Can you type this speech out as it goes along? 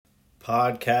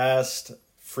podcast,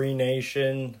 Free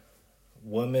Nation,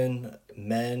 women,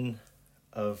 men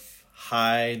of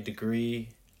high degree,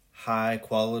 high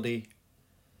quality.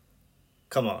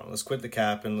 Come on, let's quit the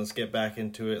cap and let's get back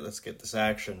into it. Let's get this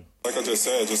action. Like I just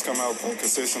said, just come out, play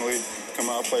consistently, come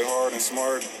out, play hard and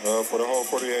smart for the whole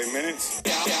 48 minutes.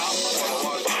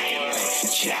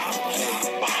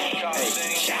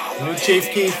 New Chief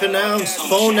Keef announced,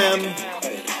 Phonem,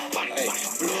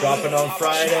 dropping on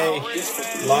Friday.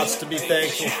 Lots to be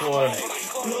thankful for.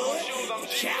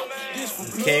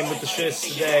 Came with the shits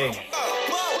today.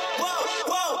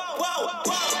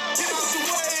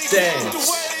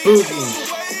 Dance, boogie.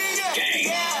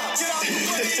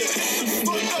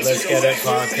 Let's get it,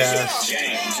 podcast.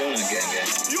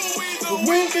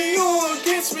 With me or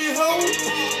against me, ho.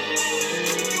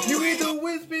 You either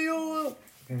with me or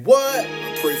what?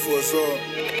 I pray for us all.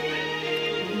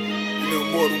 You know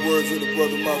more the words of the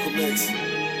brother Malcolm X.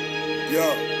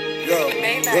 Yo.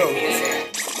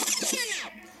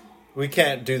 We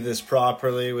can't do this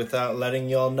properly without letting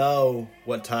y'all know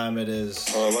what time it is.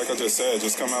 Like I just said,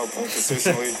 just come out, play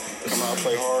consistently, come out,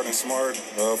 play hard and smart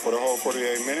for the whole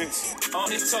 48 minutes.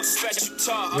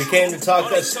 We came to talk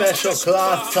that special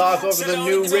cloth talk over the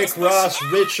new Rick Ross,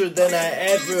 Richer Than I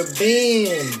Ever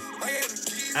Been.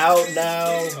 Out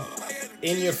now,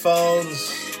 in your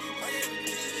phones.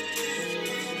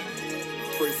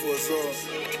 Pray for us all.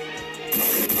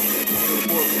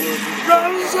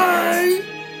 Rose!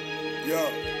 Yo.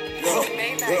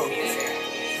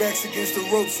 Backs against the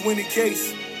ropes, winning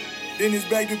case. Then it's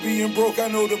back to being broke, I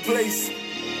know the place.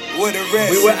 Where the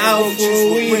rats we were out for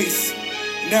a week. Race.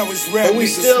 Now it's rap. But we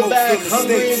still back,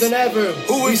 hungrier than ever.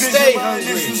 We stay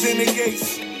hungry.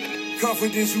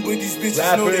 Confidence you with these bitches.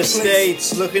 Rapper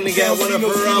Estates looking to get one of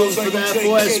her own for that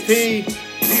FOSP.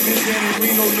 Even then in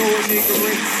Reno, know a nigga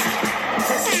race.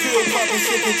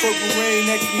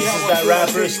 This is that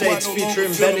Rapper Estates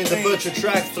featuring Benny the Butcher,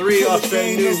 track 3 off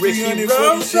the new Ricky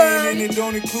Rose. And it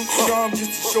don't include charm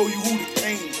just to show you who the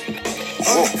pain.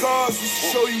 Cars just to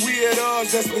show you we at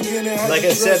odds. That's beginning. Like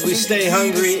I said, we stay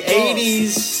hungry. 80s.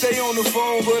 Stay on the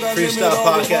phone, but I Freestyle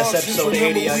Podcast episode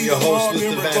 80. I'm your host,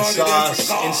 Luther Van Sauce.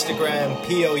 Instagram,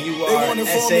 POURSALTONEM.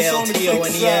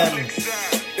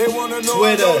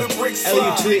 Twitter,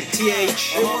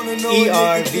 LUTHERVXNSAUCE.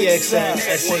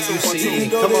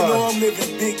 Come on.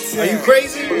 Are you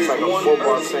crazy?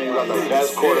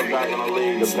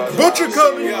 Butcher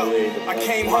coming. I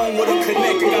came home with a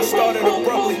connect and got started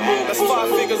abruptly. That's 5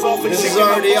 figures off. This is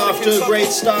already off to a great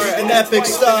start, an epic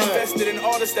start. Invested in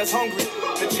artists that's hungry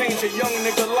to change a young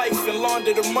nigga life and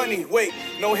launder the money. Wait,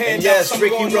 no hand. And yes,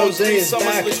 Ricky Rose is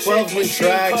back. 12 new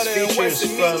tracks, features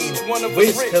from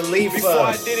Wiz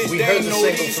Khalifa. We heard the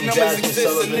single from Jasmine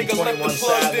Sullivan, 21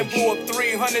 Savage. Blew up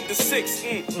 300 to 6.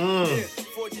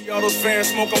 40 autos fans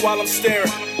smoking while I'm staring.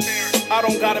 I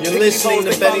don't gotta. You're listening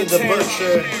to Benny the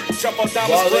Butcher,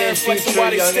 Wale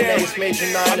featuring Young and Ace Major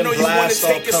 9 and Blast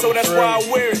all come so that's through. why I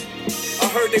wear it. I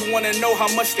heard they wanna know how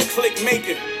much the click make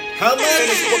it. How much?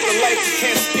 Finish book of life, you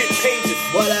can't skip pages.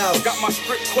 What else? Got my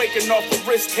script quaking off the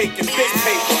risk taking, big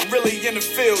paper. I'm really in the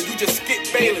field, you just skip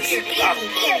Bayless.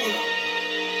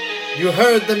 You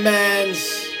heard the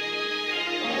man's.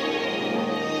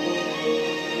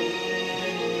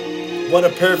 What a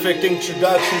perfect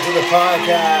introduction to the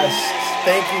podcast.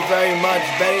 Thank you very much,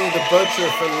 Benny the Butcher,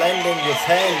 for lending your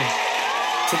pen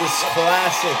to this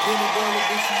classic.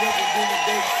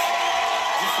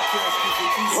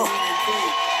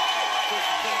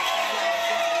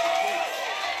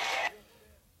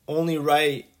 Only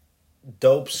write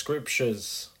dope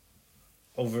scriptures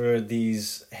over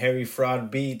these Harry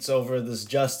Fraud beats, over this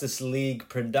Justice League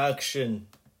production.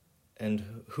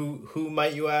 And who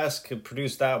might you ask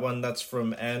produced that one? That's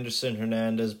from Anderson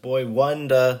Hernandez, Boy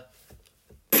Wonder,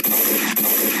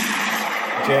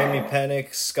 Jeremy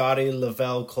Pennick, Scotty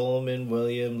Lavelle Coleman,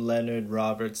 William Leonard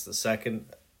Roberts II.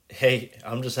 Hey,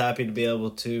 I'm just happy to be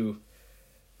able to.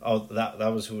 Oh, that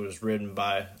was who it was written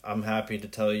by. I'm happy to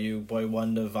tell you, Boy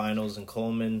Wonder, Vinyls, and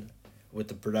Coleman with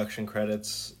the production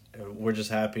credits. We're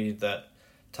just happy that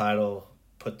Tidal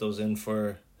put those in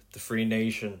for the Free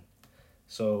Nation.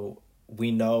 So we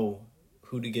know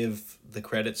who to give the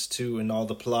credits to and all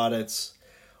the plaudits.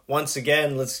 Once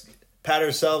again, let's pat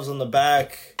ourselves on the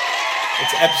back.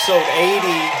 It's episode 80,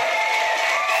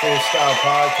 Freestyle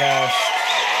Podcast.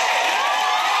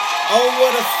 Oh,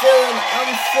 what a feeling.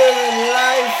 I'm feeling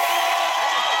life.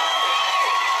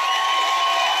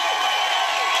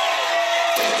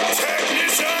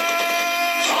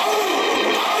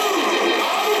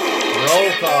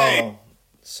 Roll call.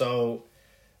 So,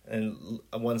 and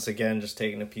once again, just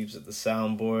taking a peeps at the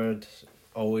soundboard.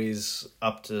 Always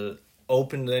up to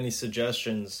open to any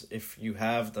suggestions if you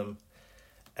have them.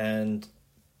 And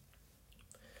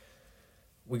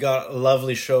we got a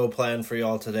lovely show planned for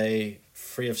y'all today,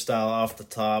 free of style off the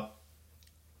top.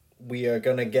 We are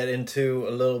going to get into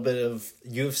a little bit of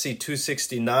UFC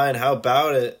 269. How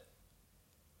about it?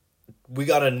 We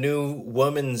got a new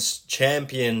women's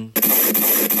champion.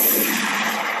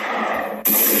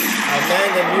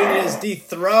 Amanda Nunes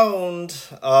dethroned.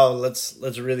 Oh, let's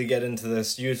really get into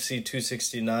this. UFC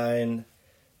 269.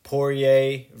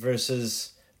 Poirier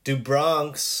versus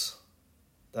DuBronx.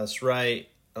 That's right.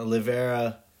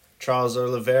 Charles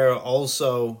Oliveira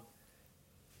also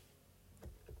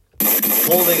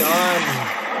holding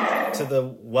on to the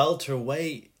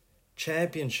welterweight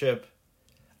championship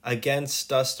against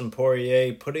Dustin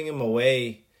Poirier, putting him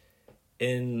away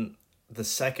in the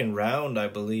second round, I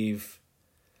believe.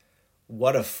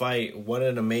 What a fight. What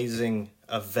an amazing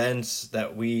event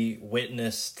that we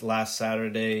witnessed last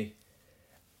Saturday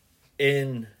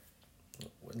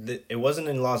it wasn't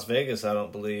in Las Vegas, I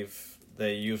don't believe, the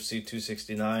UFC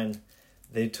 269.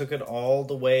 They took it all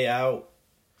the way out,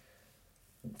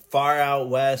 far out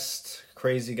west.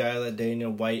 Crazy guy that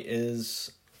Dana White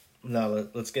is. No,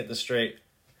 let's get this straight.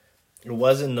 It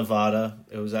was in Nevada.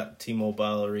 It was at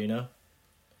T-Mobile Arena.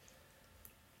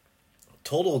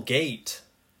 Total gate,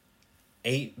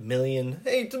 $8 million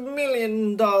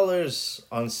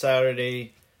on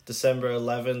Saturday, December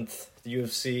 11th. The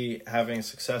UFC having a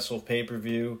successful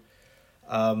pay-per-view.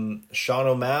 Sean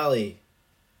O'Malley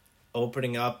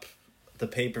opening up the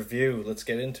pay-per-view. Let's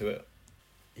get into it.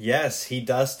 Yes, he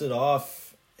dusted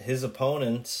off his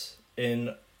opponent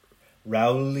in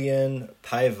Raulian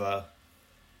Paiva,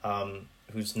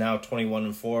 who's now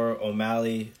 21-4.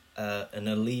 O'Malley, an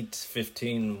elite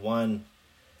 15-1.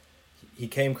 He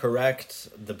came correct.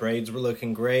 The braids were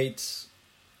looking great,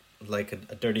 like a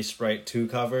Dirty Sprite 2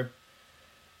 cover.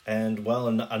 And, well,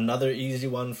 another easy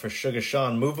one for Sugar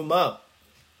Sean. Move him up,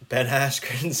 Ben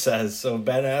Askren says. So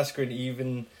Ben Askren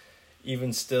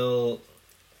even still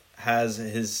has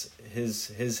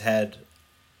his head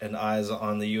and eyes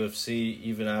on the UFC,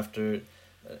 even after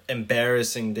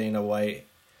embarrassing Dana White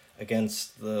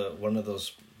against one of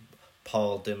those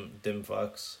Paul Dim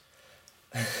fucks.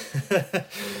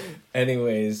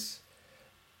 Anyways,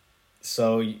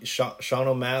 so Sean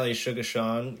O'Malley, Sugar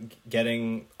Sean,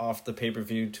 getting off the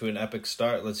pay-per-view to an epic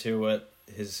start. Let's hear what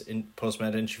his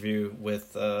post-match interview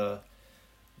with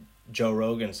Joe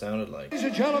Rogan sounded like. Ladies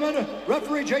and gentlemen,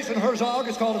 referee Jason Herzog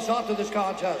has called a stop to this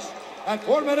contest at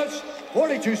 4 minutes,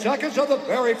 42 seconds of the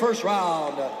very first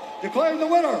round, declaring the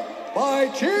winner by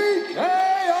TKO.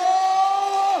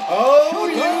 Oh,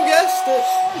 you guessed it.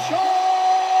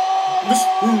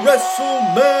 Mr.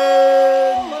 WrestleMan.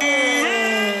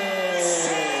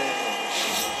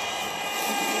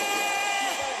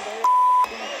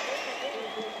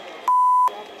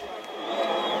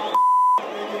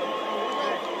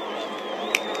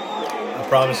 I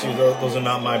promise you, those are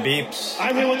not my beeps.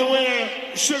 I'm here with the winner,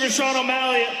 Sugar Sean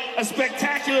O'Malley. A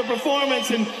spectacular performance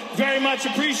and very much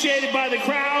appreciated by the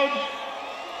crowd.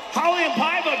 Raulian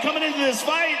Paiva coming into this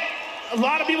fight. A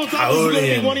lot of people thought this was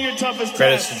going to be one of your toughest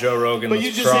Credits tests. to Joe Rogan. But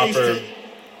you just aced it.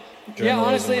 Yeah,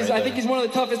 honestly, right I think he's one of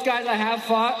the toughest guys I have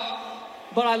fought.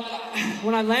 But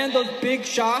when I land those big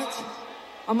shots,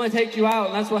 I'm going to take you out,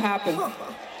 and that's what happened.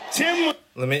 Tim.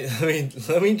 Let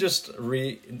me just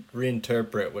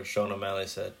reinterpret what Sean O'Malley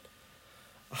said.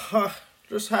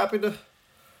 Just happy to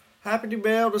be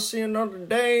able to see another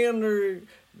day under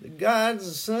the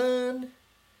God's sun,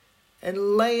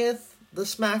 and layeth the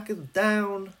smacketh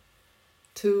down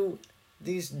to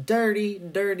these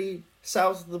dirty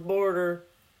south of the border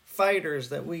fighters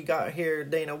that we got here.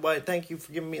 Dana White, thank you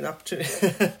for giving me an opportunity.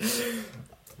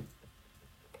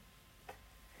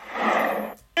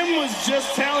 Tim was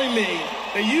just telling me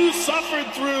that you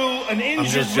suffered through an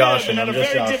injured rib and had a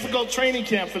very difficult training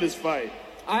camp for this fight.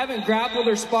 I haven't grappled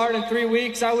or sparred in 3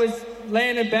 weeks. I was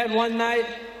laying in bed one night,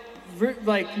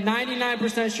 like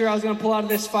 99% sure I was going to pull out of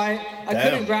this fight. I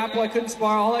couldn't grapple, I couldn't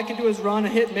spar. All I could do was run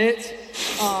and hit mitts.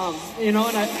 And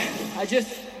I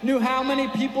just knew how many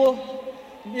people,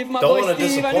 even my boy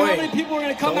Steve, I knew how many people were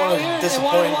going to come out here and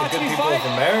want to watch me fight.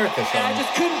 And I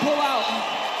just couldn't pull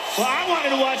out. Well, I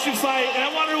wanted to watch you fight, and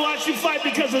I wanted to watch you fight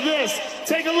because of this.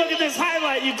 Take a look at this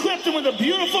highlight. You clipped him with a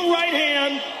beautiful right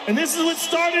hand, and this is what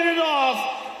started it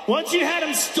off. Once you had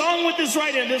him stung with this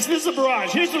right hand, this is a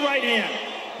barrage. Here's the right hand.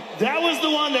 That was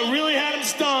the one that really had him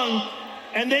stung,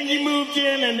 and then you moved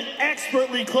in and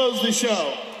expertly closed the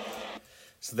show.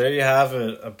 So there you have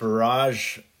it, a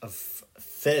barrage of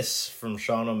fists from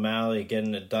Sean O'Malley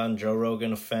getting it done. Joe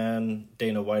Rogan a fan,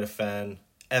 Dana White a fan,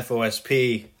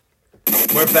 FOSP,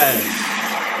 we're fans.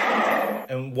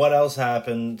 And what else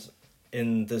happened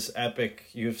in this epic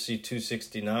UFC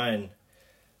 269?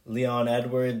 Leon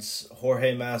Edwards,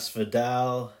 Jorge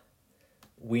Masvidal.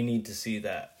 We need to see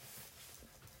that.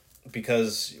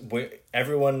 Because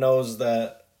everyone knows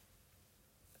that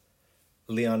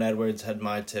Leon Edwards had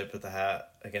my tip of the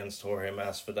hat against Jorge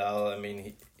Masvidal. I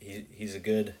mean, it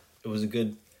was a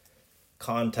good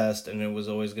contest, and it was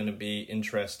always going to be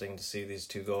interesting to see these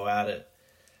two go at it.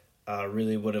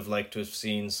 Really would have liked to have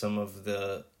seen some of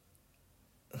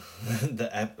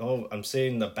I'm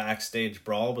seeing the backstage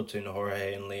brawl between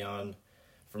Jorge and Leon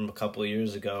from a couple of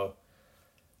years ago.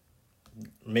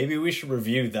 Maybe we should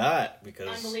review that, because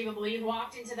unbelievable. You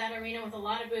walked into that arena with a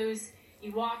lot of booze.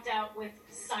 You walked out with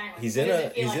silence. He's in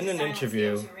an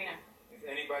interview. If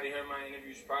anybody heard my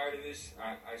interviews prior to this,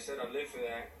 I said I live for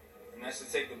that, and that's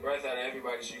to take the breath out of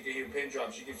everybody, so you can hear pin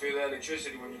drops. You can feel the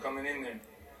electricity when you're coming in there,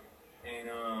 and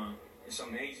it's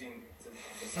amazing.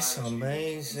 It's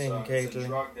amazing, It's a Caitlin.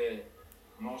 drug that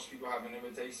most people haven't ever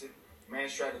tasted.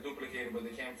 Man's tried to duplicate it, but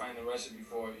they can't find the recipe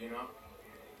for it, you know?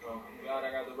 So I'm glad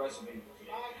I got the recipe.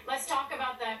 Let's talk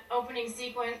about that opening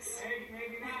sequence.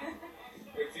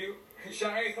 If you...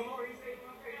 Shai, come on.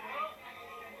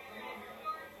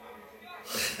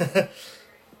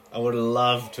 I would have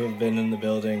loved to have been in the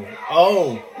building.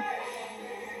 Oh!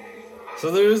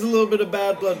 So there is a little bit of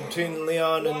bad blood between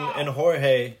Leon and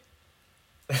Jorge.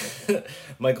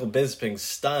 Michael Bisping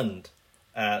stunned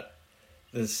at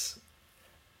this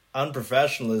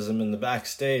unprofessionalism in the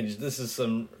backstage. This is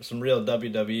some real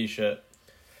WWE shit.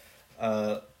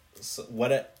 So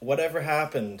whatever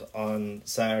happened on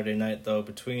Saturday night, though,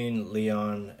 between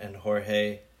Leon and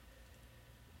Jorge,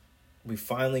 we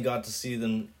finally got to see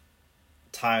them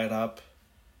tie it up,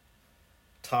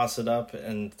 toss it up,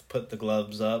 and put the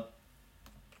gloves up.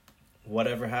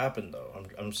 Whatever happened, though,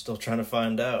 I'm still trying to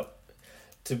find out.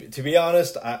 To be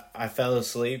honest, I fell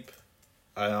asleep.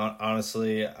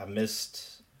 I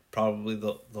missed probably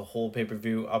the whole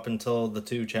pay-per-view up until the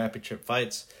two championship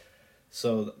fights.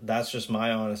 So that's just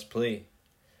my honest plea.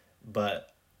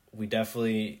 But we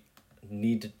definitely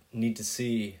need to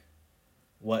see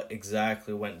what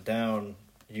exactly went down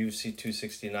UFC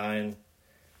 269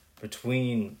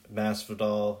 between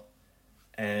Masvidal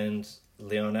and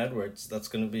Leon Edwards. That's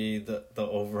going to be the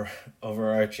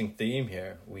overarching theme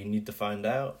here. We need to find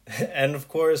out. And of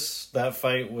course, that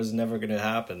fight was never going to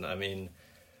happen. I mean,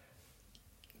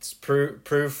 it's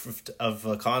proof of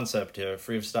a concept here.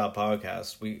 Free of Style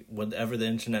Podcast. Whatever the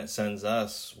internet sends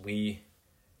us, we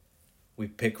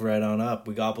pick right on up.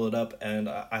 We gobble it up. And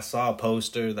I saw a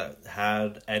poster that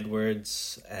had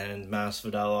Edwards and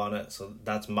Masvidal on it, so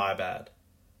that's my bad.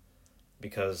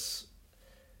 Because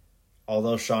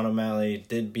although Sean O'Malley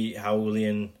did beat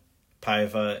Raulian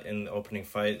Paiva in the opening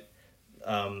fight,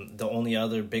 the only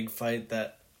other big fight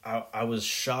that I was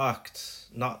shocked,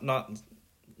 not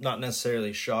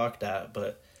necessarily shocked at,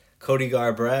 but Cody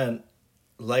Garbrandt,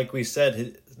 like we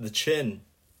said, the chin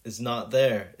is not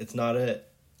there. It's not it.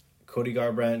 Cody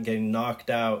Garbrandt getting knocked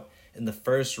out in the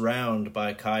first round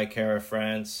by Kai Kara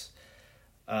France.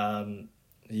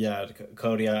 Yeah,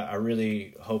 Cody, I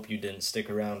really hope you didn't stick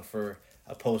around for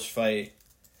a post-fight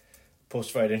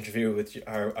interview with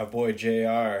our boy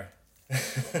JR.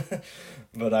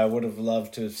 But I would have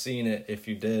loved to have seen it if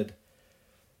you did.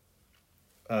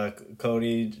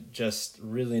 Cody just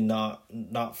really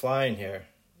not flying here.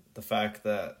 The fact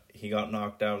that he got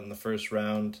knocked out in the first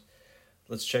round.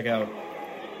 Let's check out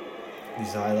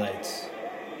these highlights.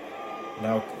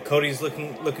 Now Cody's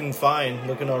looking fine,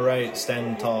 looking all right,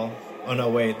 standing tall. Oh no,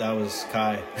 wait, that was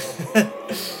Kai.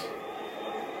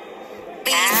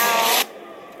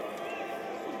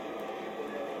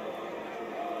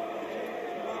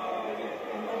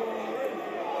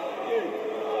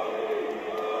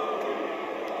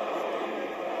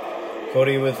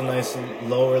 Cody with a nice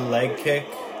lower leg kick.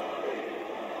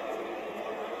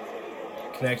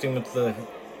 Connecting with the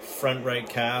front right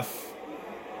calf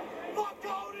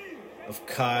of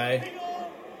Kai.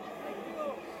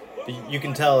 But you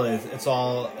can tell it's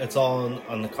all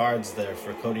on the cards there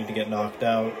for Cody to get knocked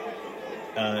out.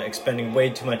 Expending way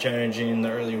too much energy in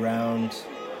the early round.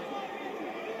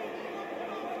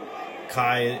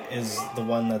 Kai is the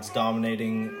one that's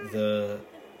dominating the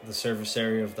surface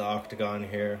area of the octagon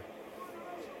here.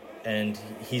 And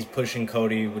he's pushing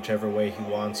Cody whichever way he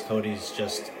wants. Cody's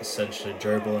just essentially a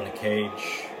gerbil in a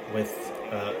cage with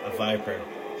a viper.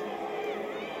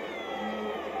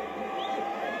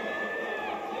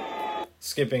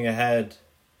 Skipping ahead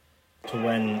to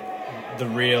when the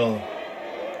real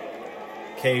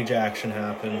cage action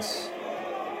happens.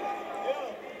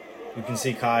 We can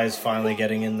see Kai is finally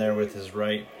getting in there with his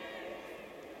right.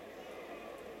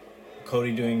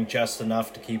 Cody doing just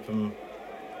enough to keep him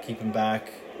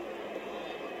back.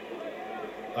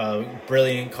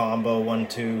 Brilliant combo,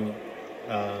 1-2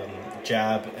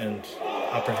 jab and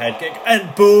upper head kick,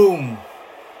 and boom!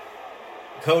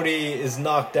 Cody is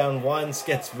knocked down once,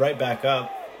 gets right back up.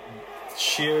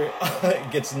 Sheer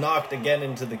gets knocked again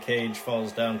into the cage,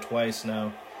 falls down twice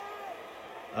now.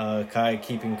 Kai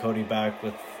keeping Cody back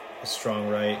with a strong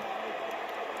right.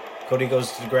 Cody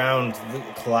goes to the ground, the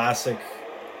classic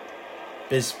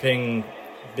Bisping-esque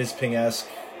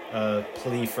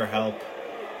plea for help.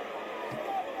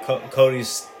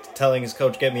 Cody's telling his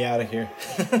coach, "Get me out of here."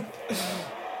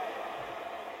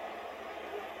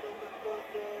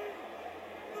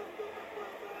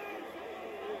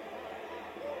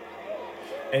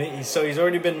 And so he's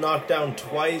already been knocked down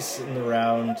twice in the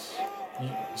round.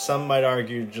 Some might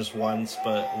argue just once,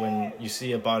 but when you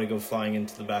see a body go flying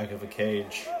into the back of a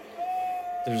cage,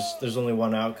 there's only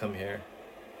one outcome here.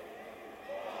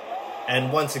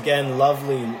 And once again,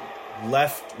 lovely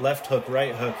left hook,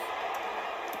 right hook.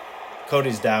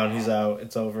 Cody's down. He's out.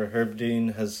 It's over. Herb Dean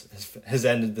has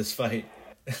ended this fight.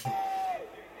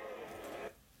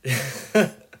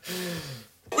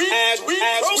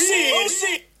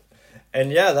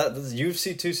 And yeah, that's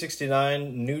UFC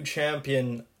 269 new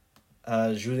champion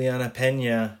Juliana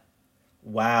Pena.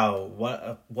 Wow,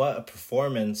 what a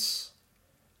performance!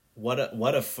 What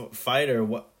a fighter!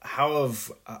 How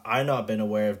have I not been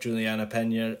aware of Juliana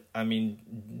Pena? I mean,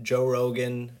 Joe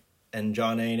Rogan and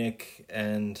John Anik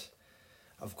and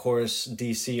of course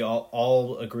DC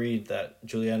all agreed that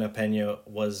Juliana Pena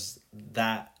was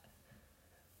that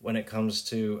when it comes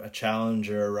to a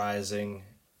challenger arising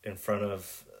in front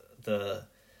of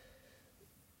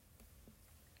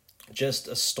just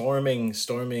a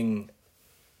storming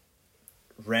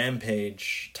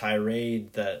rampage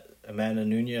tirade that Amanda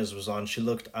Nunes was on. She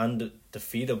looked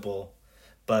undefeatable,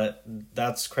 but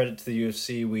that's credit to the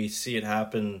UFC. We see it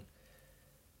happen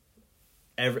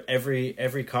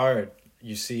every card.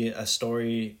 You see a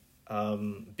story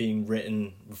being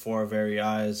written before our very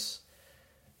eyes.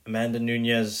 Amanda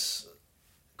Nunes,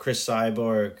 Chris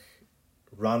Cyborg,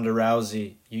 Ronda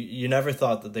Rousey, you never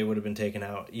thought that they would have been taken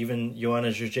out. Even Joanna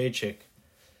Jędrzejczyk.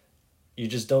 You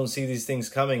just don't see these things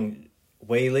coming.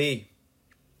 Wei Li.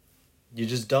 You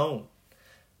just don't.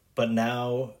 But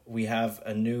now we have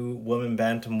a new woman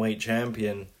bantamweight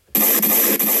champion.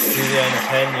 Juliana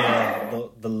Pena,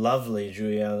 the lovely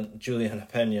Juliana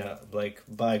Pena. Like,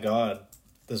 by God,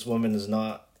 this woman is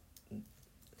not...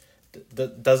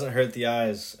 doesn't hurt the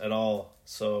eyes at all.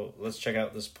 So let's check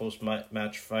out this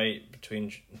post-match fight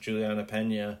between Juliana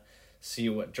Pena, see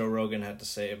what Joe Rogan had to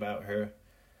say about her.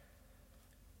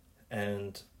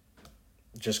 And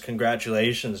just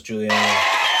congratulations, Juliana.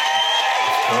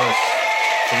 Of course.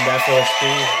 From FOSB.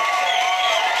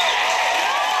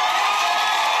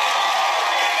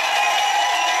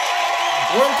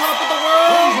 We're on top of the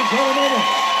world! Ladies and gentlemen,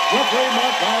 referee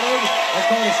Mark Ballard has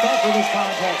called a stop to this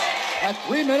contest at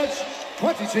 3 minutes,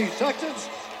 26 seconds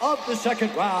of the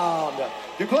second round,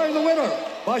 declaring the winner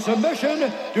by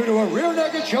submission due to a rear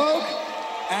naked choke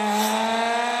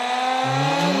and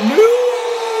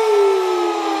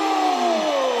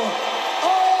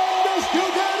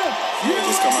undisputed. You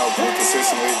just come out play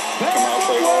consistently, come out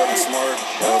play hard and smart.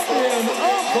 Champion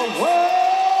of the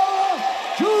world,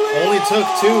 Juliana. Only took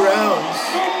 2 rounds.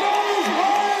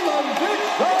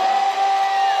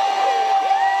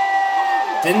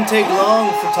 Didn't take long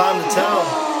for time to tell.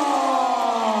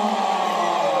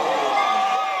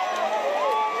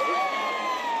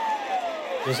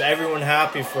 Was everyone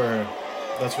happy for her?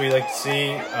 That's what we like to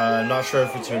see. Not sure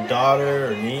if it's her daughter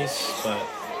or niece, but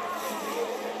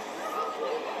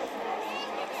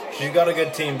she's got a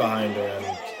good team behind her.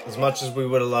 And as much as we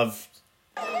would have loved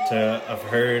to have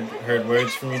heard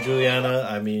words from you, Juliana,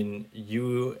 I mean,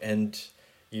 you and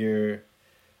your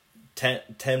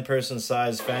 10-person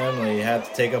size family had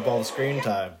to take up all the screen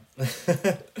time.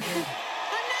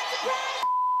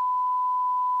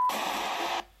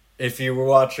 If you were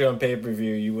watching on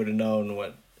pay-per-view, you would have known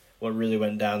what really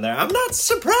went down there. I'm not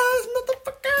surprised,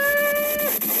 motherfucker!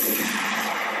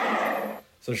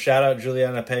 So shout out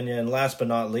Juliana Pena. And last but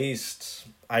not least,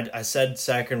 I said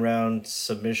second round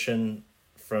submission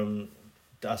from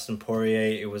Dustin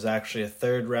Poirier. It was actually a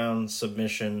third round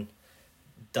submission.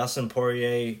 Dustin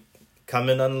Poirier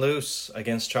coming unloose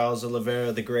against Charles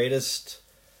Oliveira, the greatest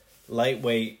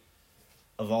lightweight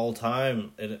of all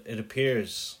time, it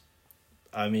appears.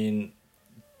 I mean,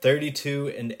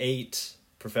 32-8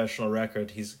 professional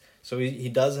record. He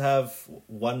does have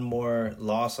one more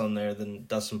loss on there than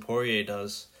Dustin Poirier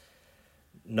does.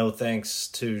 No thanks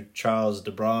to Charles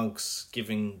DeBronx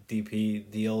giving DP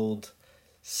the old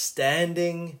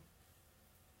standing...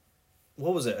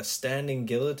 What was it? A standing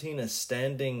guillotine? A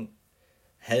standing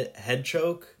head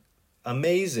choke?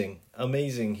 Amazing.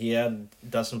 He had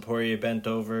Dustin Poirier bent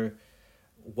over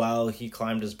while he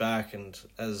climbed his back, and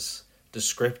as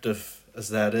descriptive as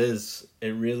that is,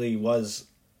 it really was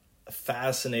a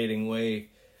fascinating way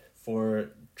for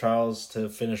Charles to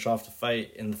finish off the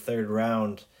fight in the third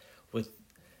round. With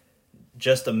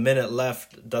just a minute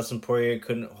left, Dustin Poirier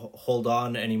couldn't hold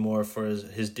on anymore for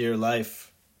his dear life.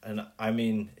 And I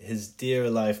mean his dear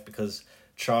life, because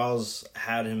Charles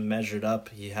had him measured up.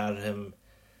 He had him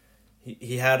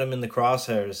in the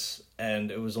crosshairs,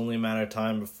 and it was only a matter of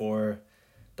time before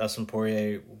Dustin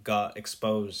Poirier got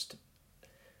exposed.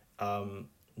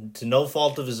 To no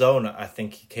fault of his own, I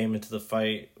think he came into the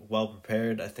fight well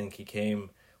prepared. I think he came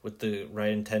with the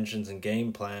right intentions and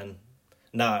game plan.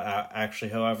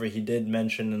 However, he did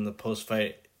mention in the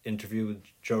post-fight interview with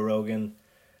Joe Rogan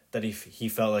that he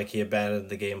felt like he abandoned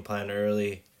the game plan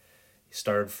early. He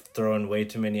started throwing way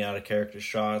too many out-of-character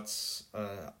shots,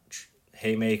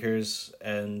 haymakers,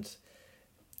 and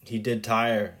he did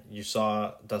tire. You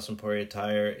saw Dustin Poirier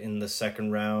tire in the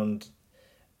second round,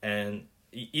 and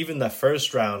even the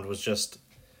first round was just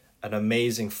an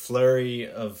amazing flurry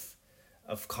of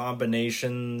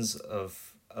combinations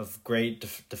of great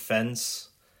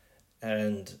defense,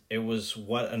 and it was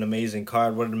what an amazing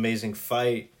card, what an amazing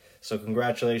fight. So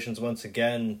congratulations once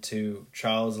again to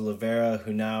Charles Oliveira,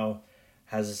 who now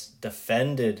has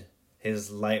defended his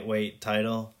lightweight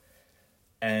title,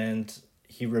 and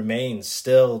he remains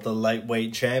still the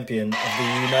lightweight champion of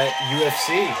the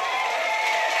UFC.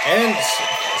 And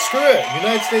screw it,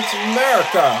 United States of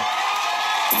America.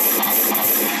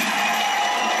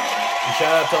 And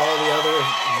shout out to all the other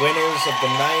winners of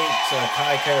the night.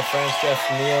 Kai Kara France,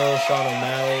 Jeff Neal, Sean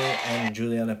O'Malley, and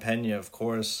Juliana Pena, of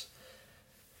course.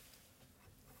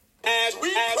 As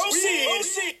we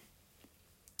proceed.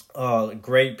 Oh,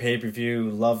 great pay-per-view.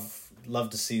 Love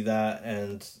to see that.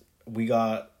 And we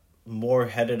got more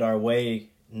headed our way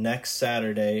next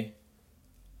Saturday.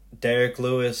 Derek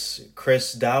Lewis,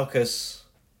 Chris Daukaus,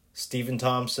 Stephen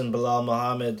Thompson, Bilal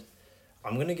Muhammad.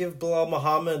 I'm gonna give Bilal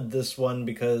Muhammad this one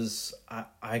because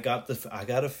I got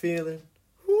a feeling.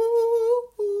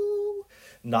 Woo-hoo.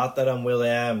 Not that I'm Will I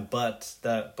Am, but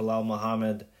that Bilal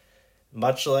Muhammad,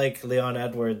 much like Leon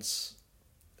Edwards,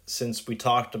 since we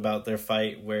talked about their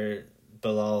fight where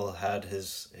Bilal had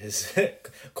his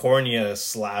cornea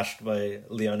slashed by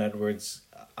Leon Edwards'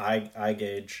 eye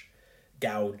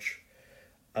gouge.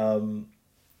 I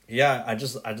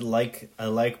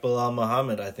like Bilal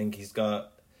Muhammad. I think he's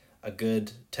got a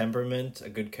good temperament, a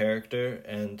good character,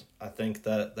 and I think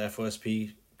that the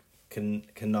FOSP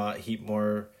cannot heap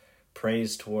more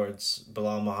praise towards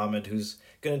Bilal Muhammad, who's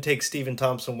gonna take Stephen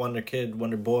Thompson, Wonder Kid,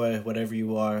 Wonder Boy, whatever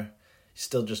you are. He's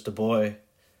still just a boy.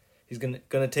 He's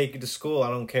gonna take you to school. I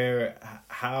don't care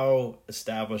how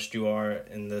established you are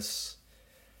in this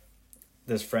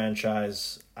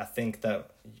franchise. I think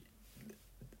that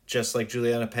just like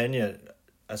Juliana Pena,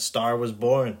 a star was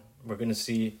born. We're going to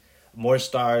see more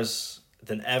stars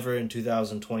than ever in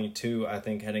 2022, I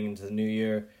think, heading into the new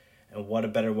year. And what a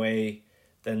better way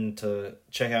than to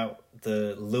check out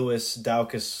the Lewis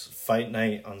Daukaus fight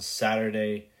night on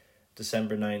Saturday,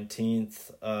 December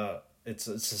 19th. It's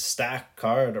a stacked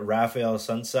card. Rafael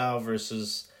Sunsao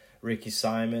versus Ricky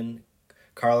Simon.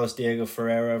 Carlos Diego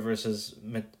Ferreira versus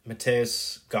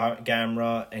Mateus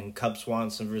Gamrot, and Cub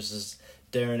Swanson versus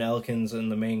Darren Elkins in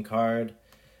the main card.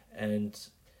 And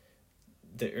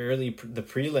the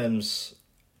prelims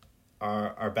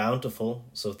are bountiful.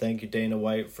 So thank you, Dana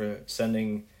White, for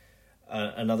sending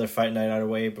another fight night our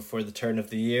way before the turn of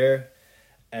the year.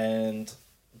 And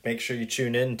make sure you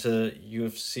tune in to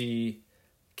UFC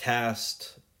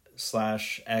Cast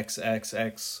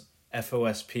 /XXX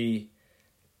FOSP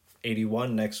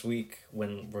 81 next week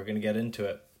when we're going to get into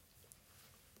it.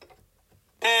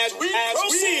 As we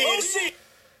proceed.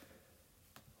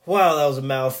 Wow, that was a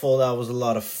mouthful. That was a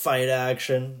lot of fight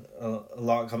action. A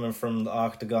lot coming from the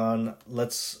octagon.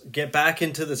 Let's get back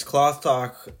into this cloth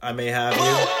talk. I may have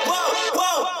you.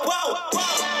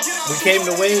 We came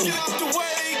to win.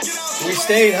 We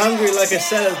stayed hungry, like I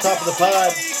said at the top of the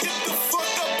pod.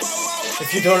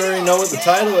 If you don't already know what the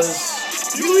title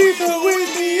is, you either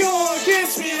with me or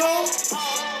against me, ho.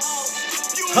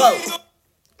 Ho.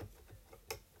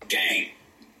 Gang.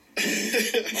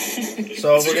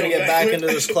 So we're gonna get back into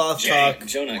this cloth talk.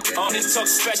 Only talk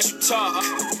special talk.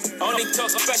 Only talk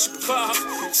special talk.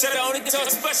 Said only talk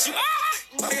special.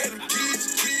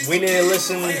 We need to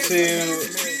listen to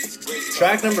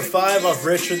Track number 5 off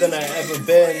Richer Than I Ever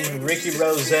Been, Ricky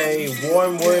Rose,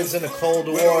 Warm Words in a Cold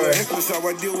War. It's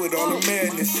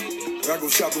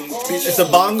a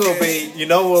bongo beat, you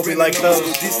know we'll be like those.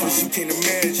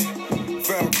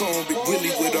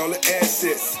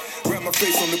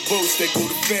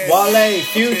 Wale,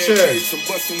 Future.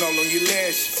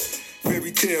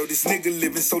 Fairy tale, this nigga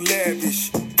living so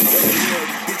lavish.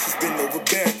 Bitches been over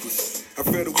backwards. I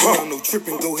fed a well, no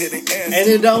tripping, go ahead and ask. And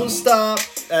it don't stop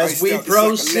as we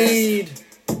proceed.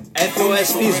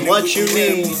 FOSP's what you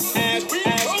need. Now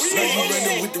you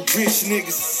running with the rich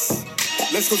niggas.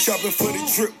 Let's go shopping for the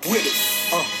trip with us.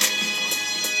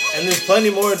 And there's plenty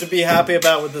more to be happy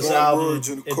about with this album.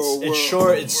 It's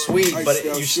short, it's sweet, but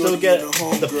you still get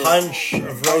the punch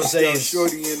of Rose's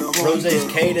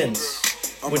cadence,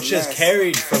 which is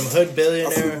carried from Hood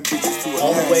Billionaire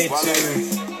all the way to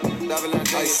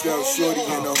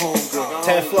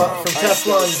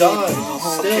Teflon Don.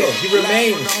 Still, he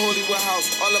remains.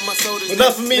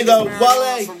 Enough of me though,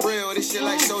 Wale.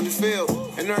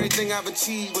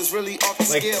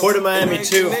 Like Port of Miami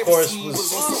 2, of course,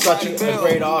 was such a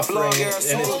great offering,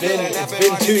 and it's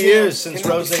been 2 years since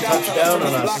Rose touched down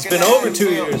on us. It's been over 2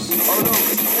 years.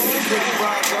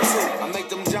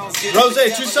 Rose,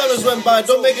 2 summers went by.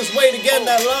 Don't make us wait again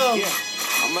that long.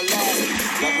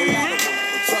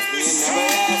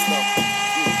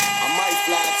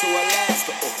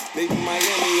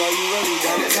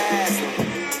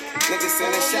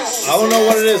 I don't know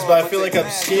what it is, but I feel like I'm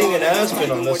skiing in Aspen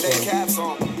on this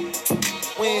one.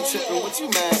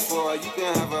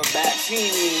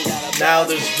 Now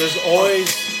there's always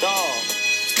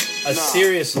a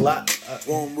serious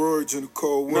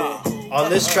on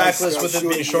this track list, with it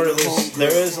being shorter,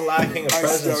 there is a lacking of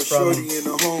presence from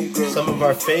some of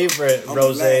our favorite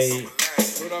Rose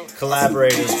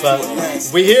collaborators, but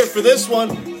we here for this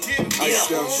one.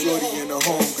 Iced out shorty and a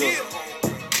homegirl.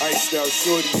 Iced out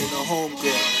shorty and a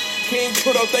homegirl. King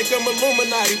Pluto think I'm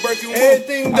Illuminati, working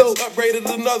everything dope. I upgraded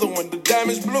another one, the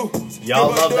diamond's blue.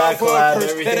 Y'all love that collab,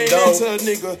 everything dope.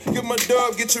 Nigga. Get my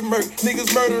dog, get your murk.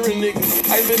 Niggas murdering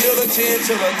niggas. I vanilla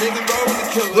chinchilla, niggas rolling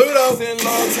the killer. Pluto. Send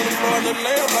love to the floor, the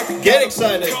lamb like a get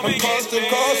excited. I'm close to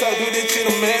cause, I do this shit,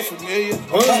 I'm mad familiar.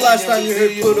 When was the last time you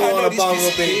heard Pluto on a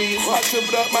bongo beat?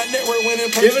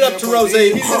 Give it up to Rose,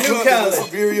 he's a new Khaled.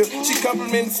 She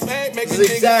complimented smack, this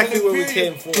is exactly what we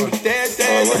came for. Like I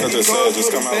just said,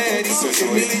 just come out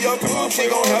consistently. Come out, play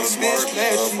hard, smart.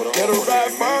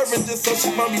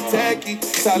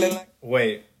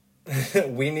 Wait,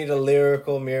 we need a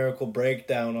lyrical miracle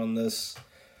breakdown on this.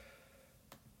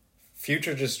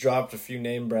 Future just dropped a few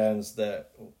name brands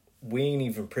that we ain't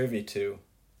even privy to.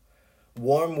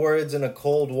 Warm Words in a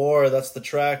Cold War, that's the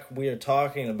track we are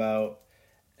talking about.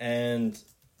 And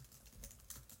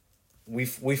we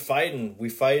fighting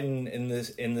in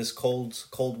this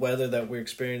cold weather that we're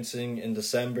experiencing in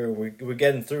December. We're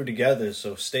getting through together,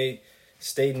 so stay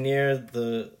near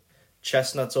the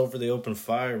chestnuts over the open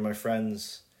fire, my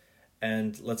friends,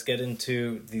 and let's get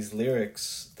into these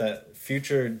lyrics that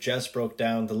Future just broke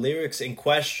down. The lyrics in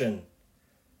question: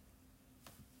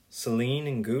 Celine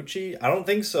and Gucci? I don't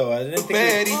think so. I didn't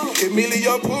think.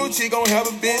 Emilio Gucci gonna have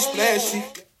a bitch splashy.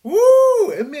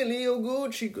 Woo! Emilio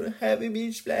Gucci gonna have a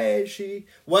bitch splashy.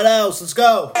 What else? Let's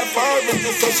go.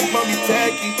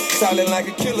 Silent like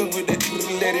a killer with that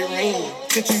let it ring.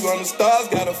 Hit you on the stars,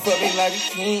 gotta fuck me like a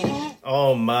king.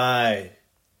 Oh my.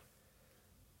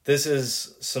 This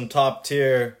is some top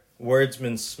tier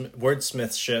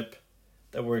wordsmithship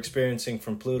that we're experiencing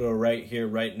from Pluto right here,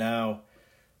 right now.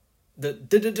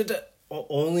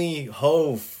 Only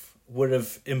Hove would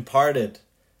have imparted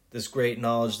this great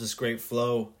knowledge, this great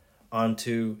flow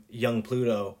onto young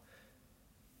Pluto.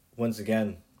 Once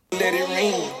again. Let it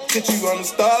ring. Hit you on the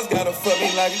stars, gotta fuck me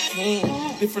like a king.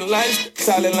 Different life,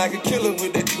 silent like a killer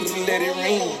with that let it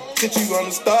ring. Hit you on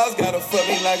the stars, gotta fuck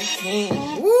me like a king.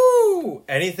 Woo!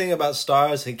 Anything about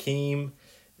stars, Hakeem,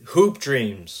 Hoop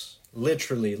Dreams.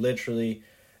 Literally.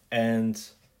 And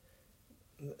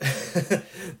the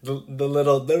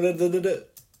little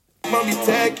Mommy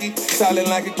tacky, silent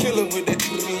like a killer with that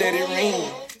let it ring.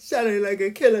 Silent like a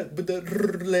killer with the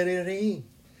let it ring.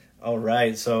 All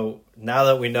right, so now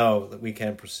that we know that we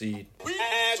can proceed. On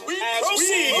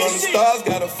the stars,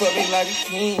 gotta fuck me like a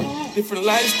king. Different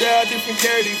lifestyle, different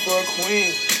charity for a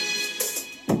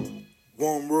queen.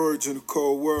 Warm words in a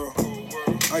cold world.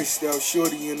 Iced out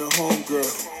shorty and a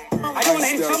homegirl. I don't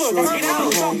ain't trouble.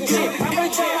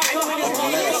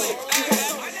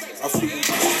 I flew to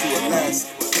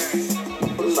Alaska.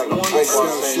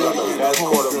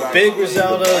 Big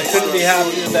Griselda, couldn't be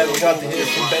happier that we got to hear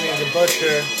from Benny the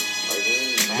Butcher.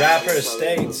 Rapper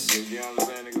Estates.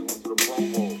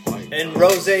 And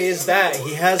Rose is that.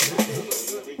 He has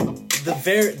the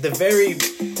very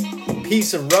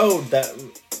piece of road that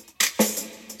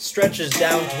stretches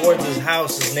down towards his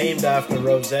house is named after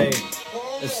Rose.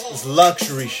 It's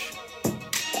luxury.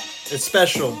 It's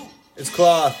special. It's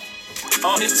cloth.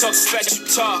 Only talk special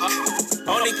talk.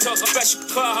 Only talk special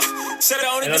talk.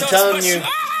 And I'm telling you,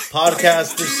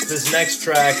 podcast this next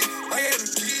track.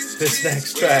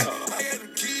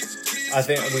 I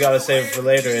think we gotta save it for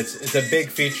later. It's a big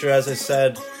feature, as I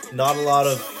said. Not a lot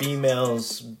of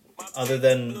females, other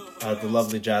than the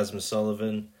lovely Jasmine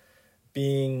Sullivan,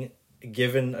 being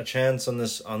given a chance on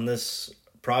this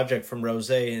project from Rose,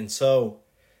 and so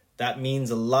that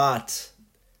means a lot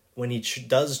when he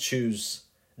does choose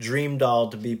Dream Doll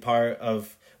to be part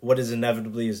of what is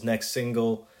inevitably his next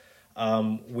single.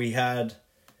 We had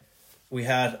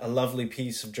a lovely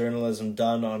piece of journalism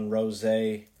done on Rose.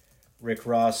 Rick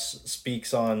Ross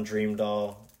speaks on Dream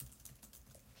Doll.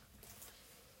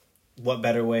 What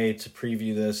better way to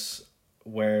preview this,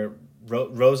 where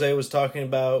Rose was talking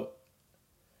about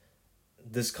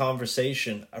this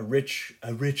conversation, a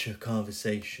richer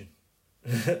conversation.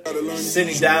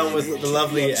 Sitting down with the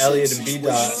lovely Elliot and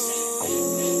B-Dot.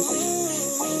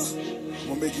 I'm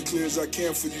gonna make it clear as I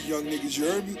can for you young niggas, you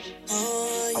heard me?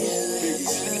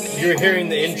 You're hearing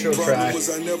the intro track.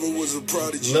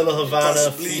 Little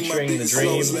Havana featuring The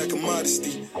Dream.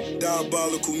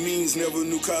 Diabolical means, never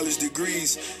knew college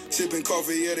degrees. Sipping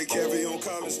coffee at a cafe on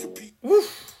college compete.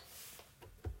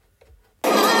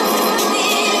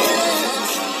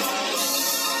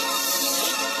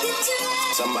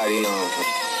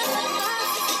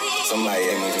 Somebody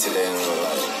hit me today and was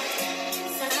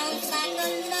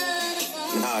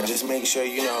like, nah, just make sure,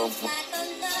 you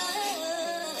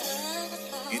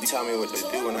tell me what to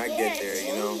do when I get there,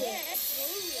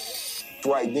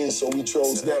 Right then, so we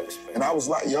chose that. And I was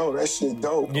like, yo, that shit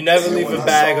dope. You never leave a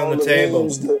bag on the table.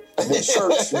 The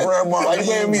church, grandma, like,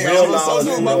 gave me real knowledge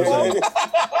from Rose.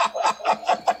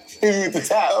 Hit the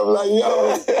top. I'm like,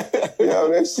 yo,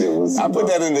 that shit was. I put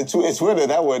that in the Twitter.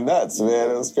 That went nuts, man.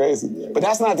 It was crazy. But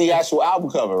that's not the actual album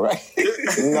cover, right?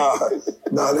 Nah,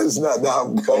 that's not the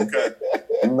album cover. Okay.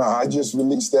 Nah, I just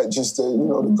released that just to,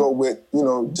 to go with,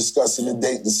 discussing the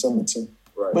date, December 10th.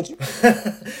 Right. But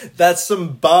that's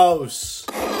some bullshit.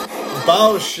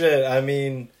 I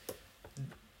mean,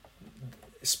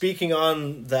 speaking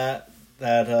on that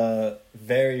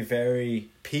very, very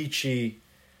peachy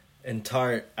and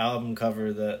tart album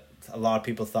cover that a lot of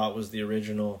people thought was the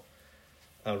original,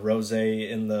 Rose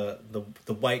in the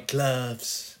white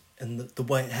gloves and the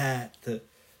white hat,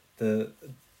 the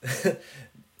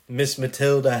Miss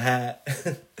Matilda hat,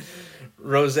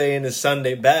 Rose in his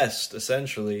Sunday best,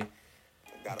 essentially.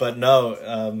 But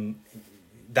no,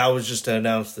 that was just to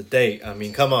announce the date. I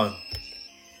mean, come on.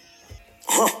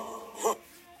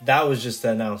 That was just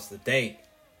to announce the date.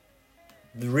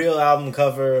 The real album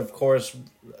cover, of course,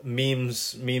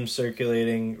 memes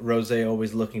circulating. Rose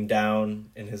always looking down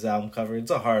in his album cover.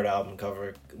 It's a hard album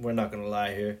cover. We're not going to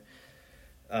lie here.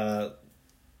 The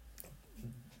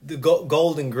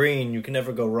gold and green, you can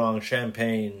never go wrong.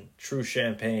 Champagne, true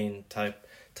champagne type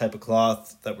of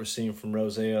cloth that we're seeing from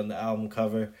Rose on the album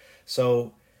cover.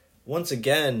 So once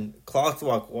again, cloth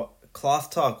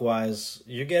talk wise,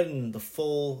 you're getting the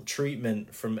full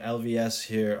treatment from LVS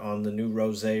here on the new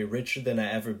Rose, Richer Than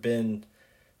I Ever Been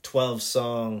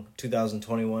 12-song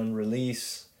 2021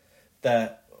 release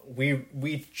that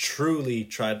we truly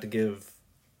tried to give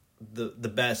the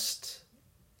best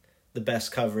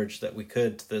coverage that we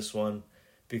could to this one,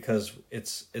 because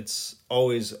it's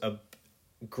always a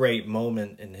great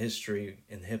moment in history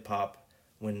in hip hop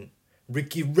when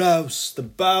Ricky Rouse, the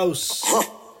boss,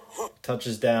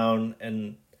 touches down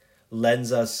and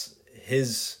lends us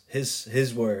his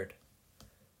word,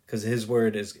 because his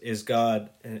word is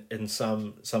God in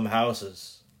some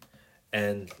houses,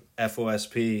 and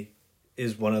FOSP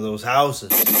is one of those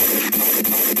houses.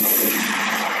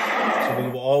 So we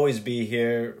will always be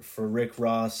here for Rick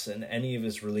Ross and any of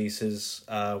his releases.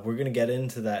 We're going to get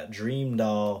into that Dream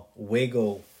Doll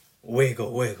wiggle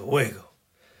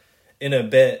in a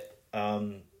bit.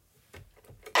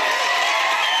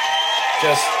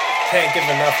 Just can't give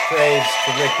enough praise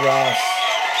to Rick Ross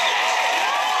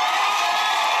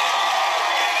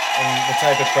and the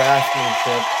type of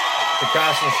craftsmanship. The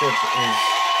craftsmanship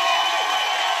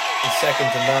is second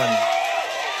to none.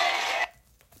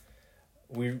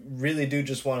 We really do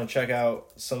just want to check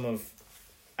out some of,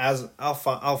 as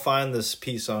I'll find this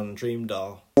piece on Dream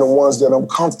Doll. The ones that I'm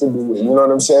comfortable with, you know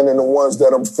what I'm saying? And the ones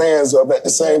that I'm fans of at the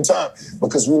same time.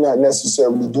 Because we're not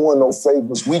necessarily doing no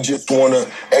favors. We just want to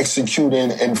execute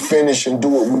and finish and do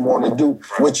what we want to do,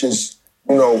 which is,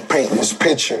 paint this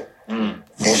picture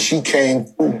And she came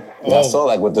through. And I saw,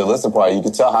 like, with the listen part, you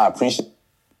could tell how appreciative.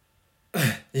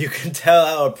 You can tell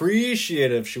how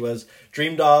appreciative she was.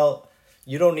 Dream Doll,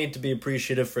 you don't need to be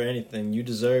appreciative for anything. You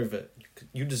deserve it.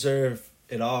 You deserve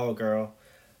it all, girl.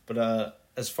 But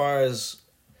as far as,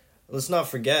 let's not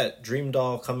forget, Dream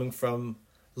Doll coming from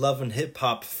Love and Hip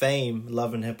Hop fame,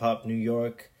 Love and Hip Hop New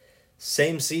York,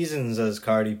 same seasons as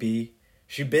Cardi B.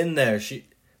 She been there.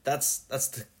 That's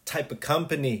the type of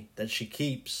company that she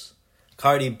keeps.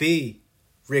 Cardi B,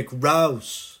 Rick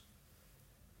Ross.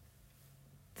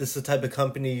 This is the type of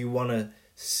company you want to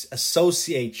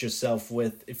associate yourself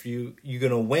with if you're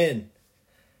going to win.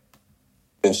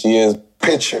 And she is.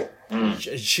 Picture.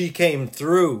 She came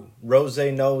through. Rose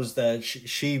knows that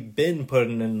she been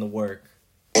putting in the work.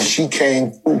 And she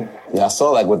came through. Yeah, I saw,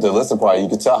 like, with the listen part, you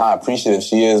could tell how appreciative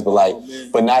she is, but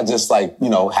not just, like, you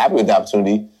know, happy with the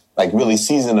opportunity, like, really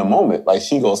seizing the moment. Like,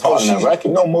 she goes hard on that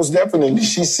record. No, most definitely.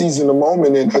 She seizing the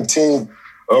moment, and her team,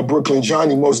 Brooklyn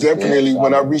Johnny, most definitely,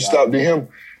 when I reached out to him,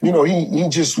 you know, he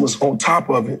just was on top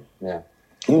of it. Yeah.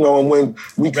 You know, and when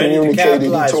we communicated,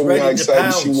 he told me how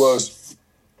excited she was.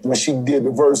 When she did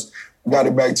the verse, got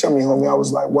it back to me, homie, I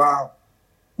was like, wow.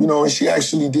 You know, and she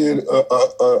actually did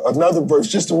another verse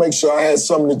just to make sure I had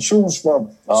something to choose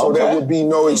from. So there would be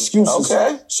no excuses.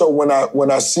 Okay. So when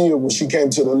I see her, when she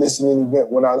came to the listening event,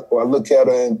 when I look at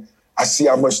her and I see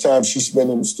how much time she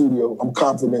spent in the studio, I'm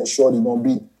confident Shorty gonna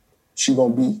be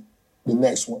the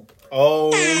next one.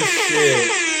 Oh,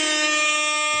 shit.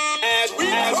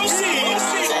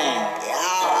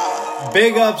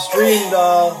 Big ups, Dream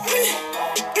Doll.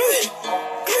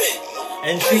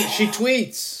 And she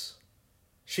tweets.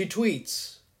 She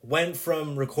tweets. Went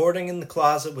from recording in the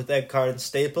closet with Ed Card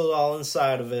stapled all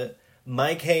inside of it,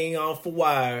 mic hanging off a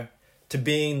wire, to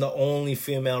being the only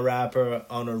female rapper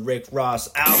on a Rick Ross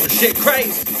album. Shit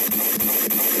crazy.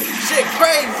 Shit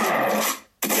crazy.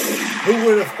 Who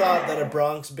would have thought that a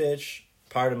Bronx bitch,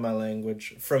 pardon my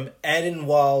language, from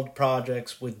Edenwald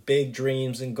Projects with big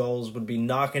dreams and goals would be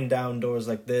knocking down doors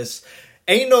like this?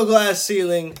 Ain't no glass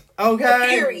ceiling, okay?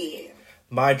 Period.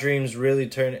 My dreams really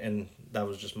turn, and that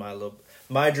was just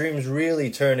my dreams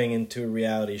really turning into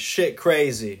reality. Shit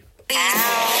crazy.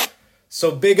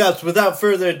 So big ups. Without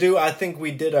further ado, I think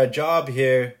we did our job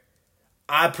here.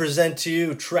 I present to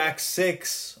you track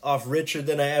 6 off Richer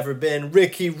Than I Ever Been.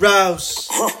 Ricky Rouse,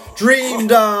 Dream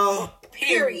Doll.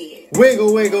 Period.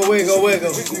 Wiggle, wiggle, wiggle,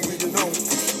 wiggle.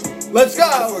 Let's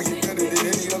go.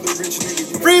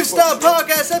 Freestyle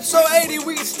Podcast, episode 80.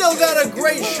 We still got a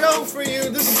great show for you.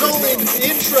 This is only the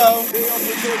intro.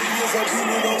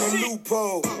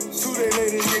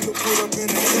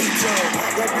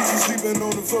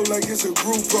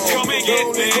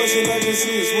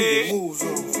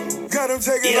 Got them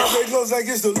taking off their clothes like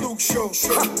it's the Luke show.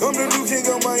 I'm the new king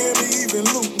of Miami, even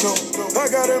Luke no. I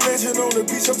got a mansion on the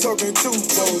beach, I'm talking two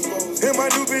toes. And my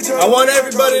new bitch, I want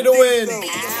everybody to win.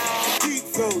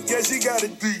 Yeah, she got a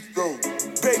deep throat.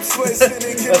 That's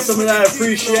some of that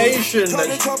appreciation that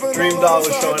Dream Doll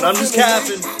was showing. I'm just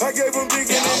capping. I gave them big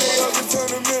and they up to turn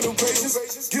them mental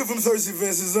patients. Give them thirsty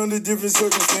fences under different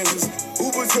circumstances.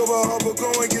 Uber to a harbor,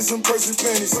 go and get some person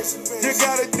Spanish. You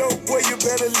got a dope boy, you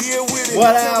better live with it.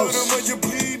 What else? Tell them you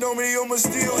bleed on me, I'ma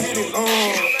still hit it.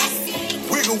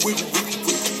 Wiggle, wiggle, wiggle,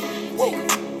 wiggle. Whoa.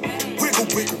 Wiggle,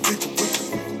 wiggle, wiggle, wiggle.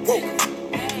 Whoa.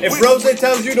 If Rose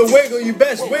tells you to wiggle, you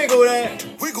best wiggle that.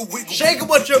 Shake it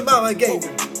what your mama gave you.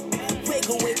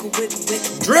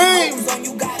 Dream.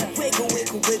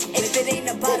 If it ain't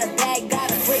about a bag,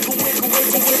 gotta wiggle, wiggle,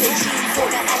 wiggle,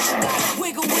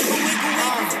 wiggle.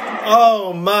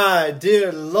 Oh my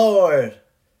dear Lord.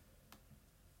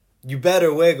 You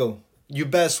better wiggle. You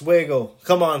best wiggle.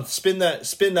 Come on, spin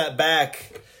that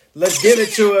back. Let's give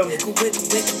it to him.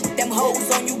 Them hoes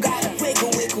on you gotta wiggle,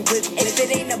 wiggle, wiggle. If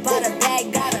it ain't about a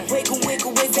bag, gotta wiggle,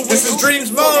 wiggle, wiggle. This is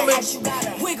Dream's moment.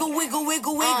 Wiggle, wiggle,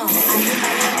 wiggle, wiggle. I hit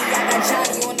Miami, I got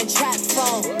Johnny on the trap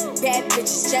phone. Bad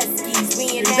bitches, jet skis,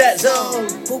 we in that zone.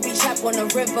 Booby trap on the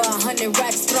river, 100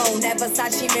 racks thrown. That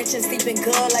Versace mention sleeping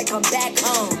good like I'm back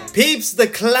home. Peeps, the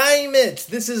climate.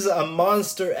 This is a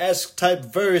Monster-esque type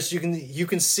verse. You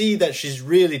can see that she's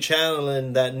really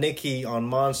channeling that Nicki on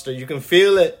Monster. You can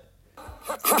feel it.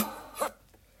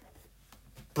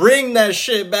 Bring that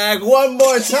shit back one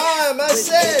more time, I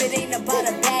said. If it ain't about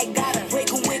a bag, gotta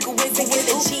wiggle, wiggle, wiggle. With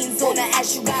the jeans on the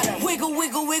ass, you gotta wiggle. Wiggle,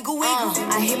 wiggle, wiggle, wiggle.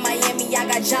 I hit Miami, I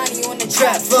got Johnny on the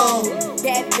trap phone.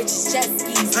 Bad bitches, jet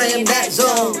skis, I am that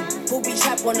zone. Booby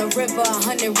trap on the river,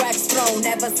 100 racks thrown.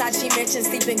 That Versace mention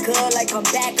sleeping good like I'm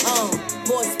back home.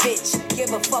 Boss bitch,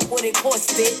 give a fuck what it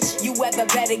costs, bitch. You ever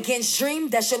bet against Dream?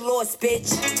 That's your loss,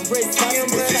 bitch. Wrist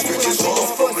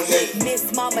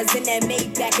Miss Mama's in that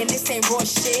Maybach, and this ain't raw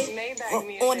shit.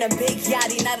 On a big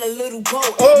yachty, not a little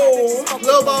boat. Oh,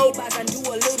 little boat. I do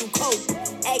a little coat.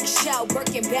 Eggshell,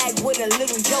 Birkin bag with a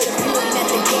little yoke. You ain't at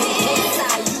the game,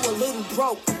 inside, you a little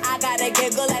broke. I gotta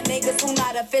giggle at niggas who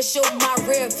not official. My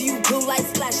rear view blue light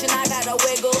splashing, I gotta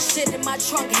wiggle. Shit in my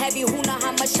trunk heavy, who know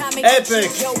how much time it Epic.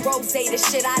 Yo, Rose, the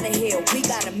shit out of here, we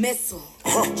got a missile.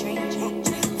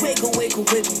 Wiggle, wiggle,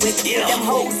 wiggle, wiggle. Yeah. Them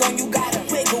hoes on you gotta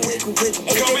wiggle, wiggle, wiggle.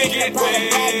 If you think about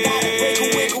a bag, gotta wiggle,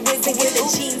 wiggle, wiggle. With the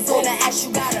jeans on the ass, you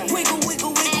gotta wiggle,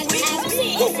 wiggle, wiggle,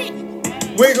 wiggle.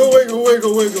 Wiggle, wiggle,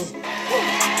 wiggle, wiggle.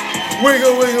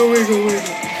 Wiggle, wiggle, wiggle, wiggle.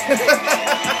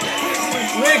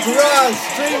 Rick Ross,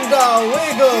 Dream Doll,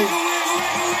 wiggle.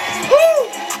 Woo!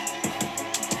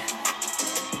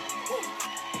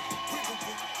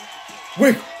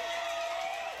 Wiggle.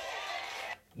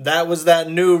 That was that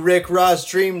new Rick Ross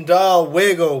Dream Doll,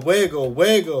 wiggle, wiggle,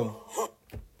 wiggle.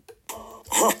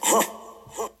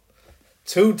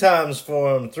 2 times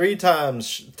for him, 3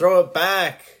 times, throw it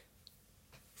back.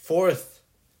 4th,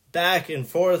 back and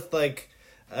forth like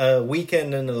a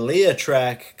Weekend and Aaliyah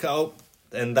track. Oh,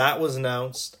 and that was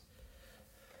announced.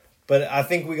 But I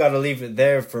think we got to leave it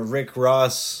there for Rick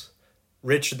Ross.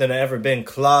 Richer than I ever been.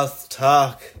 Cloth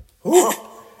talk. Whew.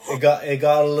 It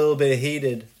got a little bit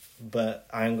heated, but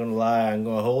I ain't gonna lie. I'm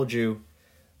gonna hold you.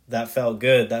 That felt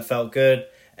good. That felt good.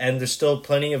 And there's still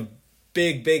plenty of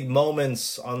big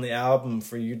moments on the album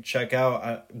for you to check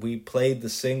out. We played the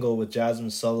single with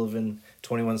Jasmine Sullivan,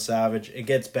 21 Savage. It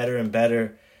gets better and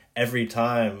better every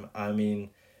time. I mean,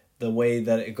 the way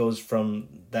that it goes from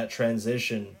that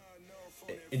transition,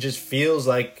 it just feels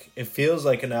like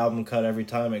an album cut every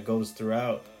time it goes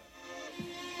throughout.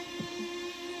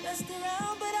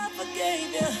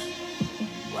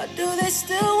 Why do they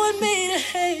still want me to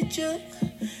hate you?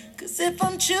 Cause if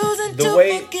I'm choosing the to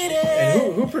way, forget it,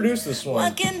 and who produced this one?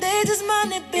 why can't they just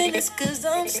mind their business? Cause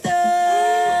I'm stuck.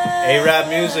 A-Rap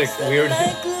Music.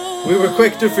 We were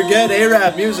quick to forget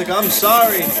A-Rap Music. I'm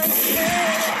sorry.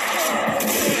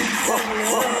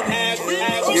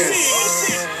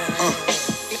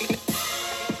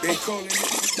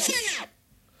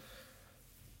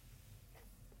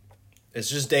 It's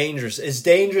just dangerous. It's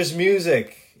dangerous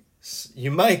music. You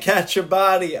might catch your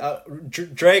body.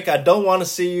 Drake, I don't want to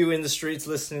see you in the streets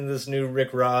listening to this new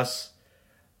Rick Ross.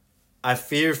 I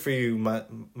fear for you,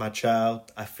 my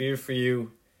child. I fear for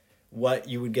you what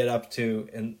you would get up to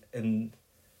and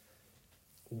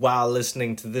while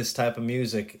listening to this type of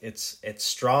music. It's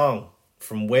strong.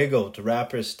 From Wiggle to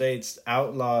Rapper Estates,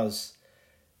 Outlaws.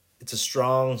 It's a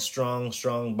strong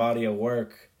body of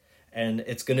work. And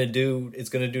it's gonna do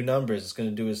numbers. It's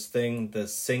gonna do its thing. The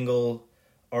single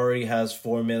already has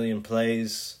 4 million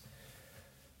plays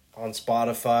on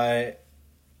Spotify,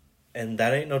 and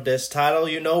that ain't no diss. Tidal,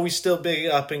 you know we still big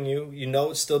upping you. You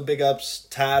know it's still big ups.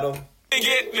 Tidal,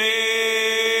 Get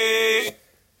me.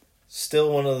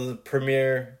 Still one of the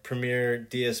premier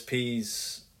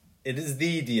DSPs. It is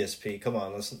the DSP. Come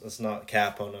on, let's not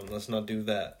cap on them. Let's not do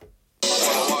that.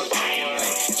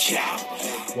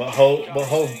 What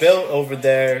Hov built over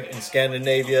there in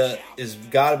Scandinavia is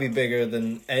gotta be bigger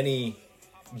than any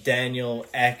Daniel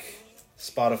Ek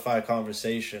Spotify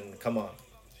conversation. Come on.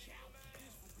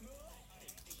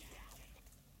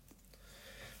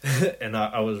 And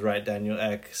I was right, Daniel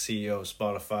Ek, CEO of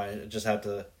Spotify. I just had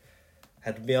to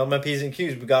be on my P's and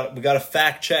Q's. We got to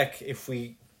fact check if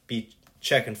we be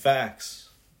checking facts.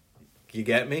 You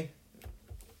get me?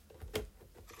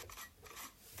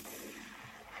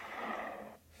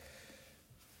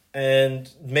 And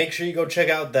make sure you go check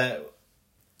out that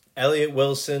Elliot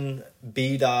Wilson,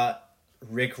 B.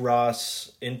 Rick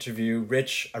Ross interview,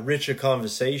 a richer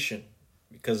conversation.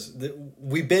 Because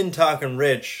we've been talking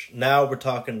rich, now we're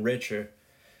talking richer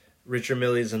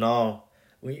millies and all.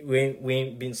 We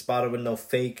ain't being spotted with no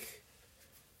fake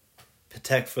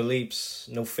Patek Philippe's,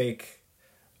 no fake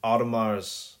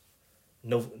Audemars.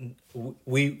 No,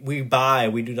 we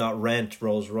do not rent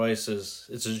Rolls Royces.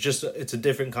 It's a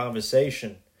different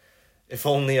conversation. If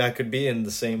only I could be in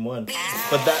the same one.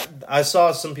 But that I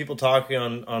saw some people talking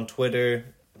on Twitter,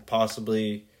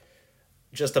 possibly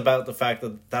just about the fact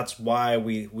that that's why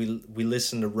we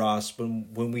listen to Ross.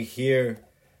 When we hear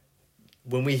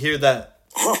that,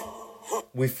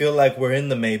 we feel like we're in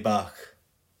the Maybach.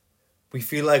 We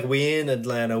feel like we in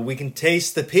Atlanta. We can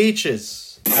taste the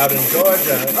peaches out in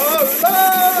Georgia. Oh,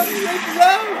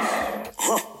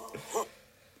 Lord,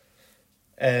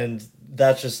 and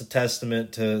that's just a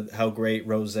testament to how great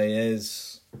Rosé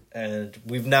is. And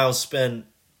we've now spent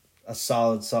a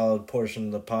solid portion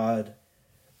of the pod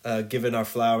giving our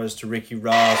flowers to Ricky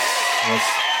Ross.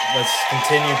 Let's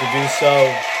continue to do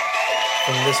so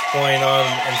from this point on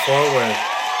and forward.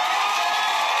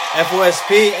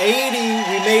 FOSP 80,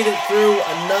 we made it through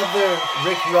another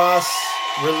Rick Ross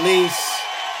release.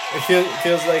 It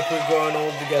feels like we're growing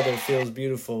old together. It feels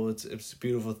beautiful. It's a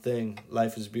beautiful thing.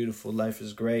 Life is beautiful. Life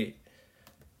is great.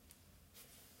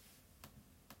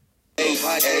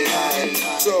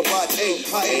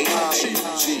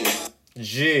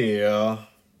 Yeah.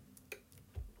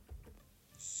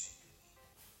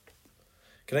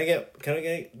 Can I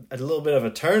get a little bit of a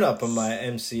turn up on my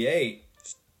MC8?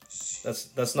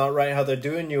 That's not right how they're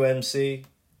doing you, MC.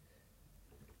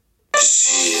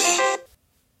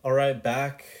 All right,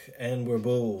 back and we're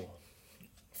boo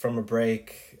from a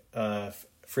break.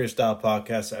 Freestyle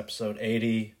Podcast episode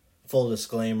 80. Full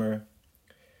disclaimer: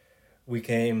 we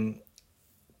came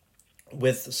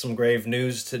with some grave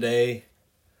news today.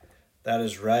 That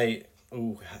is right.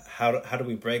 Ooh, how do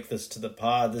we break this to the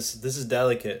pod? This is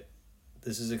delicate.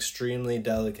 This is extremely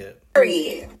delicate.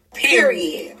 Period.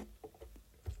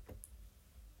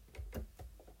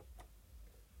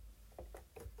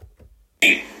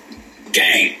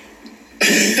 Gang.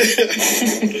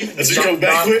 It's not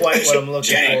quite what I'm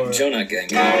looking for. Jonah gang.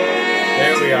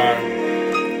 There we are.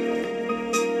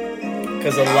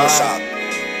 Because a lot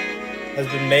has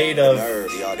been made of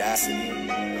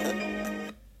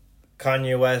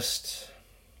Kanye West,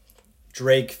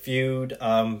 Drake feud.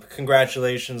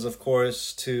 Congratulations, of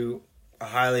course, to a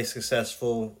highly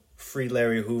successful Free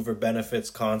Larry Hoover benefits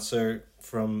concert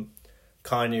from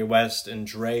Kanye West and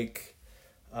Drake.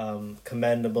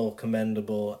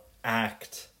 Commendable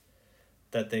act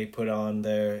that they put on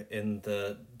there in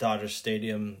the Dodger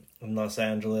Stadium in Los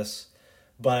Angeles.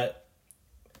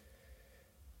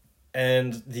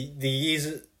 And the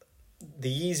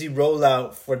easy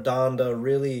rollout for Donda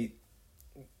really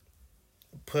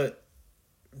put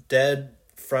dead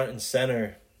front and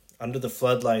center under the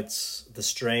floodlights the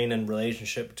strain and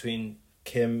relationship between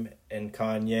Kim and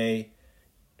Kanye,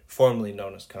 formerly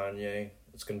known as Kanye.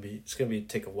 It's gonna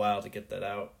take a while to get that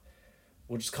out.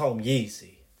 We'll just call him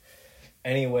Yeezy.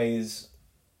 Anyways,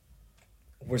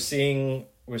 we're seeing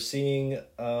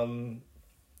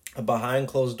a behind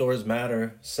closed doors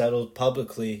matter settled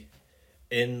publicly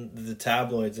in the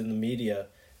tabloids, in the media,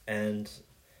 and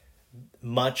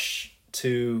much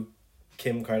to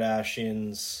Kim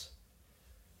Kardashian's,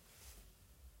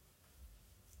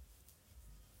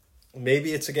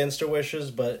 maybe it's against her wishes,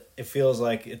 but it feels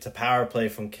like it's a power play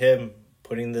from Kim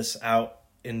putting this out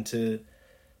into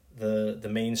the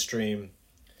mainstream.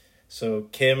 So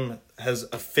Kim has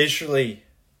officially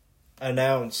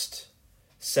announced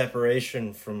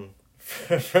separation from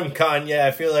Kanye.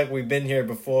 I feel like we've been here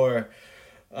before.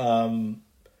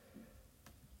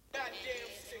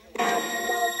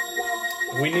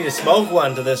 We need to smoke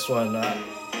one to this one,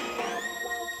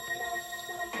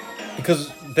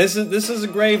 because this is a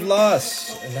grave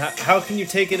loss, and how can you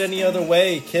take it any other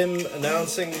way? Kim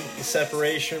announcing the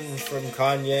separation from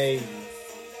Kanye,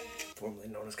 formerly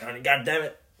known as Kanye. God damn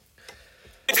it!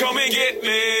 Come and get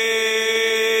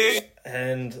me.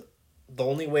 And the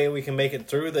only way we can make it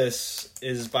through this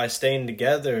is by staying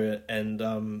together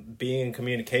and being in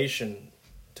communication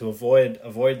to avoid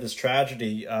this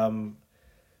tragedy.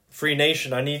 Free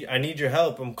Nation, I need your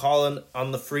help. I'm calling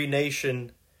on the Free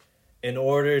Nation in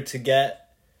order to get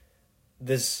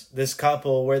this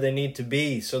couple where they need to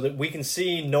be, so that we can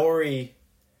see Nori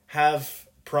have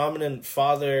prominent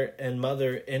father and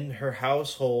mother in her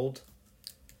household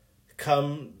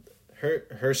come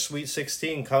her sweet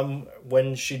 16 come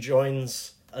when she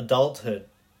joins adulthood.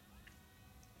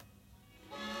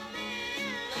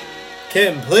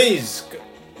 Kim, please.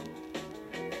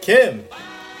 Kim.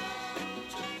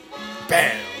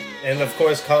 Bam. And of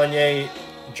course Kanye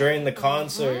during the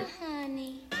concert,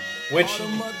 which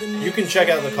you can check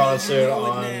out the concert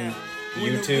on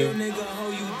YouTube.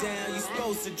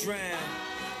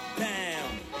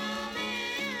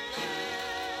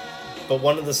 But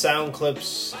one of the sound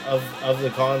clips of the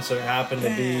concert happened to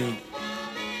be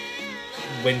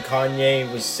when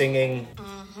Kanye was singing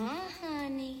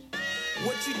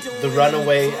the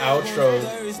Runaway outro,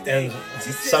 and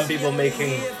some people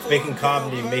making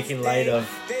comedy, making light of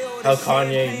how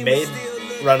Kanye made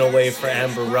Runaway for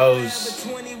Amber Rose.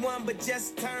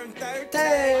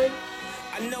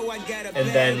 And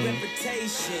then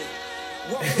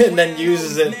and then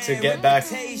uses it to get back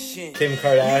Kim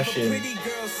Kardashian.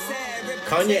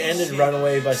 Kanye ended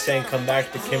Runaway by saying "Come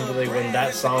Back to Kimberly" when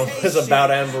that song was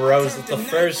about Amber Rose. It's the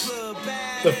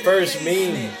first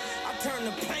meme.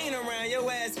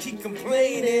 Keep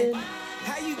complaining.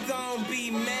 How you gonna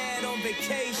be mad on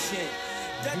vacation?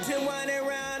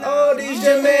 All these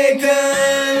Jamaicans.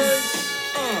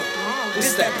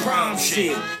 It's that prom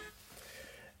shit.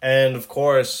 And of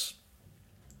course,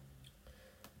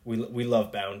 we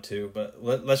love Bound too. But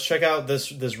let's check out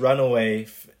this Runaway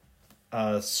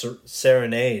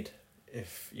serenade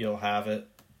if you'll have it.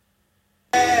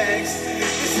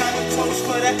 Let's have a toast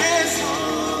for the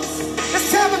assholes.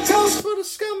 Let's have a toast for the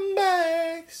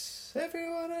scumbags.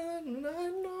 Everyone I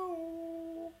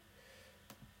know.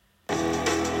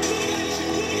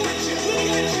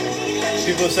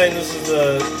 People are saying this is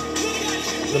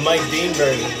the Mike Dean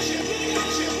version.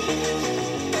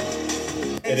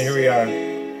 And here we are.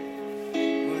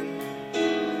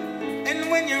 And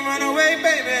when you run away,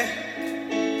 baby,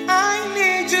 I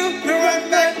need you to run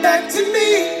back to me.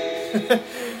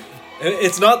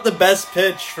 It's not the best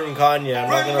pitch from Kanye, I'm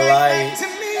not gonna lie.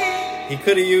 He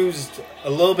could have used a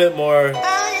little bit more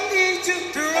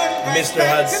Mr.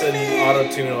 Hudson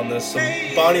auto-tune on this. Some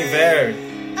Bon Iver.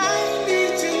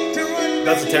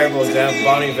 That's a terrible example.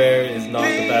 Bon Iver is not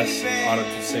the best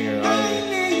auto-tune singer either.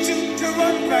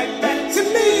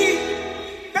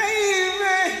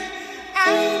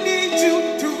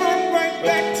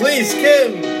 But please,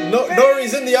 Kim,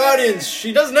 Nori's in the audience.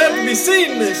 She doesn't have to be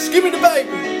seeing this. Give me the baby.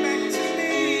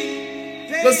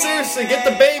 Let's seriously get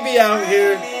the baby out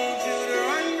here.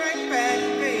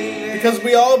 Because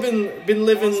we all been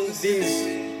living these.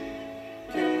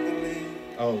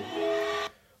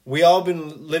 We all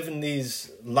been living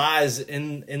these lies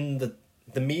in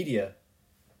the media.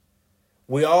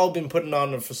 We all been putting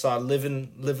on a facade,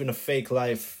 living a fake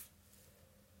life.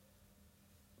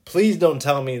 Please don't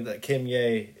tell me that Kim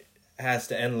Ye has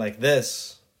to end like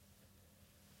this.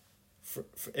 For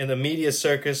in a media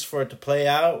circus, for it to play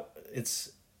out,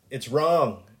 it's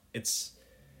wrong. It's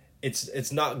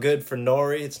not good for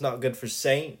Nori. It's not good for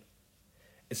Saint.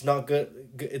 It's not good.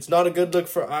 It's not a good look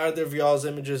for either of y'all's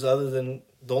images. Other than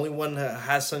the only one that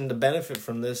has something to benefit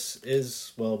from this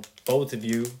is, well, both of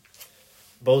you.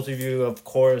 Both of you, of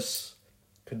course,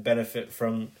 could benefit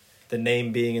from the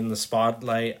name being in the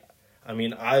spotlight. I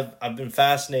mean, I've been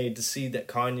fascinated to see that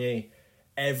Kanye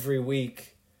every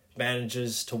week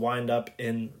manages to wind up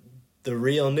in the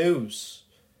real news,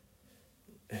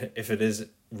 if it is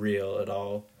real at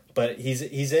all. But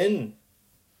he's in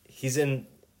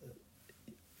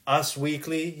Us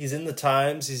Weekly. He's in the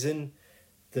Times. He's in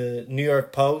the New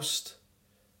York Post.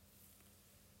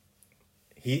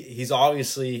 He's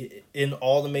obviously in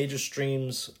all the major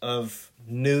streams of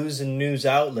news and news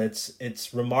outlets.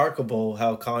 It's remarkable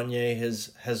how Kanye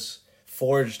has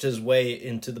forged his way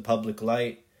into the public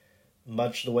light,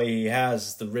 much the way he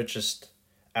has, the richest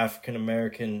African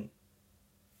American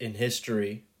in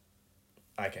history.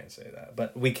 I can't say that,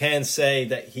 but we can say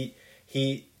that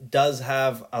he does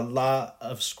have a lot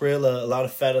of Skrilla, a lot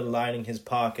of feta lining his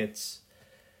pockets,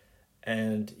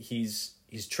 and he's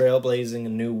trailblazing a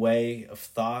new way of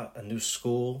thought, a new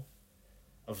school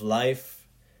of life,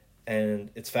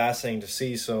 and it's fascinating to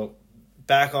see. So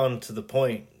back on to the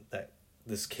point that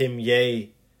this Kim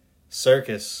Ye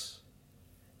circus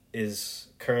is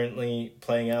currently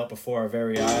playing out before our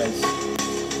very eyes.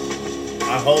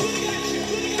 I hope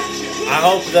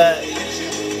that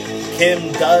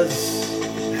Kim does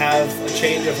have a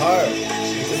change of heart,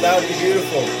 because that would be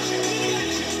beautiful.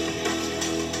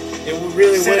 It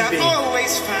really would be. I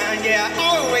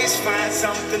always find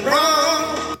something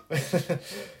wrong.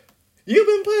 You've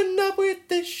been putting up with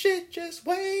this shit just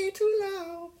way too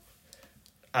long.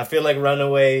 I feel like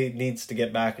Runaway needs to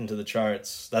get back into the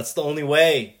charts. That's the only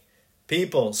way.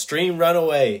 People, stream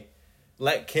Runaway.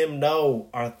 Let Kim know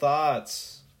our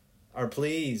thoughts, our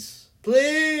pleas.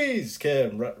 Please,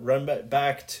 Kim, run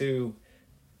back to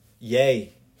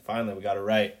Yay. Finally, we got it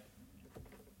right.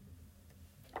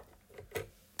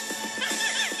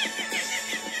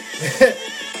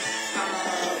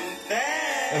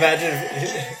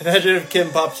 Imagine if Kim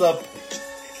pops up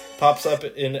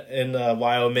in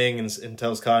Wyoming and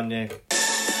tells Kanye.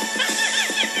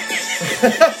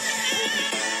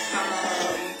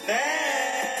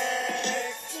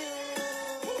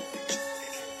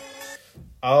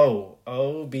 Oh,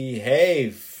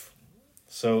 behave.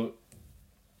 So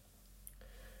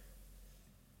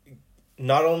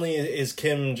not only is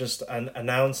Kim just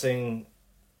announcing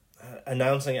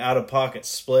out-of-pocket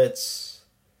splits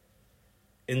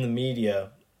in the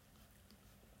media,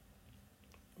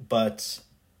 but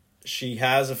she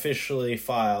has officially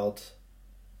filed.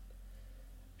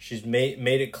 She's made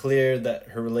it clear that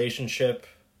her relationship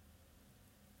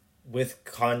with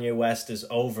Kanye West is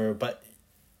over, but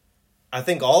I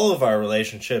think all of our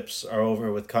relationships are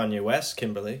over with Kanye West,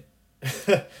 Kimberly.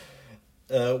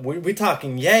 We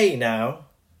talking Ye now.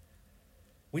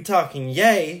 We talking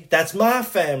Ye. That's my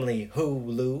family,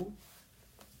 Hulu.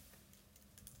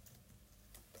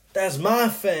 That's my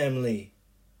family,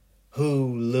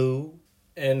 Hulu.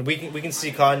 And we can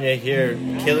see Kanye here.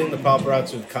 Killing the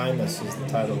paparazzi with kindness is the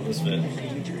title of this vid.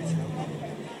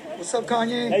 What's up,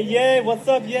 Kanye? Hey, Ye, what's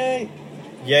up, Ye?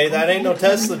 Ye, that ain't no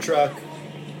Tesla truck.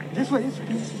 This way.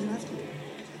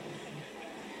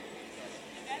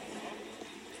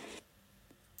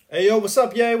 Hey, yo, what's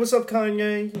up, Ye? What's up,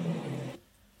 Kanye?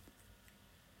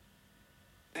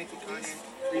 Thank you, Kanye.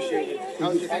 Appreciate it.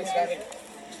 How's your Thanksgiving?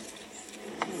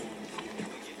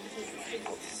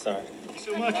 Sorry.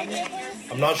 So much.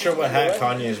 I'm not sure what hat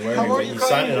Kanye is wearing, but he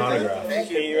signed an autograph. Thank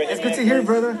you. It's good to hear,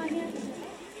 brother.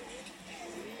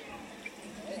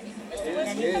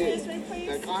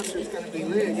 The concert's gonna be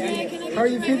lit. Yeah. How are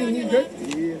you feeling? You good?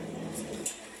 Yeah.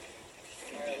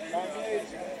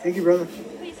 Thank you, brother.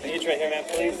 Each right here, man,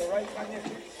 please.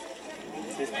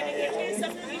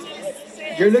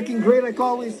 You're looking great like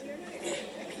always.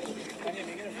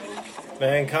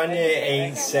 Man, Kanye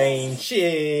ain't saying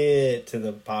shit to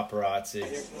the paparazzi.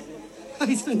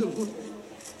 He's gonna go.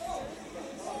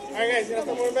 Alright, guys, let's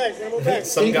move back.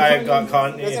 Some guy got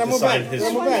Kanye to sign his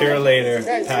Pure Later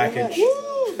package.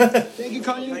 Thank you,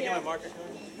 Kanye. I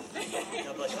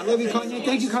love you, Kanye.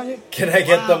 Thank you, Kanye. Can I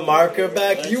get the marker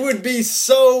back? You would be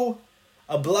so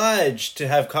obliged to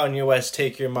have Kanye West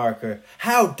take your marker.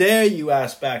 How dare you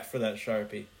ask back for that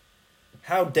Sharpie?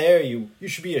 How dare you? You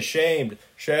should be ashamed.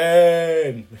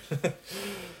 Shame.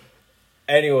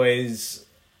 Anyways,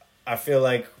 I feel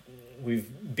like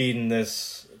we've beaten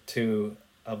this to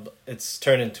it's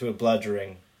turned into a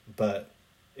bludgeoning, but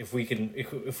if we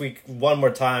one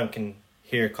more time can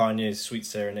hear Kanye's Sweet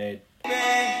Serenade.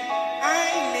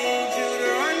 I need you to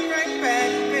run right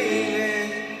back,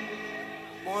 baby.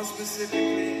 More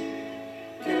specifically,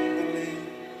 Kimberly.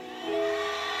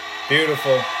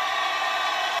 Beautiful.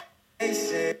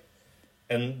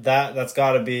 And that's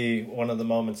got to be one of the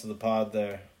moments of the pod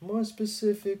there. More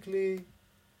specifically,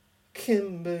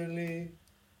 Kimberly.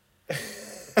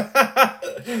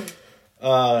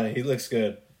 He looks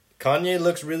good. Kanye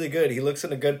looks really good. He looks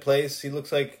in a good place. He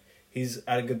looks like he's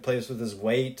at a good place with his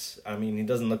weight. I mean, he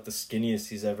doesn't look the skinniest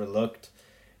he's ever looked.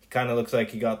 He kind of looks like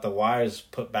he got the wires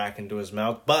put back into his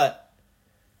mouth, but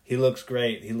he looks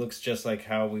great. He looks just like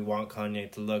how we want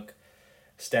Kanye to look,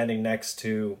 standing next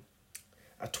to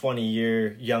a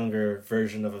 20-year younger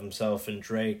version of himself in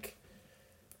Drake.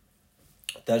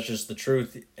 That's just the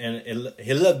truth. And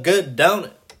he looked good, don't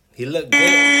it? He looked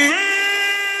good.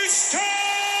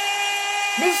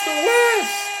 Mr.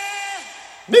 West!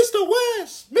 Mr.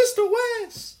 West! Mr.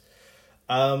 West!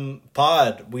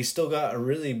 Pod, we still got a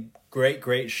really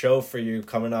great show for you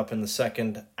coming up in the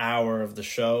second hour of the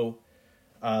show.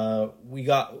 We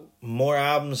got more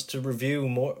albums to review,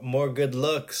 more good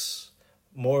looks,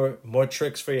 more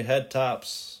tricks for your head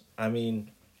tops. I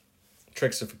mean,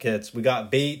 tricks are for kids. We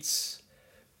got beats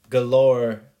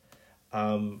galore.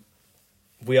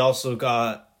 We also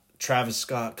got Travis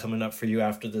Scott coming up for you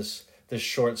after this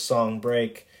short song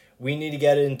break. We need to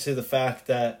get into the fact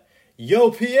that Yo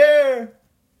Pierre,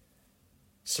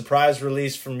 surprise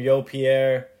release from Yo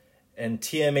Pierre and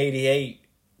TM88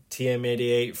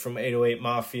 from 808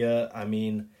 Mafia. I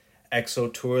mean,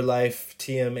 EXO Tour Life,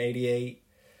 TM88.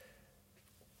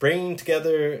 Bringing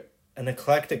together an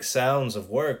eclectic sounds of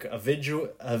work, a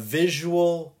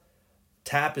visual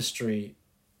tapestry,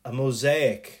 a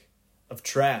mosaic of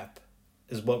trap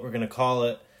is what we're going to call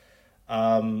it.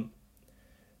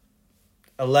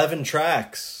 11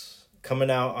 tracks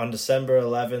coming out on December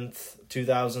 11th,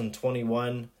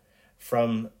 2021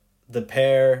 from the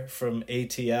pair from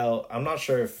ATL. I'm not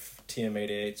sure if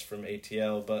TM88's from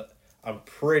ATL, but I'm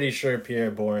pretty sure Pierre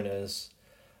Bourne is.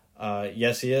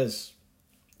 Yes, he is.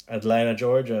 Atlanta,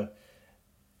 Georgia.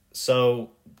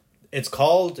 So it's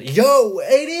called Yo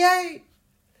 88.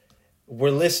 We're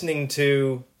listening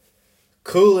to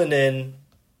Coolin'.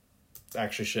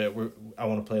 Actually, shit. I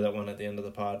want to play that one at the end of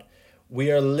the pod.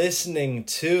 We are listening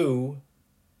to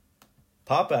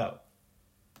Pop Out.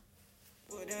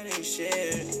 Well, that ain't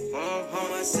shit.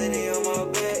 On my city, on my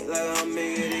back, like I'm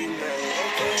bigger than that.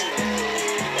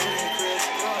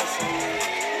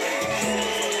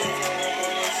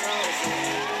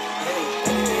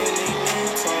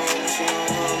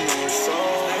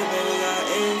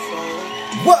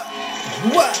 What?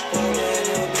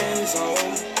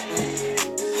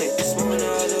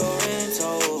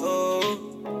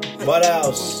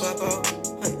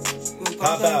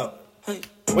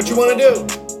 What you wanna do?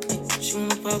 She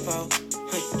wanna pop out.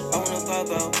 Hey, I wanna pop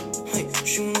out. Hey,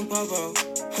 she wanna pop out.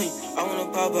 Hey, I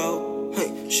wanna pop out.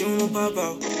 Hey, she wanna pop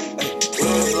out. Hey, we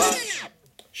on the block.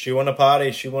 She wanna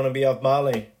party. She wanna be off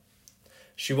Molly.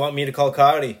 She want me to call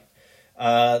Cardi.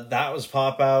 That was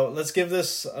Pop Out. Let's give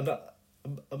this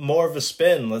more of a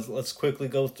spin. Let's quickly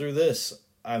go through this.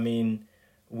 I mean,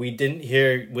 we didn't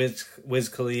hear Wiz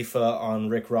Khalifa on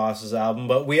Rick Ross's album,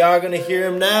 but we are gonna hear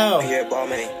him now. Yeah, ball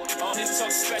man.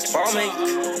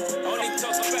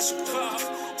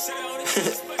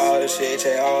 All the shit,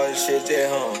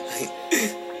 home.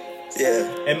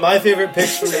 Yeah. And my favorite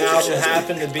picks from the album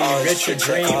happened to be Richard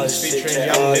Dreams featuring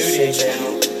Young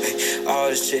Nudie. All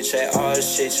the shit chat, all the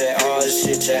shit chat, all the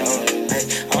shit chat.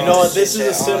 You know what? This is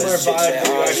a similar vibe that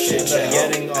you actually end up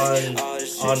getting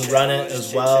on Run It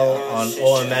as well, on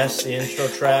OMS, the intro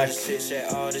track. This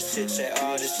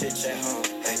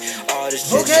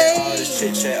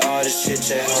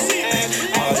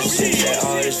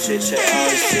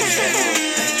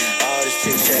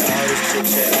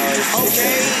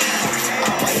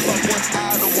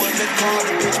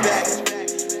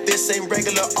ain't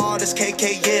regular artist, KK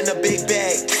in a big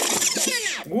bag.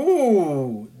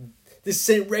 Ooh, this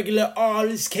ain't regular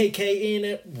artist, KK in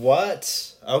it.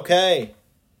 What? Okay.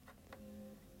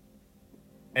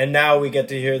 And now we get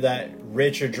to hear that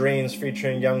Richard Dreams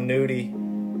featuring Young Nudie.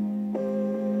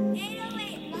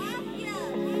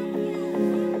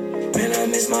 Man, I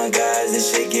miss my guys,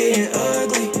 this shit getting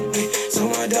ugly. So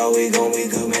my dog, we gon' be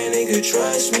good, man, they could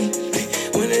trust me.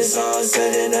 When it's all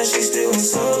said and done, she still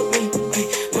insult me.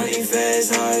 Money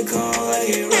fast, hard call like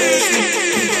it rush me.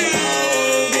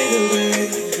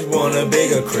 I want a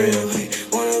bigger crib,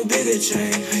 want a bigger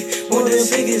chain, want the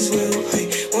biggest wheel,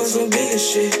 want some bigger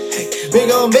shit. Big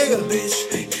on bigger, bitch.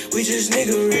 We just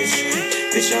nigga rich,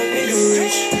 bitch, I'm nigga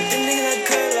rich. Them niggas not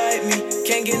cut like me,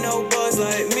 can't get no buzz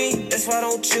like me. That's why I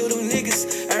don't chill them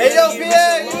niggas. Hey, yo,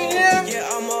 yeah. Yeah,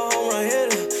 I'm a home run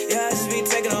hitter. Yeah, I just be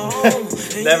taking a home.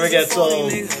 Never gets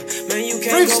old.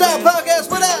 Freestyle podcast,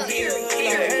 what up?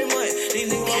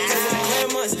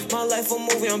 My life a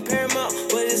movie, I'm paramount.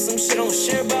 But it's some shit I don't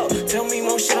share about. Tell me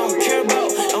more shit I don't care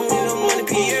about. I don't need no money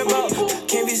to hear about.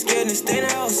 Can't be scared and stay in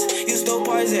the house. You stole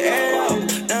parties and air it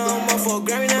out. Now I'm up for a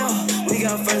Grammy now. We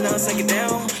got first, now take it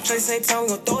down. Try to save time, we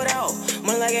gon' throw it out.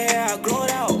 Money like a hair, I grow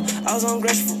it out. I was on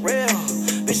Gresh for real.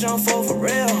 Bitch, I'm full for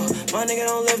real. My nigga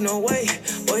don't live no way.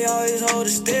 Boy, always hold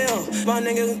it still. My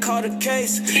nigga can call the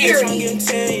case. Bitch, I'm getting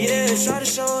 10 years. Try to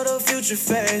show the future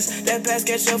fast. That past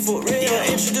catch up for real.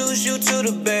 Introduce you to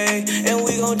the bag, and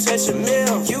we gon' touch a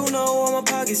meal. You know all my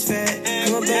pockets fat.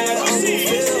 Come up in like Uncle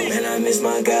Phil. Man, I miss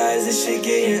my guys. This shit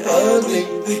getting ugly.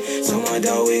 So my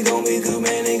dog, we gon' be good,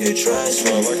 man. Nigga, trust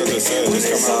me. Like I just said, When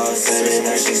it's all said and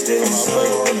done, she still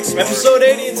so. Episode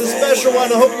 80 is a special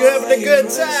one. I hope you're having a good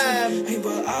time.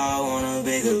 But I want a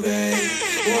bigger bag,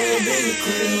 want a bigger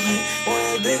crib,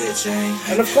 want a bigger chain.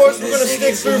 And of course, we're gonna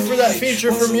stick through for that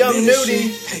feature from Young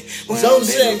Nudie, Zone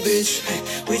 6.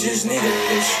 We just nigga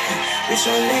rich, bitch,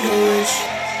 I'm nigga rich.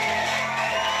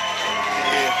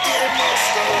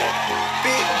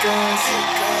 Big guns,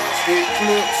 big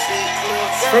clips,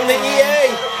 From the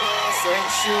EA.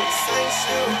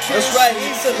 That's right,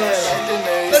 East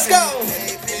Atlanta. Let's go.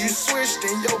 You switched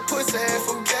in your pussy ass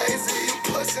from Jay-Z.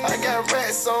 I got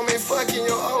rats on me fucking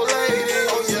your old lady.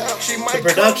 Oh yeah, she might. The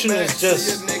production is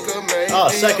just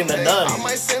second to none. I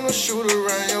might send a shooter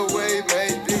around your way,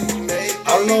 maybe.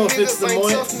 I don't know if it's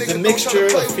the mixture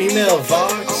of female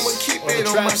vox or the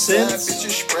trap synths. Bitch, you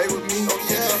spray with me. Oh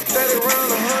yeah, 30 round,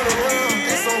 100 round.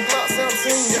 It's on Block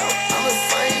 17, yo. I'm the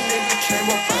same nigga, came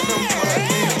up out them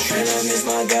parties. And I miss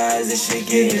my guys, this shit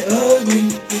getting ugly.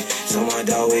 So my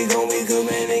dog, we gon' be good,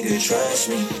 man, nigga, trust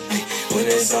me. When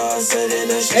it's all said and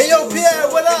done, hey yo, Pierre,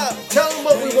 what up? Tell them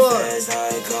what we want.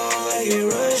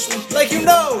 Like you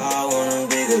know. I want a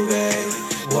bigger bag,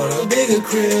 want a bigger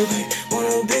crib, want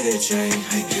a bigger chain,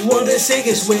 want the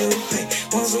sickest whip,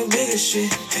 want some bigger shit,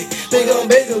 big on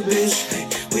bigger bitch.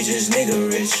 We just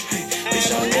nigga rich,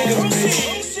 bitch, I'm nigga rich.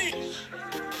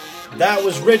 That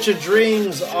was Richard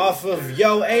Dreams off of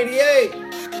Yo 88.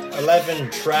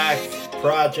 11 track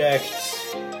project.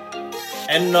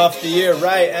 Ending off the year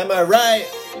right, am I right?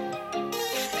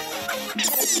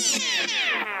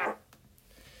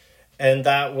 And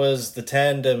that was the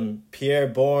tandem Pierre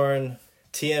Bourne,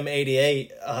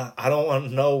 TM88. I don't want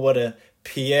to know what a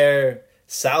Pierre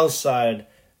Southside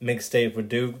mixtape would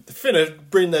do. Finna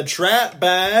bring the trap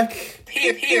back.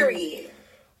 Period.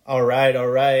 All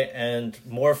right. And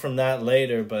more from that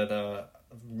later, but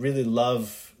really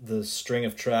love the string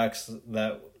of tracks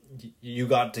that you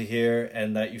got to hear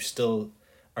and that you still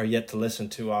are yet to listen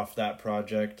to off that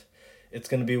project. it's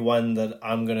going to be one that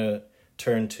I'm going to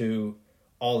turn to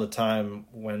all the time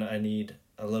when I need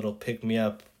a little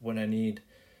pick-me-up, when I need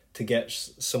to get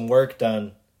some work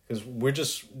done. Because we're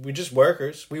just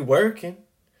workers. We working.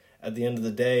 At the end of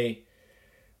the day,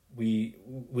 we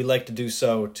like to do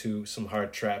so to some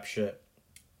hard trap shit.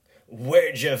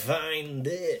 Where'd you find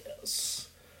this?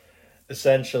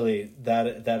 Essentially,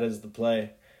 that is the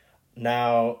play.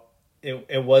 Now,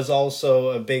 it was also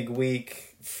a big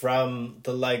week from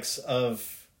the likes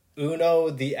of Uno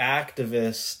the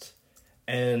Activist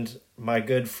and my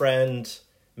good friend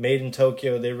Made in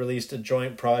Tokyo. They released a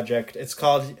joint project. It's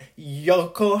called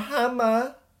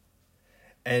Yokohama.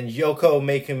 And Yoko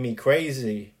making me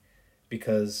crazy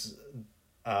because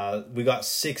we got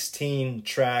 16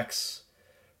 tracks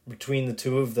between the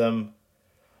two of them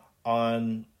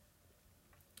on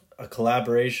a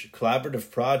collaborative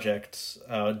project.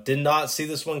 Did not see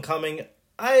this one coming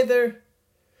either,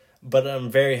 but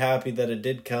I'm very happy that it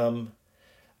did come.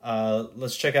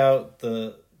 Let's check out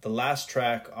the last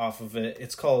track off of it.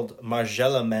 It's called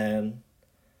Margiela Man,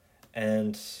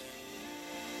 and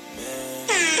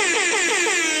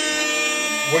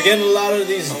we're getting a lot of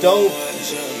these dope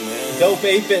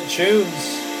 8-bit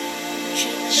tunes.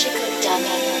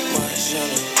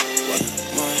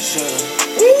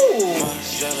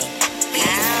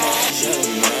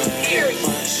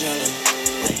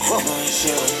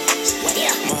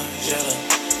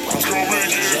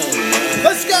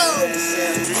 Let's go!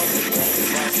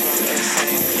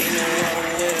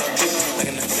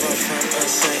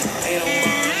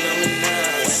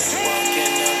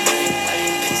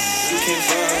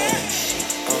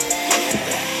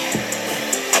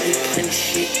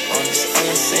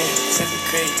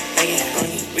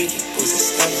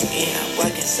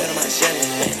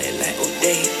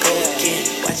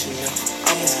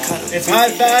 It's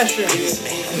high fashion.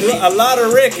 A lot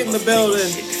of Rick in the building.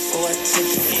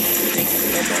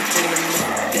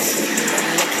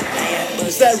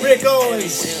 It's that Rick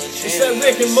Owens. It's that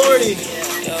Rick and Morty.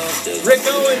 Rick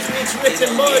Owens meets Rick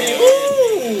and Morty.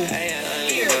 Ooh!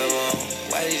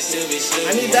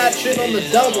 I need that shit on the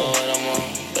double.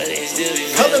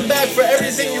 Coming back for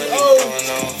everything you owe.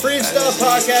 Freestyle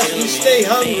Podcast, we stay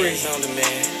hungry.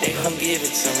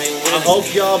 I hope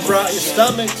y'all brought your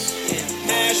stomachs.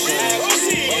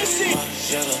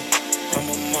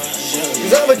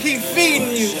 Cause I'ma keep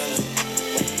feeding you.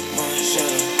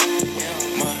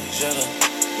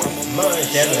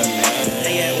 Margiela Man.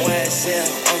 They at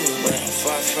YSL on me, but I'm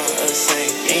far from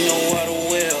insane. Ain't no water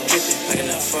well, dripping like I'm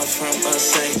not far from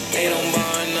insane. Ain't no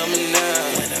bar number 9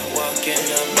 when I walk in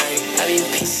the bank. I leave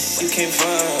pieces you can't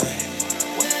find.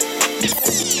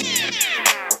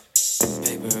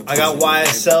 I got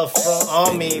YSL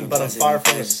on me, but I'm far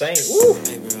from the same. Woo!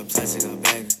 Paper or plastic, I'll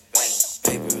bag it.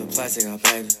 Paper or plastic, I'll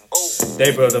bag it.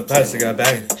 Paper or plastic, I'll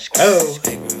bag it. Oh.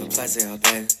 Paper or plastic, I'll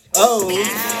bag it. Oh.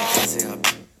 Plastic, I'll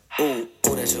bag it. Ooh,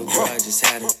 that's your girl, I just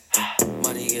had it.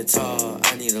 Money get tall,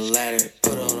 I need a ladder.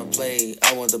 Put it on a plate,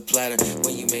 I want the platter.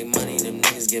 When you make money, them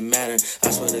niggas get madder.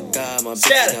 I swear to God, my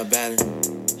bitches got better.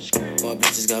 My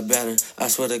bitches got better. I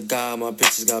swear to God, my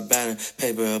bitches got better.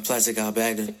 Paper or plastic, I'll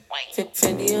bag it.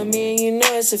 Fendi on me, and you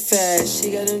know it's a fast.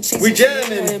 She got them cheeks. We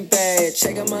jamming. Bad.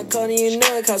 Check out my car, and you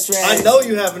know it costs rad. I know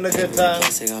you having a good time.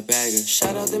 Plastic, I'll bag it.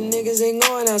 Shout out them niggas ain't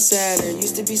going outside her.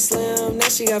 Used to be slim, now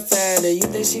she got fatter. You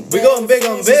think she? We going big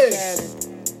on big.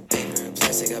 Paper or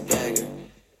plastic, I'll bag it.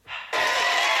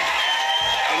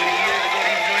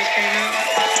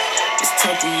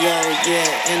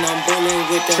 Yeah, and I'm bullying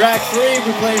with the track 3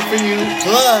 we playing for you.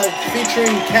 Plug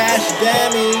featuring Cash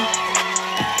Dammy.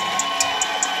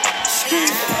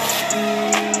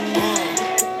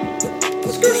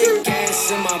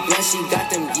 Gas in my blood, she got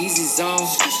them Yeezys on.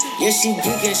 Yeah, she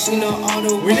geeking, she know all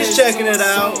the. We're just checking it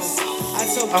out.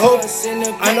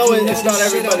 I know it's not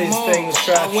everybody's thing. This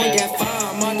track.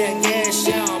 I'm on that gas,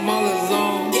 yeah, I'm all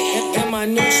alone. And my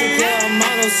new Chanel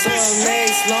model, so her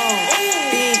legs long.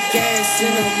 Gas in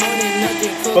the morning,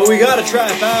 nothing. But we gotta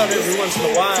trap out every once in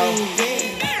a while.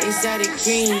 Exotic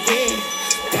green, yeah.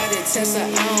 Got a Tesla,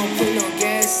 I don't put no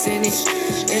gas in it.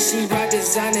 And she rock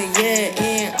designer, yeah,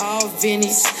 and all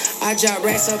Venice. I drop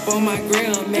racks up on my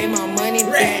grill, made my money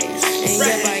back. And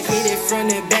yep, I hit it from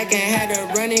the back and had a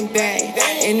running back.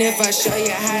 And if I show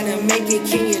you how to make it,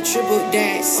 can you triple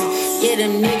dash? Yeah,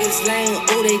 them niggas lame,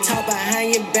 oh, they talk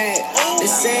behind your back. The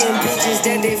same bitches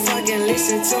that they fucking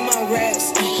listen to my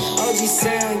raps. OG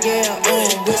sound, yeah,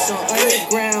 with some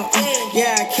underground.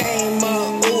 Yeah, I came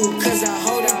up, ooh, cause I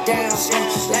hold it down.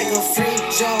 Like a freak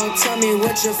Joe, tell me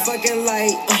what you fucking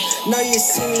like. Know you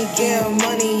see me get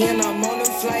money and I'm on the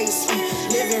flights.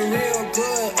 Living real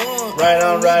good, Right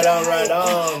on,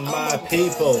 my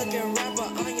people.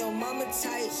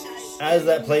 As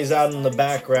that plays out in the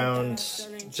background,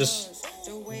 just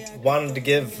wanted to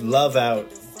give love out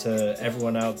to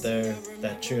everyone out there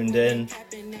that tuned in.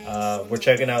 We're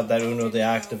checking out that Uno the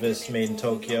Activist Made in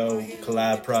Tokyo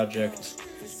collab project,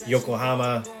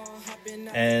 Yokohama.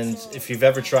 And if you've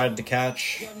ever tried to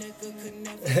catch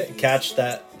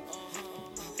that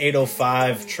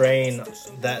 805 train,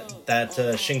 that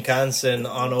Shinkansen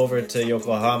on over to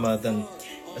Yokohama, then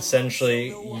essentially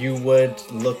you would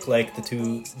look like the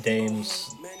two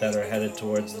dames that are headed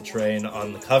towards the train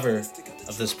on the cover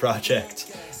of this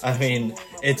project. I mean,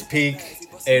 it's peak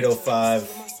 805.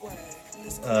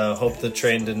 Hope the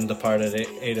train didn't depart at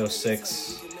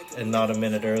 806 and not a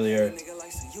minute earlier,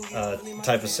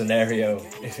 type of scenario,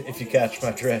 if you catch my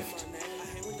drift.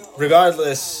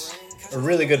 Regardless, a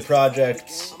really good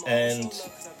project, and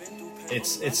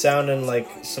it's sounding like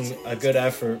a good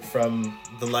effort from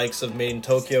the likes of Made in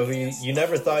Tokyo, who you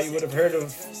never thought you would have heard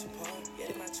of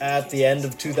at the end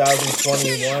of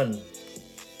 2021,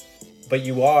 but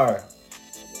you are.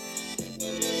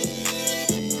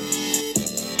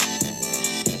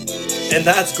 And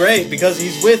that's great, because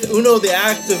he's with Uno the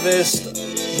Activist.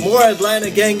 More Atlanta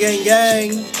gang. Gang.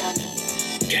 Gang.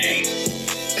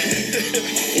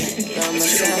 Love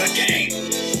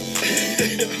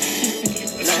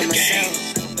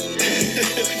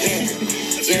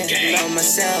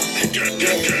myself.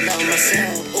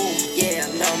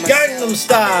 Gangnam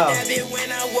Style.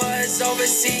 When I was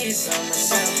overseas,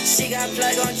 she got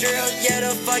plug on drill,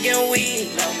 the fucking weed.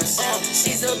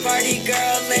 She's a party girl,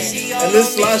 and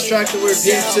this last track that we're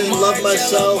peeping, Love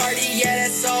Myself,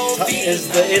 is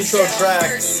the intro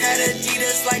track.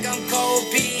 Like I'm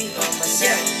Kobe.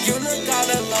 You look all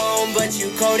alone, but you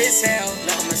cold as hell.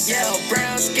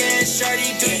 Brown skin,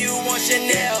 shorty, do you want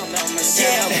Chanel?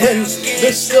 And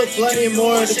there's still plenty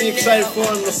more to be excited for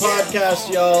on the podcast,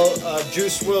 y'all.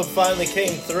 Juice WRLD finally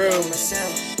came through.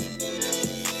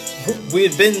 We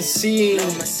had been seeing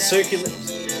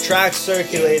tracks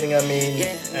circulating, and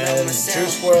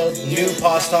Juice WRLD, new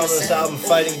posthumous album,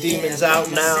 Fighting Demons, out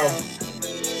now.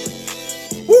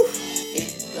 Woo!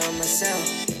 Love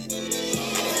myself.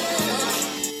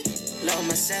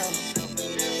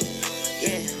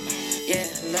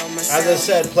 As I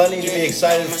said, plenty to be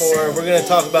excited for. We're going to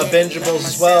talk about bingeables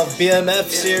as well. BMF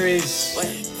series.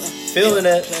 Feeling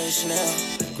it.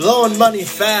 Blowing money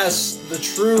fast. The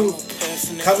true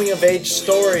coming of age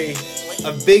story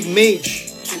of Big Meech.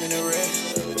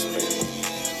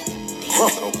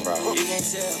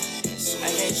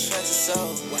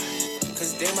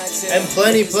 And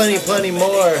plenty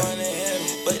more.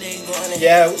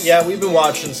 Yeah, we've been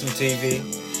watching some TV.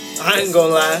 I ain't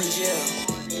gonna lie.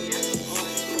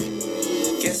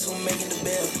 Guess who making the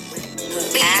bill?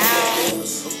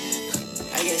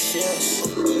 I get chills.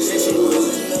 Said she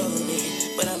wasn't in love with me,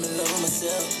 but I'm in love with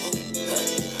myself.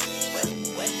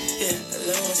 Yeah, I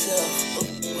love myself.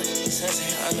 Sunday,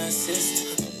 I'm not sis.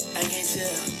 I can't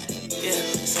tell. Yeah,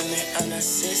 Sunday, I'm not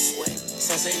sis.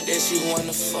 Sunday that she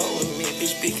wanna fuck with me,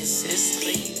 bitch, be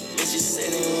consistent. Bitches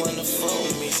said they wanna fuck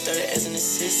with me, started as an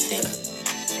assistant.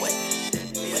 Like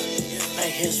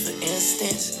his for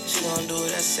instance, she gon' do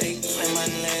what I say. Like my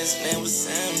last name was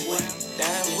Sam.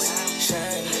 Diamonds,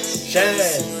 shine,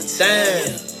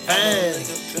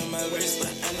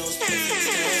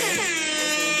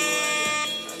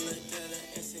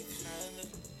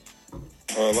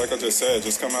 like I just said,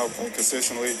 just come out, play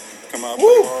consistently, come out,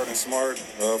 play hard and smart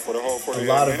for the whole 48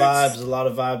 minutes. A lot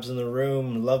of vibes in the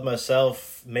room. Love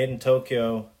Myself, Made in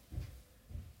Tokyo.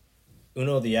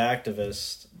 Uno the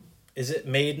Activist. Is it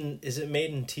made in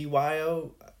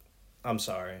TYO? I'm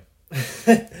sorry.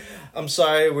 I'm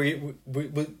sorry. We,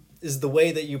 is the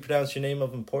way that you pronounce your name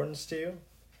of importance to you?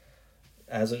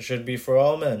 As it should be for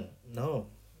all men. No.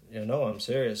 I'm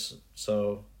serious.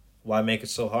 So why make it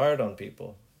so hard on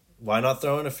people? Why not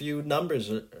throw in a few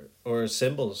numbers or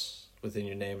symbols within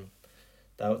your name?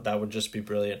 That would just be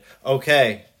brilliant.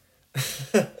 Okay.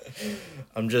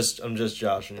 I'm just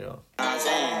joshing you.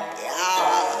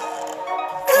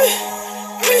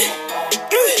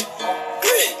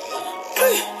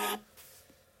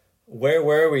 Where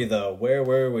were we though? Where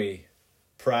were we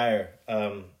prior?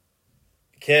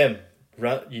 Kim,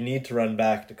 you need to run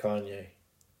back to Kanye.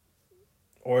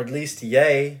 Or at least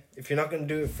Ye. If you're not going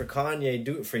to do it for Kanye,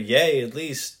 do it for Ye, at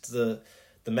least the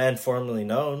man formerly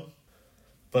known.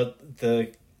 But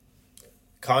the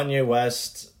Kanye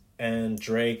West and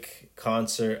Drake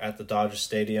concert at the Dodger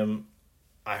Stadium,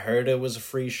 I heard it was a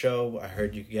free show. I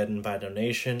heard you could get in by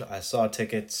donation. I saw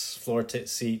tickets, floor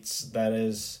seats, that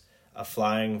is,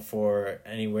 flying for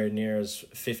anywhere near as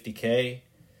 $50K.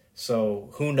 So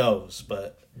who knows?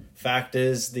 But fact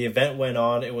is, the event went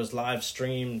on. It was live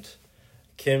streamed.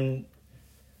 Kim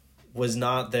was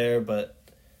not there, but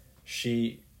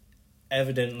she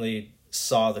evidently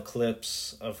saw the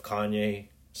clips of Kanye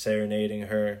serenading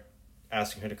her,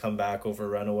 asking her to come back over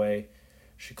Runaway.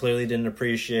 She clearly didn't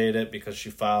appreciate it because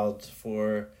she filed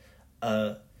for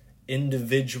a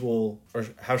individual, or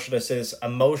how should I say this, a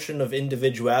motion of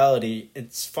individuality.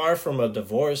 It's far from a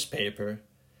divorce paper.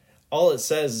 All it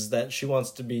says is that she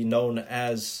wants to be known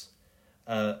as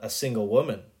a single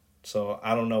woman. So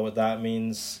I don't know what that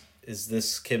means. Is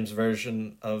this Kim's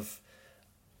version of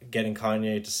getting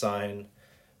Kanye to sign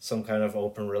some kind of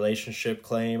open relationship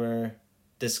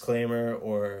disclaimer,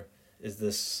 or is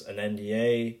this an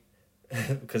NDA?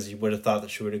 Because you would have thought that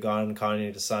she would have gotten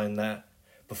Kanye to sign that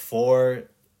before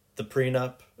the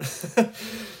prenup.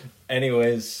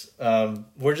 Anyways,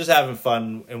 we're just having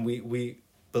fun, and we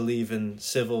believe in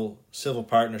civil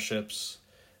partnerships,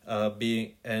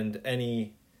 being, and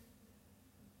any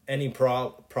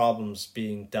problems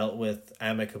being dealt with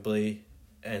amicably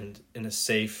and in a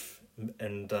safe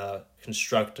and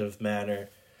constructive manner.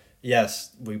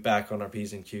 Yes, we back on our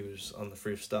P's and Q's on the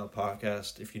Freestyle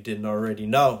Podcast. If you didn't already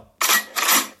know,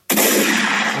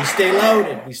 we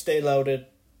stay loaded.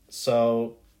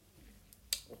 So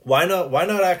why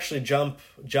not actually jump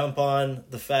on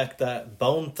the fact that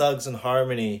Bone Thugs and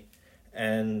Harmony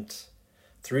and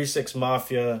 3 6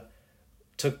 Mafia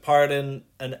took part in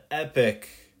an epic,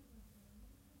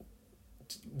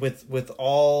 with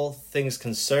all things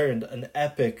concerned, an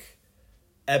epic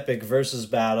versus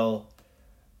battle.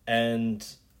 And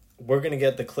we're going to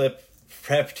get the clip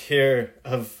prepped here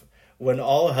of when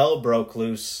all hell broke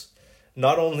loose.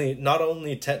 Not only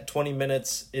 20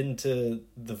 minutes into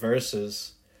the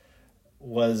verses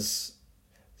was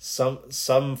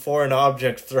some foreign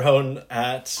object thrown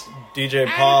at DJ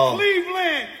Paul.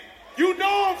 Cleveland, you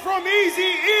know him from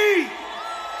Eazy-E,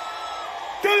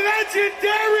 the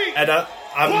legendary. And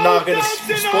I'm not going to,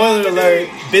 spoiler alert,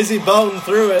 Busy Bone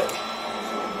threw it.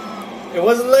 It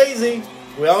wasn't lazy.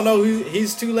 We all know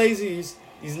he's too lazy.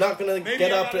 He's not going to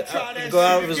get up and go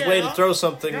out of his way to throw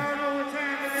something. For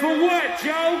what,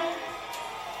 Joe?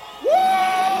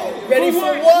 Woo! Ready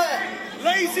for what?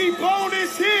 Lazy Bone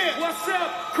is here. What's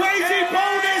up? Crazy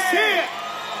Bone is here.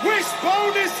 Wish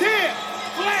Bone is here.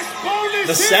 Flesh Bone is here.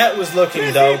 The set was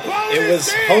looking dope. It was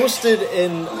hosted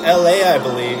in LA, I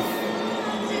believe.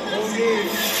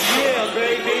 Yeah,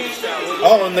 baby.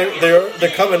 Oh, and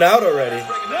they're coming out already.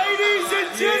 Ladies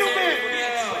and gentlemen,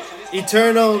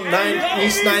 Eternal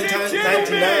East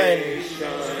 99.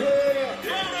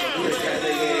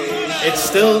 It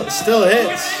still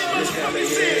hits.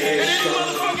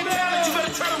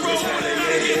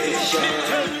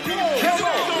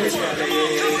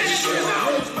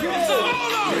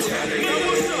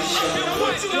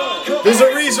 There's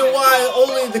a reason why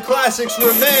only the classics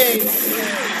were made.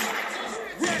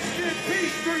 rest in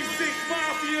peace, 3 6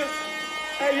 Mafia.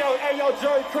 Hey yo,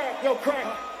 Jerry Crack.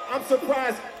 I'm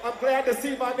surprised. I'm glad to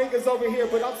see my niggas over here,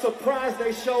 but I'm surprised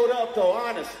they showed up though,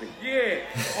 honestly. Yeah.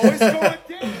 Oh, it's going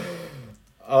down.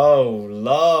 Oh,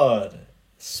 Lord.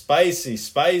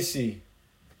 Spicy.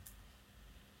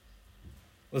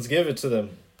 Let's give it to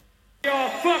them. Y'all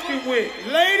fucking with.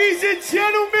 Ladies and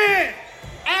gentlemen,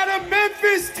 out of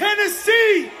Memphis,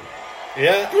 Tennessee.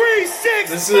 Yeah. 3 6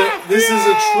 This is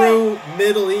a true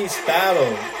Middle East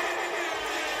battle.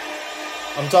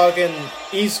 I'm talking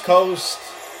East Coast,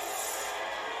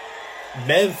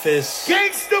 Memphis,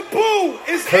 Gangsta Boo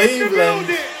is Cleveland. in the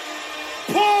building.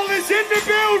 Paul is in the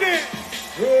building.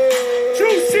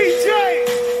 Juicy J.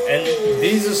 And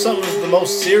these are some of the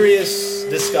most serious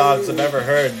discogs I've ever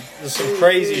heard. There's some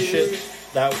crazy shit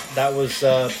that was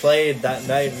played that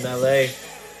night in LA.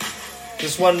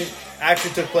 This one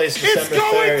actually took place December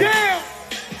 3rd. Down.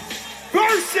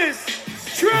 Versus.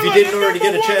 If you didn't already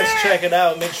get a chance to check it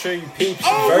out, make sure you peep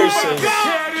some verses.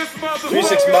 3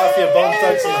 6 Mafia, Bone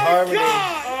Thugs and Harmony.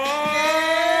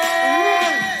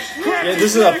 Yeah,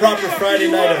 this is a proper Friday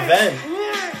night event.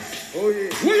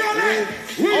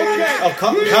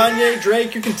 Kanye,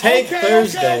 Drake, you can take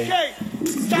Thursday.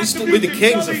 We're the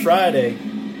kings of Friday.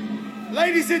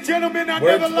 Ladies and gentlemen, I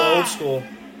We're never lie. old school.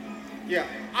 Yeah,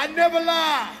 I never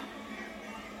lie.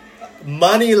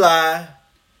 Money lie.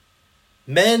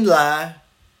 Men lie.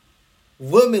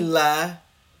 Women lie.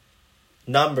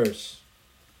 Numbers.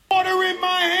 Water in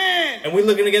my hand. And we're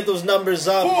looking to get those numbers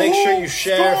up. For Make sure you who's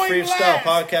share going Freestyle last?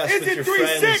 Podcast Is with it your 3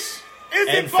 6? friends Is and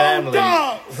it Bone family.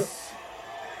 Dogs?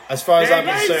 As far as I'm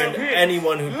Lazy concerned, Pit.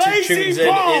 anyone who Lazy tunes in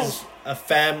Bone. is a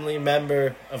family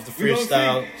member of the You gonna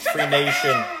Freestyle sing? Free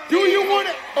Nation. Do you want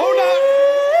it? Hold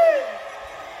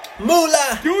on.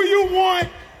 Moolah. Do you want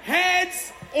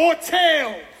heads or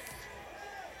tails?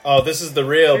 Oh, this is the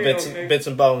real Tails, bits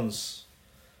and bones.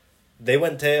 They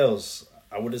went tails.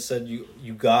 I would have said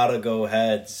you gotta go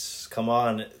heads. Come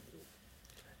on.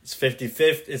 It's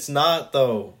 50-50. It's not,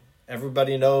 though.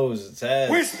 Everybody knows it's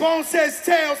heads. Wishbone says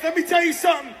tails. Let me tell you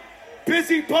something.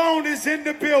 Busy Bone is in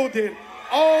the building.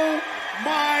 Oh,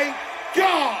 my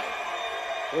God.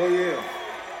 Oh, yeah.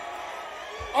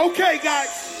 Okay,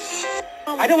 guys.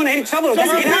 I don't want any trouble.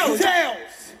 Just get out.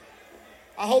 Tails.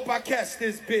 I hope I catch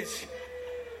this bitch.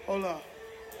 Hold on.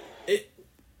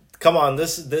 Come on,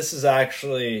 this is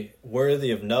actually worthy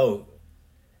of note.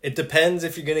 It depends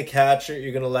if you're going to catch it,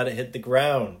 you're going to let it hit the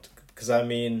ground. Because, I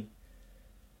mean,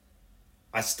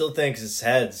 I still think it's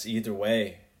heads either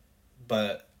way.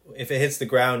 But if it hits the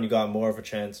ground, you got more of a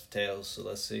chance of tails. So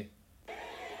let's see.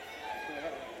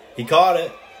 He caught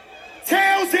it.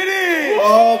 Tails it is!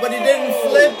 Oh, but he didn't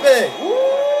flip it.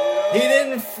 He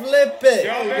didn't flip it.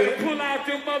 Y'all better pull out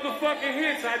them motherfucking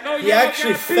hits. I know He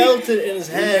actually felt it in his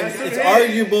hand. It's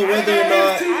arguable whether or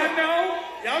not... I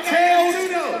know. Tails.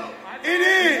 It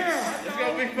is. It's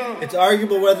gonna be fun. It's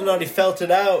arguable whether or not he felt it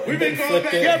out and then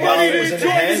flipped it while it was in the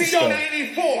hand still.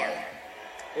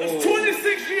 It's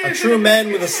 26 years. A true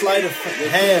man with a sleight of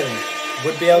hand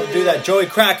would be able to do that. Joey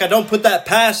Crack, I don't put that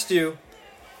past you.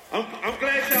 I'm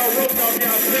glad y'all wrote off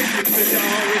y'all pictures because y'all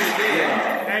already did.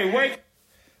 Hey, wait.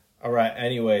 All right,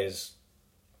 anyways.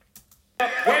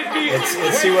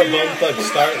 Let's see what Bone Thugs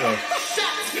start with.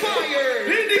 Shots fired.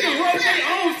 These niggas wrote their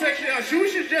own section out. You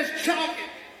should just chalk it.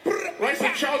 Write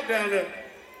some chalk down there.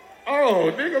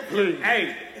 Oh, nigga, please.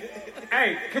 Hey,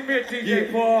 come here,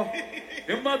 TJ Paul.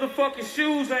 Them motherfucking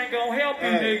shoes ain't gonna help you,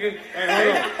 nigga.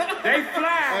 They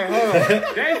fly.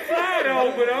 They fly,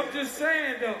 though, but I'm just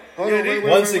saying, though.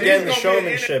 Once again, the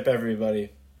showmanship,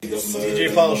 everybody.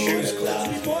 DJ Paul's shoes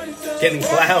getting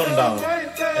clowned on.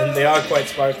 And they are quite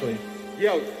sparkly.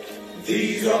 Yo,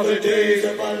 these are the days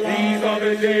of our lives. These are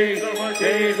the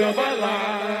days of our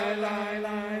lives.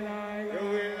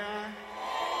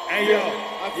 Hey, yo,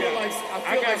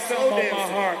 I got something on my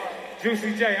heart.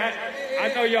 Juicy J, I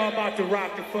know y'all about to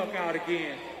rock the fuck out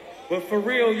again. But for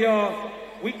real, y'all,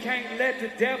 we can't let the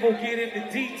devil get into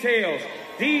details.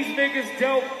 These niggas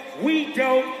dope, we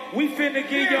dope, we finna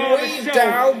give y'all the show.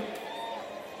 Dope.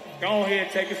 Go ahead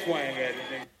and take a swing at it,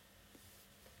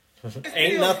 nigga.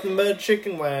 Ain't nothing but a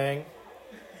chicken wang.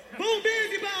 Boom,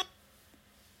 busy bone.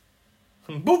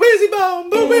 Boo busy bone,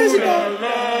 boo busy bone.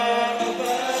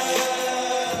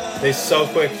 They so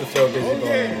quick to throw busy bone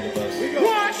under the bus.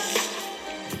 What?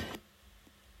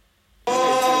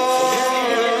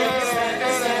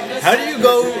 How do you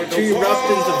go to erupt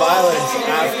into violence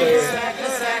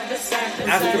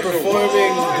after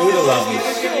performing Buddha levels?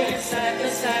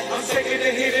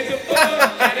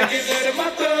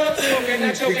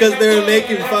 Because they were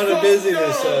making fun of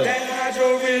busyness.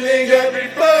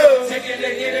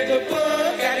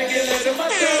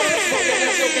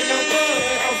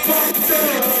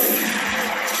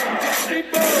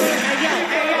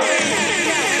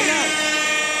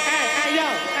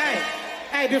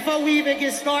 Hey, before we even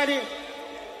get started,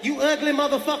 you ugly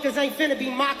motherfuckers ain't finna be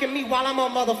mocking me while I'm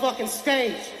on motherfucking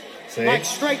stage. See? Like,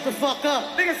 straight the fuck up.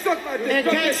 Nigga, suck my dick. And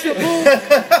gangsta boo.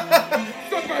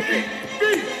 Suck my dick.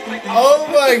 Oh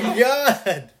my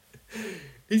god!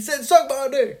 He said suck my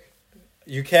dick.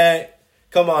 You can't...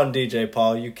 Come on, DJ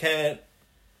Paul. You can't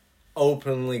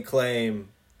openly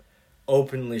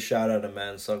shout out a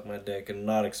man, suck my dick, and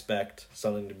not expect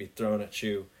something to be thrown at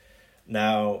you.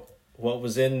 Now, what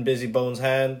was in Busy Bone's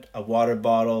hand? A water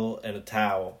bottle and a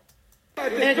towel.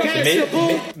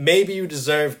 Maybe you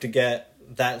deserve to get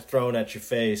that thrown at your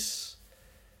face.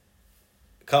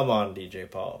 Come on, DJ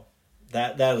Paul.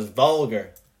 That is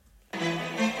vulgar.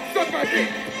 Suck my dick.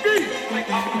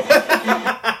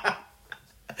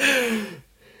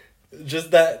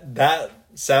 Just that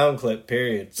sound clip,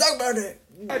 period. Suck my dick.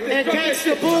 And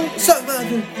gangsta boo. Suck my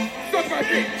dick. Suck my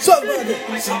dick. Suck my dick.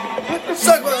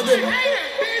 Suck my dick.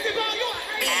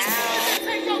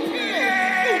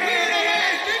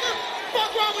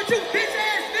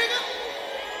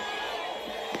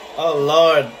 Oh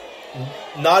Lord.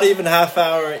 Not even half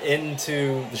hour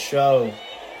into the show.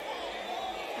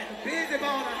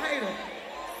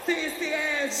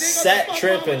 Set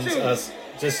tripping us.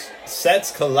 Just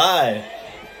sets collide.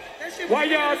 Why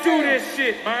y'all do this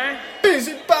shit, man?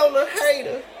 Busy Bone a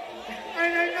hater. I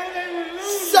didn't know they were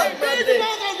losing. Suck my Busy dick.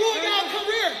 Bone gonna ruin y'all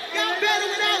career. Y'all better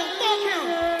without him. Fuck him.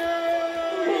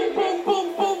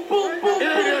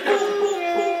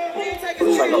 It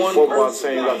was like a football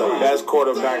team. You got the best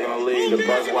quarterback in the league, the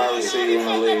best wide receiver in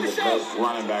the league, the best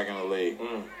running back in the league.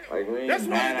 Like, we ain't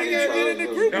mad at each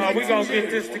other. No, we gonna get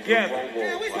this together.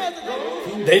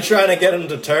 They trying to get him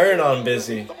to turn on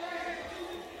Busy.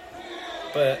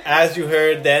 But as you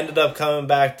heard, they ended up coming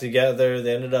back together.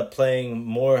 They ended up playing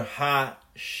more hot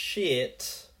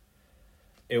shit.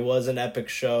 It was an epic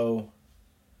show.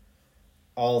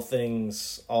 All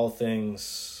things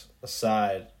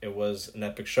aside, it was an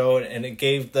epic show, and it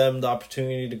gave them the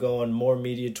opportunity to go on more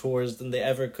media tours than they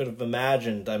ever could have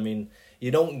imagined. I mean,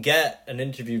 you don't get an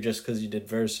interview just because you did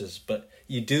Versus, but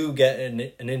you do get an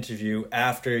interview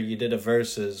after you did a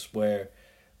Versus where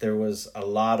there was a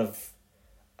lot of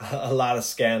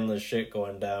scandalous shit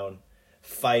going down,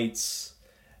 fights,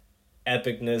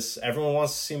 epicness. Everyone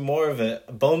wants to see more of it.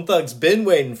 Bone Thugs been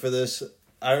waiting for this.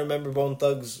 I remember Bone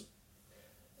Thugs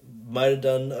might have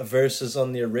done a Versus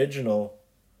on the original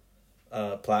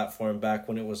platform back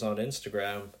when it was on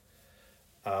Instagram.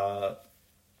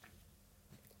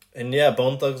 And yeah,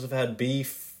 Bone Thugs have had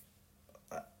beef.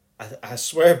 I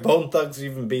swear Bone Thugs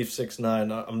even beef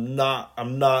 6ix9ine.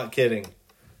 I'm not kidding.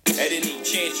 At any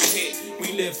chance you hit,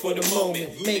 we live for the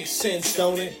moment. Makes sense,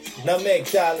 don't it? Now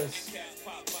make dollars.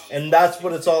 And that's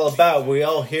what it's all about. We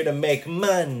all here to make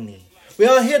money. We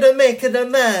all here to make the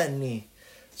money.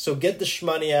 So get the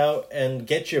shmoney out and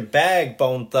get your bag,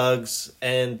 Bone Thugs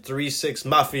and 3-6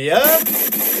 Mafia.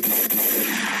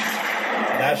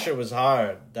 That shit was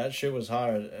hard.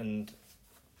 And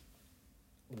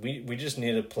we just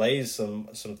need to play some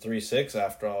 3-6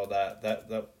 after all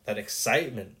that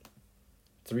excitement.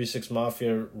 3-6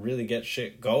 Mafia really get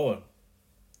shit going.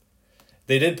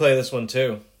 They did play this one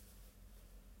too.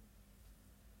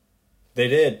 They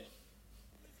did.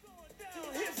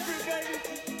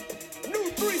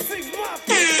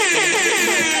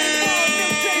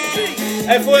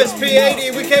 FOSP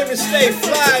 80, we came to stay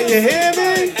fly, you hear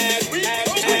me?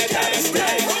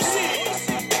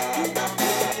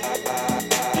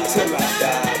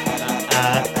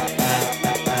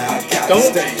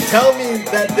 Don't tell me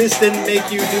that this didn't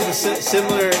make you do the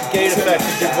similar gate effect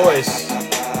with your voice.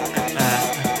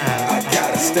 I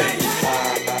gotta stay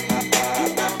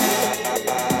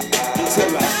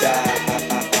till I die.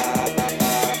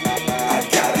 I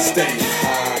gotta stay.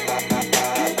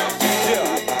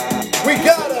 We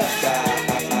gotta.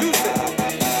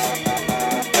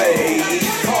 Hey,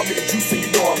 call me the juice and you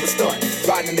know I'm a stunt.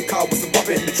 Riding in the car with some bump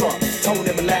in the trunk. Tone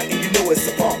in my lap and you know it's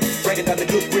a pump. Breaking down the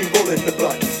good green roller in the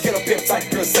blunt. Get up here tight,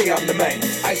 girl, say I'm the man.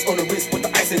 Ice on the wrist with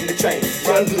the ice in the chain.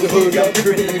 Run through the hood, got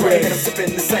bigger in the grain. And I'm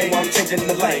sipping the same while I'm changing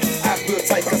the lane. Eyes real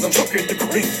tight cause I'm choking the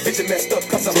green. Bitch, messed up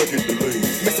cause I'm drinking the lean.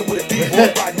 Messing with a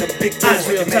D-boy, riding a big team. Eyes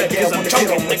real tight cause I'm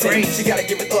choking the green. She gotta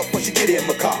give it up when she get in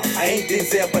my car. I ain't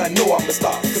Denzel, but I know I'm a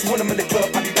star. Cause when I'm in the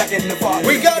club, I be back in the bar.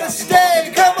 We gotta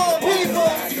stay, come on people.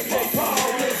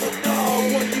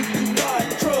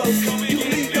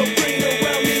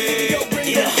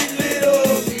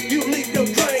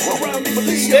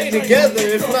 Stay together,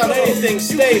 if not anything,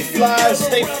 stay fly,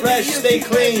 stay fresh, stay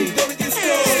clean,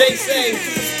 stay safe.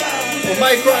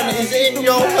 Omicron is in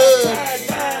your hood.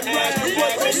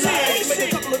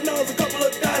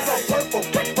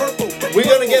 We're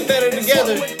gonna get better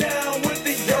together.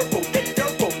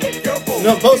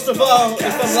 No, most of all, if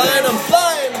I'm lying, I'm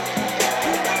flying.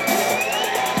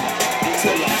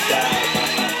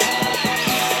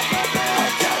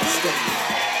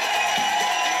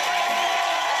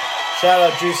 Shout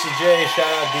out Juicy J,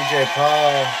 shout out DJ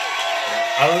Paul.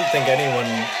 I don't think anyone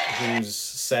who's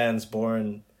sans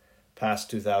born past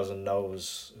 2000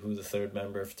 knows who the third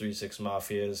member of 3-6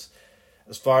 Mafia is.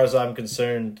 As far as I'm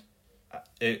concerned,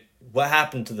 what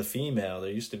happened to the female? There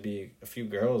used to be a few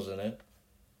girls in it.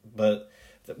 But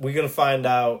we're going to find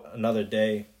out another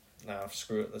day. Nah,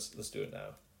 screw it. Let's do it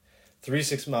now.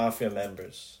 3-6 Mafia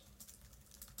members.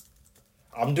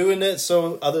 I'm doing it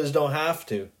so others don't have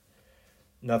to.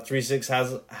 Now, 3-6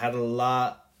 has had a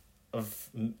lot of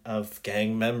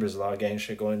gang members, a lot of gang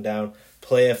shit going down.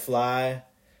 Playa Fly,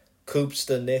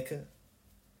 Coopsta Nicka,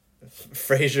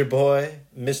 Fraser Boy,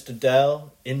 Mr.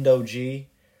 Dell, Indo G,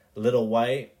 Little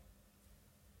White.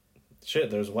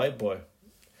 Shit, there's White Boy.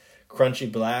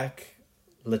 Crunchy Black,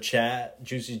 LeChat,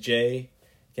 Juicy J,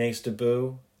 Gangsta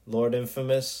Boo, Lord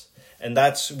Infamous. And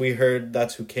that's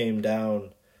who came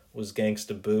down, was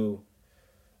Gangsta Boo.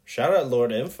 Shout out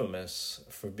Lord Infamous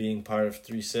for being part of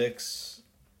 3-6.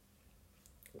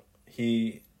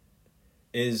 He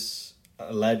is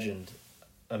a legend,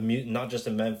 not just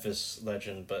a Memphis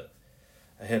legend, but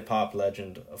a hip-hop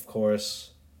legend, of course.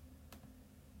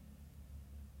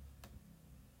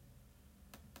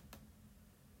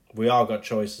 We all got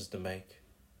choices to make.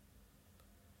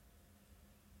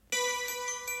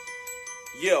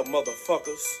 Yeah,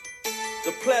 motherfuckers.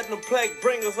 The platinum plaque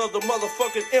bringers of the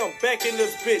motherfucking M back in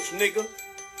this bitch, nigga.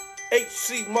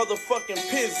 HC motherfucking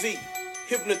Pizzy.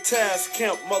 Hypnotized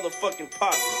Camp motherfucking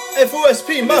posse.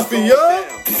 FOSP Mafia.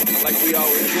 Like we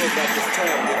always do about this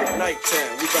time, nigga.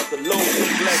 Nighttime. We got the low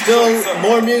Still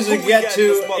more music yet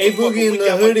to A Boogie in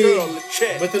the Hoodie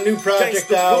with a new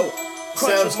project out.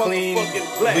 Sounds clean.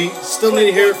 We still need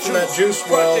to hear it from that Juice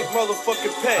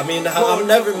WRLD. I mean, I'm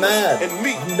never mad.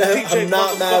 I'm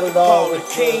not mad at all with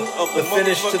the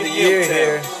finish to the year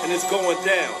here. And it's going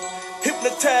down.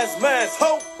 Hypnotized minds,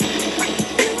 hope.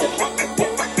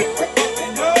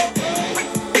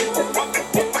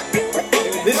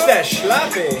 This is that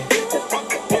Schlappy.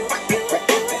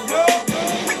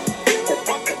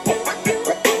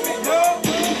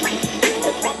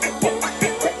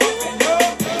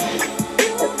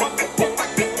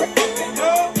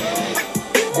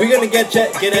 We're gonna get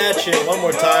at you one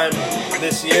more time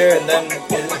this year, and then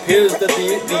it appears that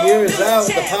the year is out.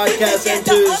 The podcast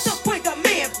enters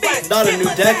not a new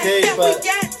decade, but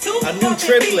a new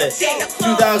triplet.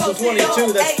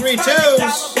 2022. That's 3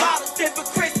 twos.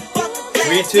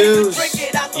 3 twos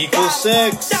equals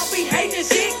 6. Don't be hating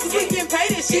shit, cause we can pay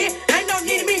this shit. Ain't no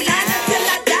need to be lying until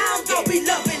I die. Don't be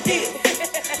loving this.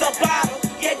 The bottle,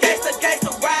 yeah, that's the case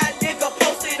of ride, nigga.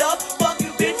 Post it up. Fuck you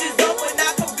bitches up when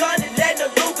I come gunning. Let the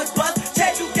Lucas bust.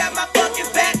 Check, you got my fucking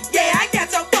back. Yeah, I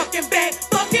got your fucking back.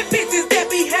 Fucking bitches that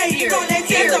be hating on they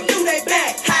chest up through they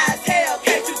back. High as hell,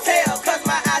 can't you tell? Cause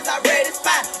my eyes are red as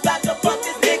fire. About to fuck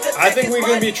this nigga. I think we're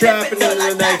gonna be trapping into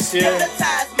the next year.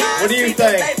 What do you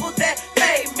think?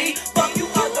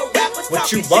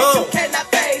 What you want? So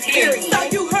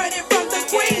you heard it from the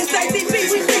queen. Say we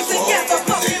stick together.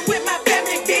 Fucking with my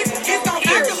family, bitch. It's gon'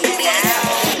 hurt them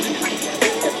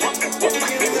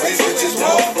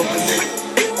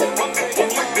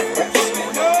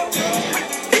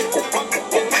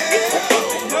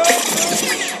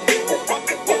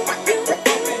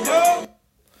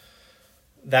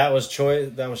That was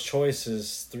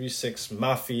Choices 3-6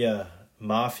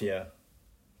 Mafia.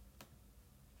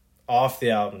 Off the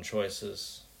album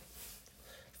Choices.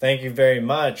 Thank you very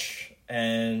much,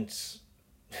 and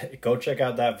go check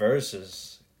out that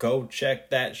Versus. Go check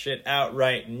that shit out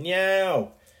right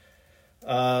now.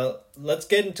 Let's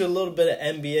get into a little bit of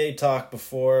NBA talk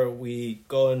before we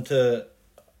go into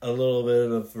a little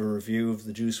bit of a review of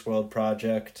the Juice WRLD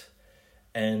project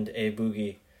and A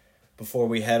Boogie before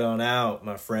we head on out,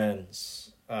 my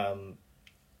friends.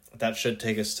 That should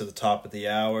take us to the top of the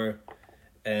hour,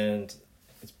 and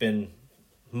it's been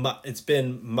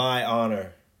my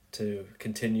honor to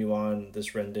continue on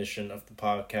this rendition of the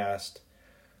podcast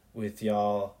with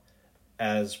y'all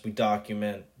as we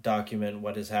document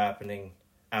what is happening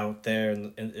out there,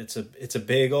 and it's a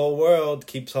big old world,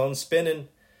 keeps on spinning,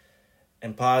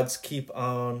 and pods keep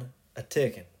on a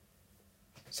ticking,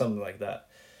 something like that.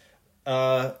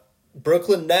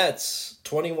 Brooklyn Nets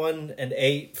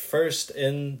 21-8, first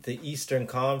in the Eastern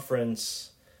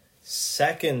Conference.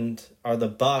 Second are the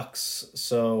Bucks,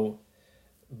 so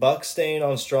Bucks staying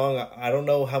on strong. I don't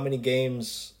know how many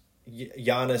games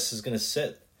Giannis is going to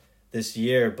sit this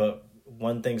year, but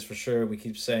one thing's for sure, we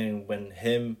keep saying when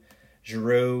him,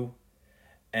 Giroux,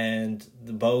 and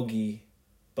the Bogey,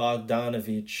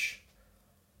 Bogdanovich,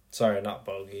 sorry, not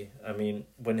Bogey, I mean,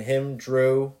 when him,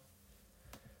 Drew,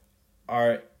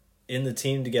 are in the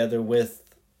team together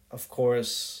with, of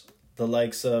course, the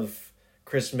likes of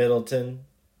Chris Middleton,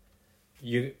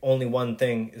 only one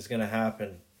thing is going to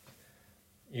happen.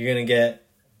 You're going to get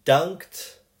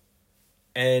dunked,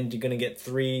 and you're going to get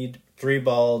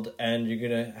three-balled, and you're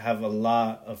going to have a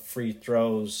lot of free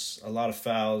throws, a lot of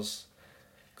fouls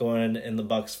going in the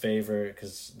Bucks' favor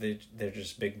because they're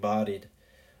just big-bodied.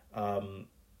 The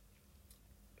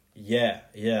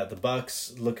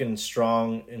Bucks looking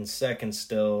strong in second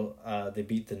still. They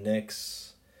beat the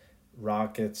Knicks,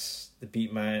 Rockets. They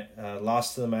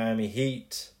lost to the Miami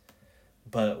Heat.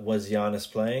 But was Giannis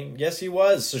playing? Yes, he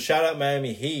was. So shout out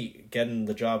Miami Heat, getting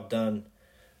the job done.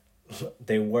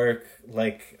 They work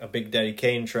like a Big Daddy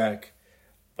Kane track.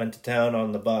 Went to town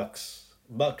on the Bucks.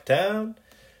 Bucktown.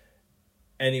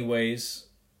 Anyways,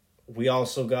 we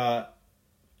also got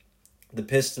the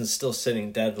Pistons still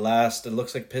sitting dead last. It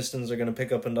looks like Pistons are going to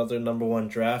pick up another number 1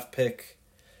 draft pick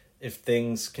if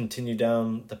things continue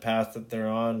down the path that they're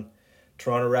on.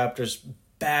 Toronto Raptors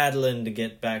battling to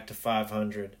get back to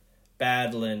 500.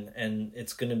 Battling, and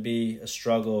it's going to be a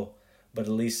struggle, but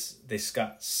at least they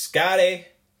got Scotty.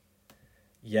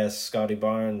 Yes, Scotty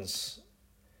Barnes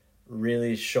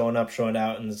really showing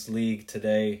out in this league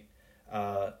today.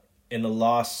 In a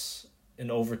loss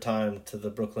in overtime to the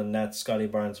Brooklyn Nets, Scotty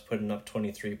Barnes putting up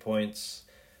 23 points,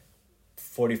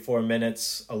 44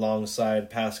 minutes alongside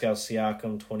Pascal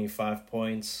Siakam, 25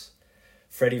 points.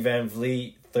 Freddie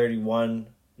VanVleet, 31,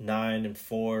 9 and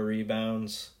 4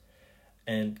 rebounds.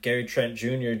 And Gary Trent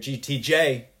Jr.,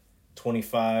 GTJ,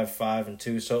 25, 5 and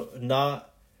 2. So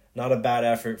not a bad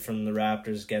effort from the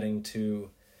Raptors getting to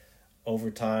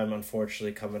overtime,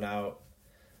 unfortunately coming out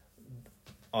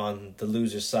on the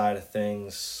loser side of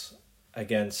things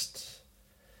against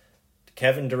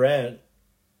Kevin Durant,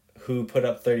 who put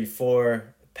up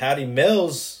 34. Patty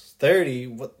Mills, 30.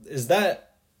 What is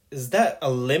that? Is that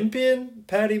Olympian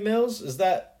Patty Mills? Is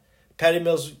that Patty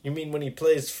Mills? You mean when he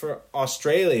plays for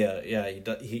Australia? Yeah,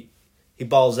 he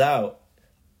balls out.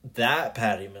 That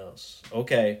Patty Mills.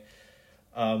 Okay.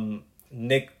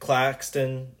 Nick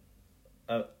Claxton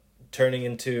turning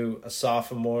into a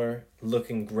sophomore,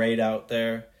 looking great out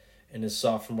there in his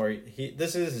sophomore.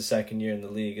 This is his second year in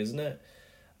the league, isn't it?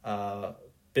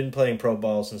 Been playing pro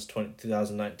ball since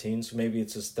 2019, so maybe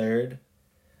it's his third.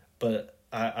 But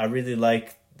I really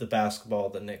like the basketball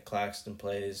that Nick Claxton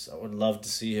plays. I would love to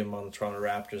see him on the Toronto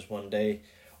Raptors one day,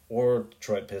 or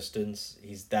Detroit Pistons.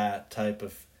 He's that type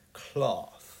of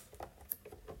cloth.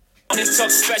 Only talk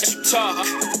special talk.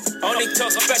 Only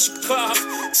talk special talk.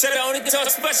 Said I only talk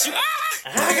special.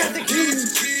 I got the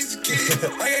keys.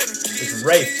 It's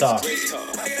Rafe talk.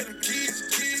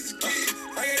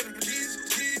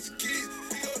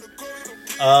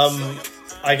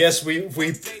 I guess we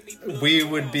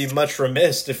would be much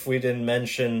remiss if we didn't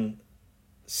mention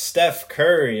Steph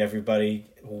Curry, everybody.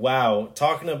 Wow,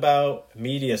 talking about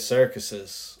media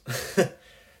circuses.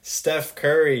 Steph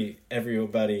Curry,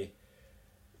 everybody.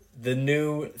 The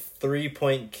new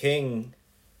 3-point king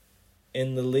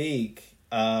in the league.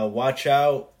 Watch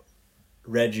out,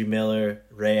 Reggie Miller,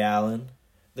 Ray Allen.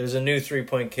 There's a new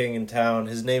 3-point king in town.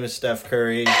 His name is Steph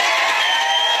Curry.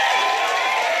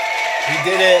 He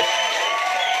did it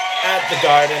at the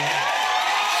Garden.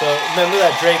 So remember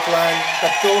that Drake line?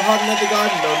 Let's go hunting at the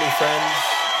Garden, no new friends.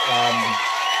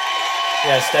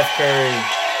 Yeah, Steph Curry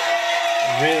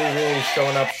really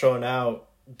showing up, showing out,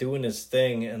 doing his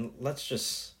thing, and let's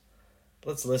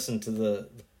listen to the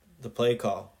play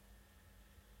call.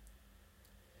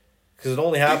 Because it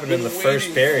only happened in the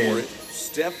first period.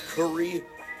 Steph Curry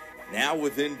now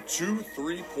within 2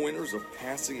 3-pointers of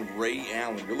passing Ray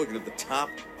Allen. You're looking at the top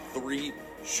 3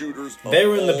 shooters. They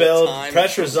were in the build.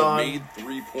 Pressure's on. Made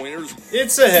 3-pointers.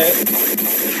 It's a hit.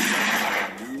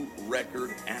 New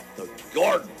record at the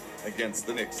Garden against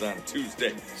the Knicks on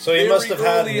Tuesday. So he must have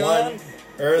had one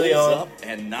early on. Up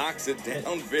and knocks it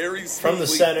down very smoothly. From the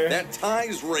center. That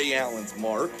ties Ray Allen's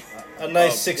mark. A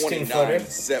nice 16-footer.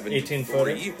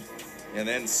 18-footer. And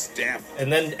then Steph.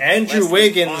 And then Andrew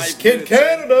Wiggins, Kid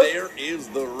Canada. There is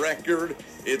the record.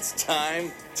 It's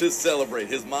time to celebrate.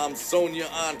 His mom, Sonia,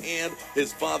 on hand.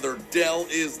 His father, Dell,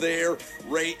 is there.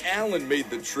 Ray Allen made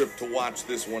the trip to watch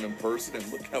this one in person. And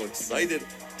look how excited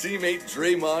teammate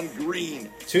Draymond Green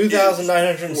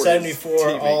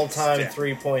 2,974 all-time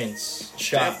 3-points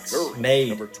shots made.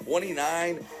 Number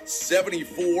 29,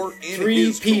 74 in 3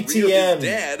 his PTM. career. His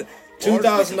dad,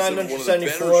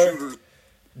 2,974.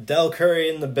 Del Curry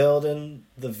in the building,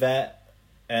 the vet,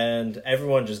 and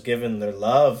everyone just giving their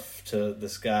love to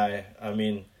this guy. I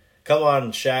mean, come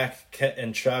on, Shaq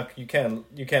and Chuck, you can't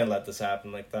let this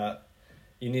happen like that.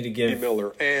 You need to give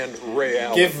Miller and Ray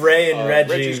Allen. Give Ray and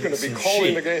Reggie. Reggie's going to be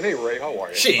calling the game. Hey, Ray, how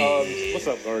are you? What's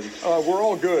up, Garden? We're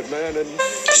all good, man. And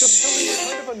just tell me what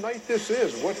kind of a night this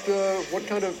is. What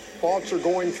kind of thoughts are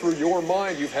going through your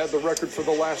mind? You've had the record for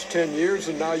the last 10 years,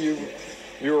 and now you're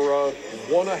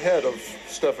one ahead of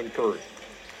Stephen Curry.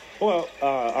 Well,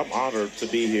 I'm honored to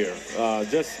be here.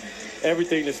 Just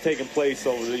everything that's taken place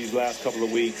over these last couple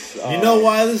of weeks. You know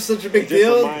why this is such a big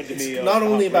deal? It's not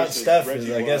only about Steph.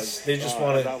 I guess they just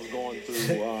want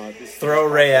to throw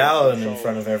Ray Allen in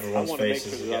front of everyone's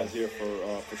faces again. I was here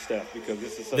for Steph because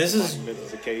this is such a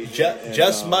momentous occasion.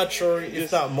 Just much, or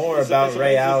if not more, about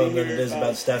Ray Allen than it is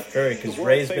about Steph Curry, because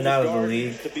Ray's been out of the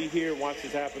league. To be here and watch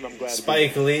this happen, I'm glad.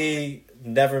 Spike Lee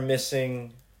never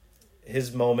missing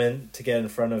his moment to get in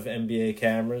front of NBA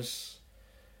cameras.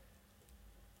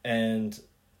 And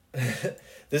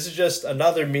this is just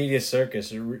another media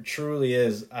circus. It truly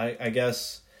is. I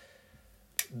guess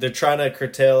they're trying to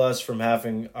curtail us from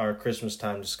having our Christmas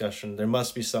time discussion. There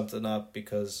must be something up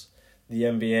because the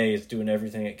NBA is doing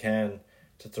everything it can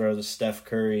to throw the Steph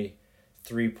Curry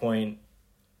 3-point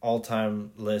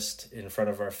all-time list in front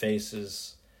of our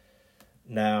faces.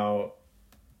 Now,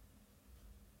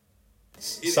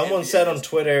 someone said on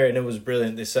Twitter, and it was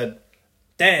brilliant, they said,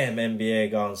 damn,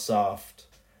 NBA gone soft.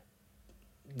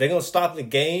 They're going to stop the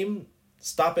game,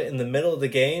 stop it in the middle of the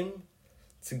game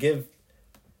to give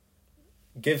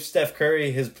give Steph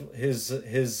Curry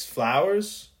his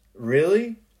flowers?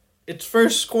 Really? It's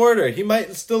first quarter. He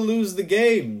might still lose the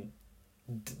game.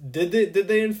 Did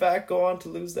they in fact go on to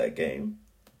lose that game?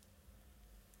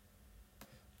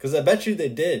 Because I bet you they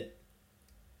did.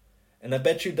 And I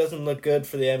bet you it doesn't look good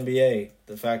for the NBA,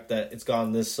 the fact that it's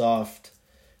gone this soft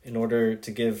in order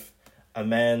to give a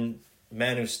man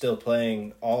who's still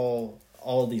playing all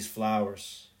these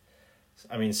flowers.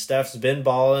 I mean, Steph's been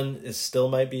balling. It still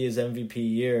might be his MVP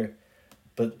year.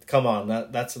 But come on,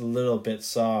 that's a little bit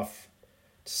soft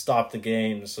to stop the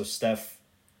game so Steph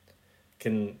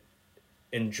can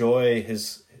enjoy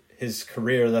his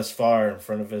career thus far in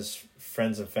front of his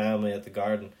friends and family at the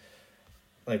Garden.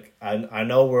 Like, I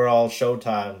know we're all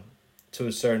Showtime to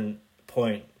a certain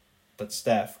point, but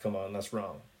Steph, come on, that's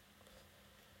wrong.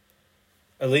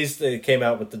 At least they came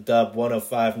out with the dub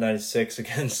 105-96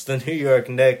 against the New York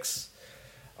Knicks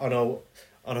on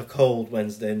a cold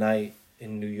Wednesday night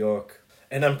in New York.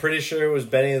 And I'm pretty sure it was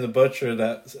Benny the Butcher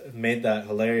that made that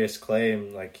hilarious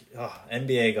claim, like, oh,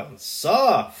 NBA gone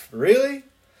soft, really?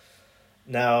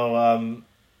 Now,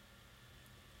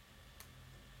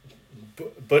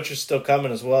 Butcher's still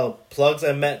coming as well. Plugs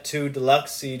I Met 2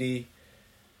 Deluxe CD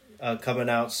coming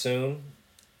out soon.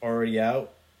 Already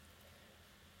out.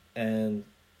 And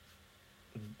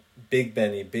Big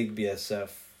Benny, Big BSF.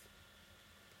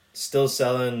 Still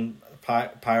selling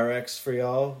Pyrex for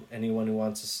y'all. Anyone who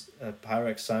wants a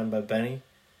Pyrex signed by Benny.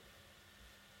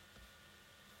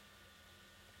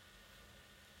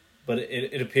 But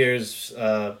it appears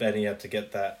Benny had to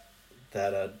get that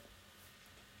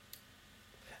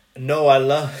no, I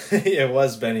love... It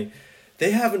was Benny.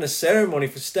 They having a ceremony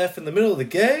for Steph in the middle of the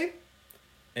game?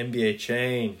 NBA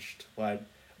changed. Wide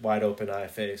open eye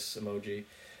face emoji.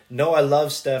 No, I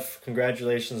love Steph.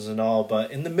 Congratulations and all.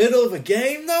 But in the middle of a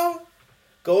game, though?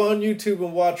 Go on YouTube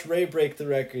and watch Ray break the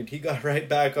record. He got right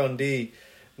back on D.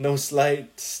 No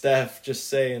slight to Steph. Just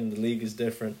saying the league is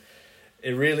different.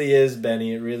 It really is,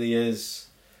 Benny. It really is.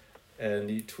 And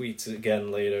he tweets again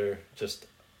later. Just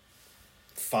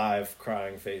 5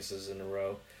 crying faces in a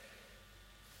row.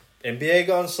 NBA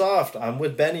gone soft. I'm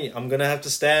with Benny. I'm going to have to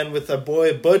stand with our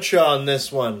boy Butcher on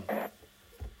this one.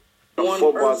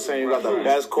 Football team, you got the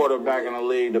best quarterback in the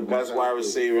league, the best wide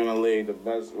receiver in the league, the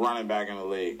best running back in the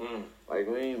league. Like,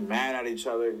 we ain't mad at each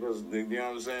other because, you know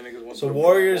what I'm saying? Niggas want so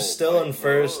Warriors still in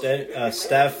first.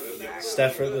 Steph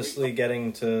effortlessly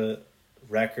getting to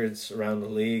records around the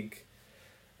league.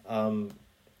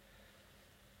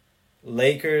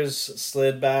 Lakers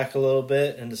slid back a little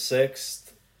bit into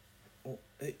 6th.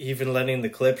 Even letting the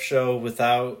clip show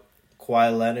without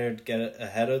Kawhi Leonard get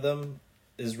ahead of them.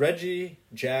 Is Reggie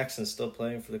Jackson still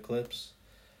playing for the Clips?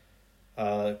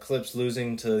 Clips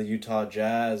losing to the Utah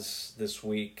Jazz this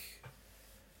week.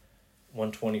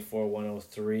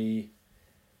 124-103.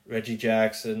 Reggie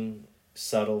Jackson,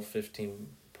 subtle, 15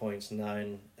 points,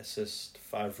 9 assists,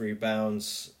 5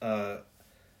 rebounds.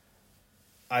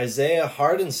 Isaiah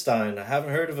Hardenstein, I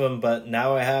haven't heard of him, but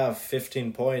now I have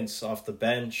 15 points off the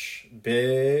bench.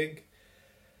 Big.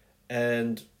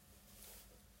 And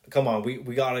come on,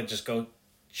 we got to just go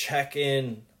check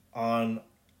in on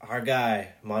our guy,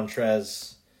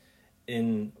 Montrez,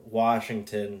 in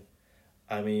Washington.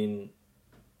 I mean,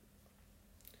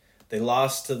 they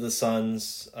lost to the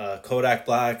Suns. Kodak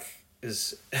Black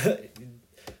is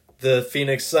the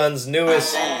Phoenix Suns'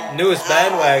 newest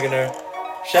bandwagoner.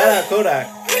 Shout out Kodak.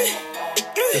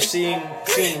 Just seeing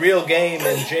real game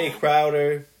in Jay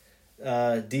Crowder,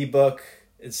 D-Book,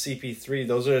 and CP3.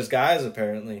 Those are his guys,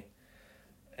 apparently.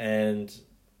 And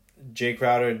Jay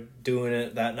Crowder doing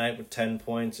it that night with 10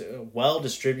 points.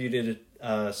 Well-distributed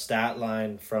stat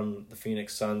line from the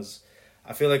Phoenix Suns.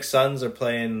 I feel like Suns are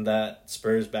playing that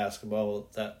Spurs basketball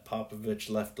that Popovich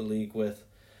left the league with.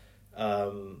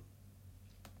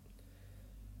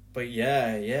 But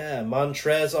yeah,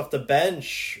 Montrez off the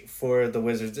bench for the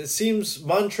Wizards. It seems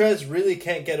Montrez really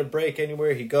can't get a break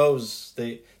anywhere he goes.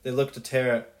 They look to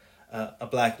tear a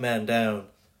black man down.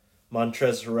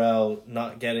 Montrezl Harrell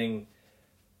not getting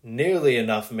nearly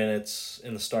enough minutes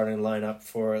in the starting lineup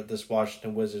for this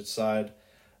Washington Wizards side.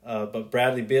 But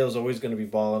Bradley Beal is always going to be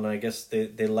balling. I guess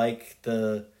they like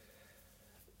the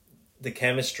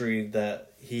chemistry that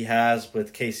he has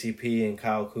with KCP and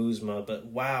Kyle Kuzma. But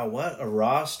wow, what a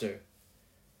roster.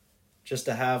 Just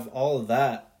to have all of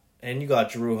that. And you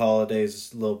got Jrue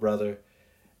Holiday's little brother.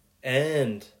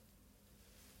 And,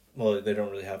 well, they don't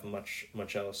really have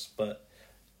much else. But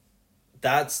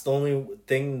that's the only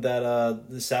thing that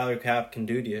the salary cap can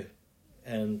do to you.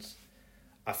 And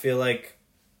I feel like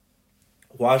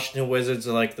Washington Wizards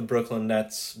are like the Brooklyn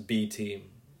Nets B team.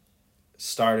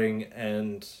 Starting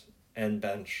and and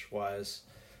bench wise.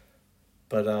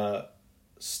 But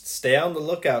stay on the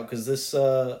lookout, because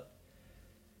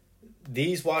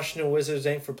these Washington Wizards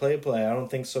ain't for play. I don't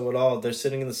think so at all. They're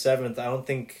sitting in the 7th. I don't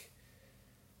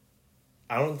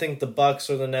think the Bucks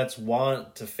or the Nets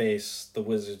want to face the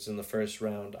Wizards in the first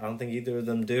round. I don't think either of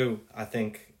them do. I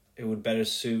think it would better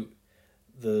suit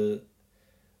the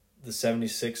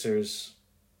 76ers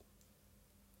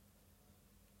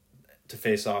to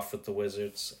face off with the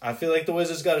Wizards. I feel like the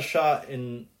Wizards got a shot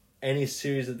in any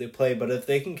series that they play, but if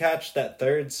they can catch that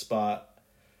 3rd spot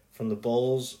from the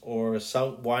Bulls or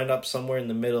wind up somewhere in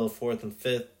the middle, 4th and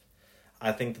 5th,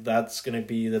 I think that's going to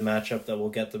be the matchup that will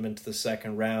get them into the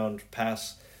second round,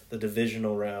 past the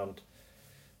divisional round.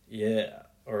 Yeah,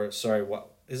 or sorry,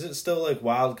 what is it still like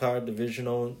wild card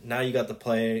divisional? Now you got the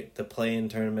play-in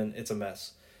tournament. It's a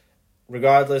mess.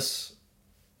 Regardless,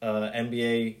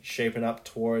 NBA shaping up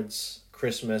towards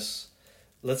Christmas.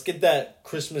 Let's get that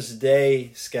Christmas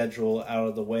Day schedule out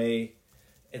of the way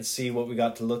and see what we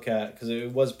got to look at, because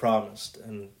it was promised,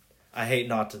 and I hate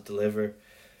not to deliver.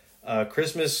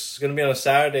 Christmas is going to be on a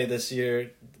Saturday this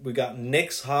year. We got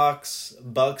Knicks, Hawks,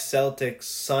 Bucks, Celtics,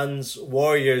 Suns,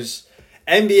 Warriors.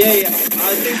 NBA,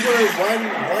 I think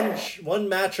we're one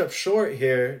matchup short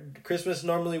here. Christmas,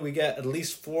 normally we get at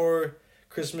least 4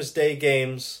 Christmas Day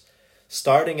games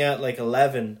starting at like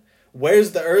 11.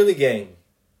 Where's the early game?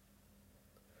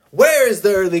 Where is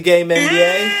the early game,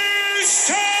 NBA?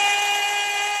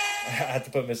 I had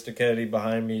to put Mr. Kennedy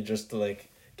behind me just to like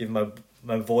give my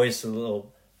voice a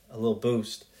little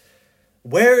boost.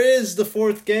 Where is the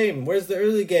 4th game? Where's the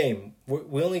early game?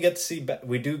 We only get to see.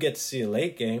 We do get to see a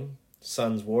late game.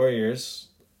 Suns Warriors.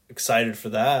 Excited for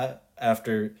that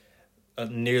after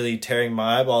nearly tearing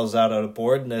my eyeballs out of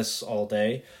boredness all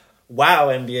day. Wow,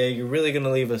 NBA, you're really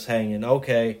gonna leave us hanging.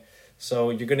 Okay, so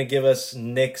you're gonna give us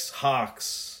Knicks,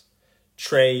 Hawks,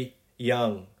 Trae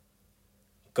Young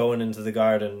going into the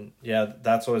Garden. Yeah,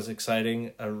 that's always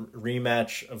exciting. A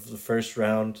rematch of the first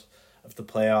round of the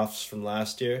playoffs from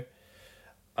last year.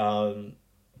 And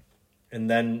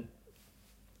then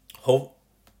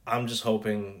I'm just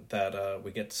hoping that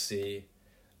we get to see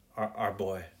our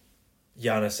boy,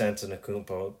 Giannis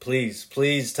Antetokounmpo.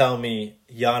 Please tell me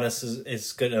Giannis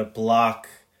is going to block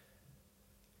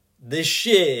the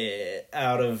shit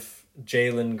out of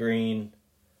Jalen Green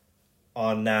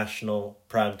on national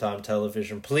primetime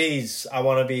television. Please, I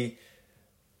want to be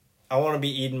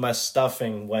eating my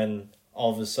stuffing when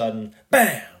all of a sudden,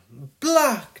 bam,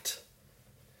 blocked.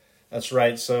 That's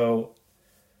right. So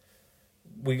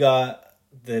we got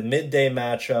the midday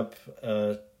matchup,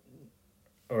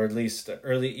 or at least the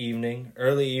early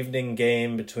evening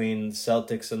game between the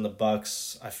Celtics and the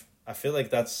Bucks. I feel like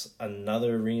that's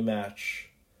another rematch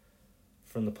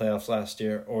from the playoffs last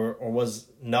year, it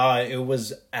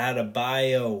was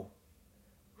Adebayo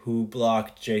who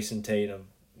blocked Jason Tatum.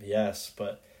 Yes,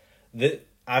 but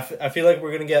I feel like we're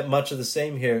going to get much of the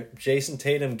same here. Jason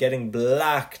Tatum getting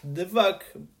blocked the fuck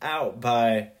out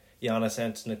by Giannis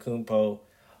Antetokounmpo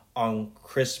on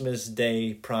Christmas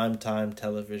Day primetime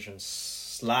television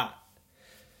slot.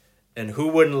 And who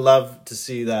wouldn't love to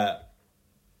see that?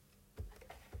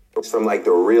 From like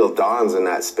the real dons in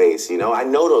that space, you know? I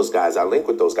know those guys. I link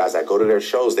with those guys. I go to their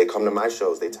shows. They come to my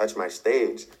shows. They touch my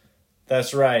stage.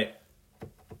 That's right.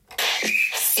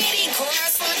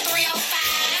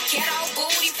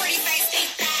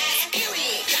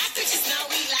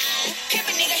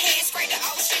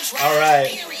 All right.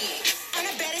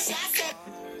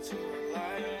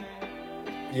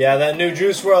 Yeah, that new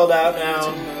Juice WRLD out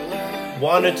now.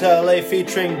 Wanted to LA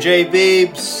featuring J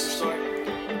Beebs.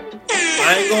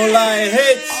 I ain't gonna lie, it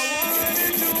hits.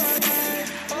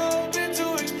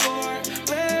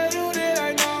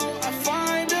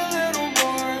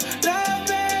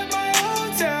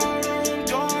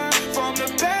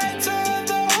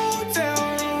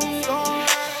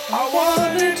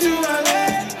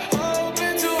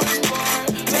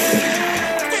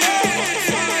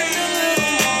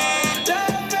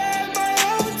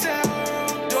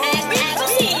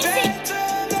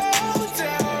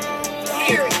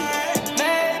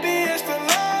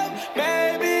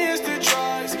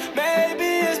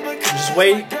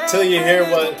 Wait till you hear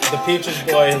what the Peaches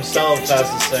boy himself has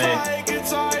to say.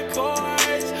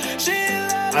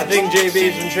 I think JB's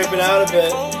been tripping out a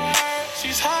bit.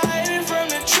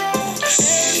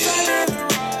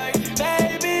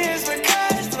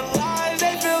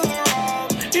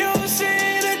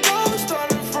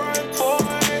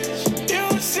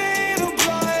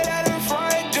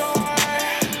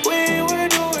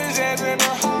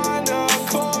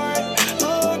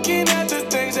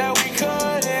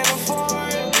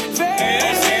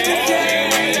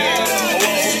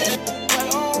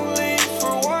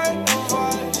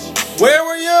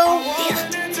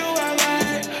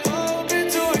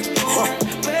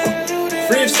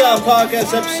 Freestyle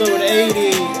Podcast episode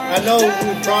 80. I know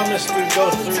we promised we'd go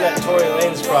through that Tory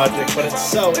Lanez project, but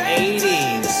it's so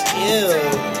 80s. Ew.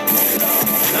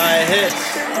 9 hits.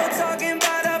 Talking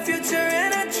about our future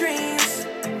and our dreams.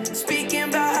 Speaking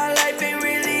about how life ain't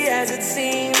really as it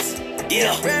seems.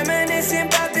 Yeah. Reminiscing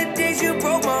about the days you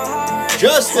broke my heart.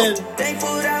 Justin.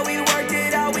 Thankful that we worked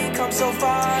it out, we come so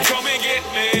far. Come and get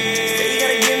me. Still you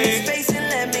gotta give me space and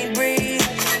let me breathe.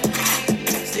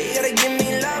 Still you gotta give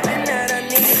me loving that I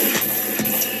need.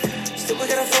 Still we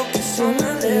gotta focus on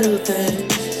the little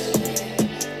things.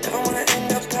 Never wanna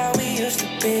end up how we used to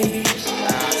be.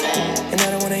 And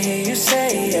I don't wanna hear you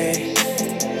say, yeah.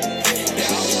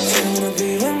 Still wanna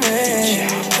be with me.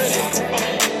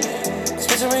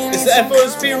 It's the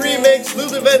FOSP remix,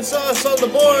 Luther Van Sauce on the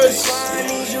boards.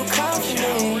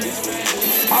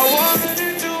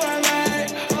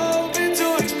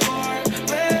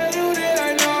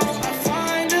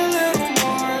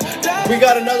 We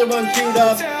got another one queued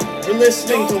up. We're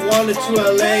listening to Wanted to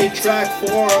LA, track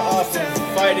 4 off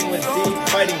of Fighting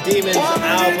Demons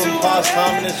album,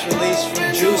 posthumous release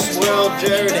from Juice WRLD,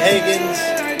 Jared Higgins,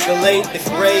 the late, the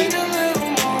great.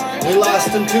 We lost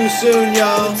him too soon,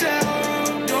 y'all.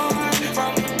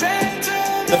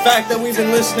 The fact that we've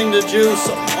been listening to Juice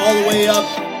all the way up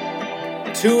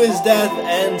to his death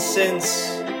and since,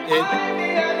 it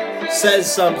says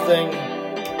something.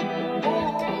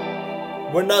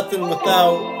 We're nothing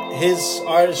without his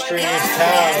artistry and his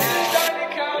talent.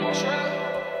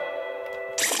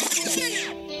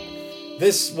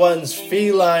 This one's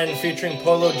Feline featuring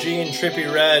Polo G and Trippie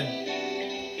Redd.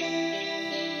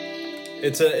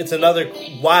 It's another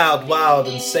wild,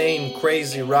 insane,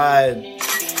 crazy ride.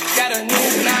 Got a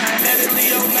new line, let it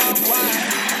Leo mouth wide.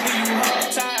 Leave you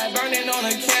hog-tied, burning on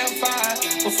a campfire.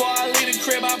 Before I leave the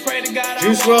crib, I pray to God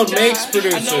Juice WRLD makes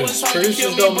producers.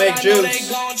 Producers don't make Juice.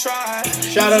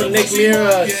 Shout out to Nick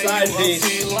Mira, side piece.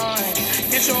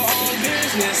 Get your own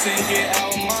business and get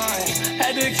out mine.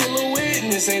 Had to kill a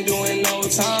witness, ain't doing no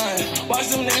time. Watch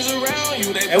them niggas around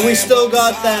you, they and we still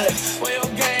got that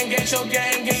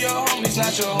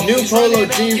new Polo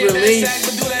G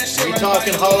release. We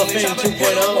talking Hall of Fame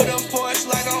 2.0.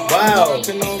 Wow.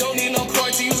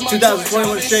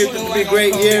 2021 shaped to be a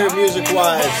great year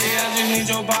music-wise.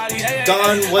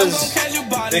 Gone was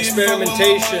the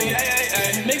experimentation.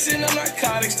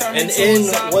 And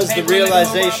in was the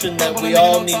realization that we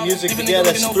all need music to get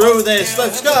us through this.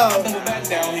 Let's go!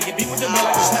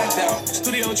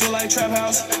 Studio chill like trap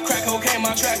house. Crack cocaine,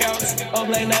 my track out. Up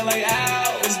late night like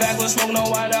ow. It's backward smoking on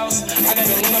White House. I got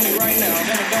the lean on me right now.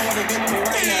 Got a gun with a gun on me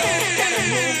right now. Got a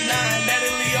move 9, that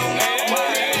is Leo out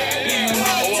wide. Leave you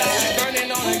hog-tied,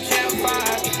 burning on a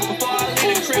campfire. Before I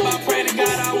leave the crib, I pray to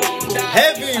God I won't die.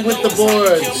 Heavy with the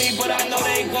boards.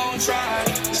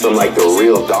 Some like the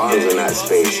real dons in that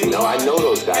space, you know. I know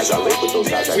those guys. I live with those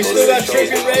guys. We still got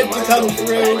Trippie Redd to come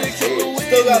through.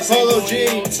 Still got Polo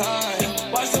G.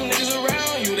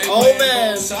 Oh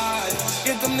man.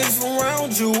 Get them niggas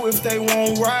around you if they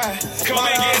won't ride.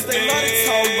 My eyes, they love to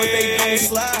talk, but they don't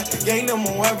slide. Ain't no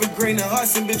more evergreen and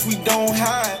hustling, bitch, we don't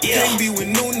hide. Can't be with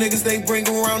new niggas, they bring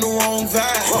around the wrong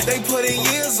vibe. They put in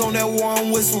years on that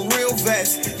one with some real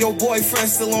vets. Your boyfriend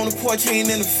still on the porch, he ain't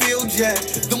in the field yet.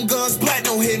 Them guns black,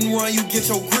 no hit and run, you get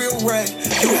your grill wrecked.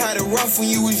 You had it rough when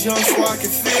you was young, so I can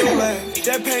feel that.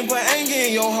 That pain put anger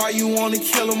in your heart, you wanna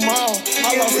kill them all.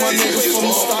 I lost my niggas from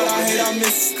the start, I hate I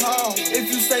miss his call. If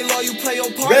you stay low, you play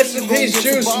your part. Rest in peace,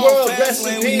 Juice WRLD, rest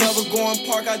in peace. Never go in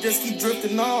park, I just keep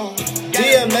drifting on.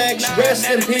 DMX, rest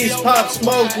in peace, Pop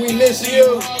Smoke, we miss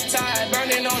you.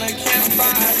 Burning on a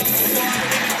campfire.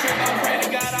 I pray to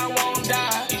God I won't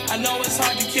die. I know it's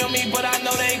hard to kill me, but I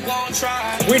know they gon'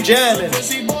 try. We jamming.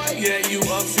 Pussy boy, yeah, you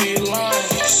a feline.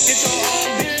 Get your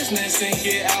own business and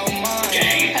get out mine.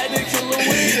 Had to kill a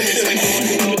witness, ain't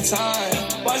doing no time.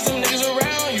 Watch them niggas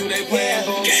around you, they playing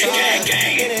both sides.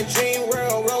 In a dream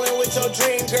world, rolling with your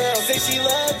dream girl. Say she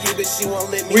love you, but she won't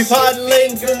let me. We potting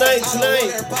late for the night tonight.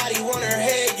 Want her body, want her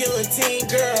head, guillotine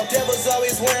girl. Devil's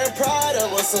always wearing Prada,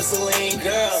 want some Celine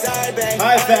girl. Sorry, babe,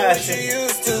 high I fashion. ain't what you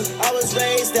used to. I was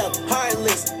raised up,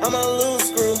 heartless. I'm a loose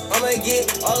screw. I'ma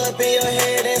get all up in your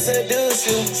head and seduce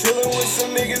you. Chillin' with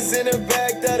some niggas in the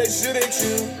back that'll shoot at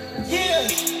you. Yeah,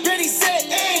 ready, set,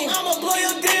 aim. I'ma blow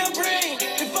your damn brain.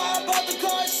 If I bought the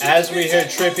car, as we hear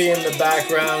Trippie in the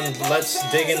background, let's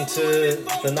dig into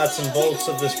the nuts and bolts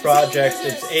of this project.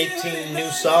 It's 18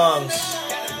 new songs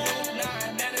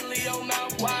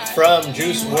from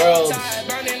Juice WRLD's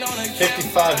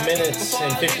 55 minutes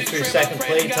and 53-second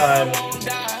playtime.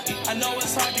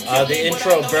 The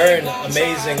intro, Burn,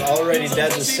 amazing. Already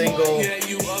Dead, the single.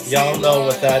 Y'all know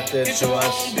what that did to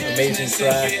us. Amazing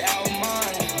track.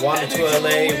 Wanted to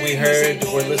LA, we heard,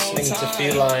 we're listening to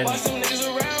Feline.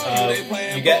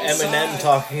 You get Eminem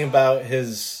talking about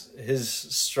his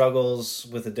struggles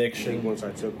with addiction. Once I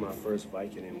took my first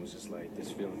Vicodin, it was just like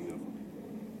this feeling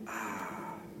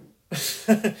of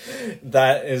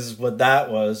That is what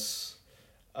that was.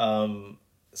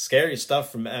 Scary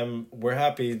stuff from M. We're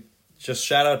happy. Just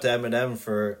shout out to Eminem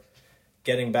for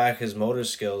getting back his motor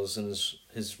skills and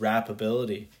his rap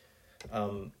ability.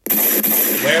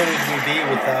 Where would we be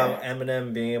without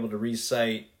Eminem being able to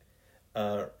recite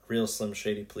Real Slim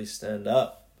Shady, Please Stand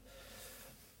Up?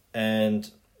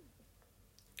 And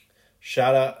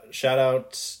shout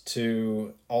out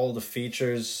to all the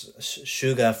features: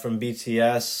 Suga from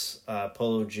BTS,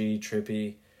 Polo G,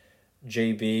 Trippy,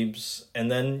 J Beebs, and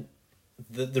then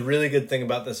the really good thing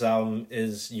about this album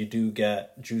is you do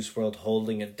get Juice WRLD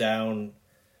holding it down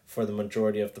for the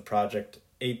majority of the project.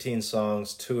 18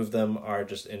 songs, 2 of them are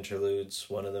just interludes.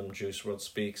 One of them, Juice WRLD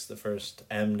Speaks, the first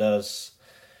M does.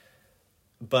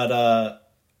 But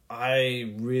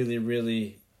I really,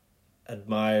 really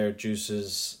admire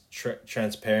Juice's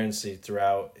transparency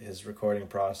throughout his recording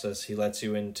process. He lets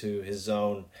you into his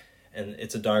zone, and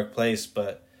it's a dark place,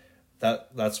 but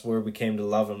that's where we came to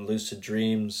love him. Lucid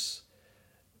Dreams,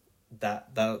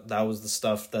 that was the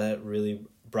stuff that really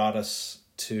brought us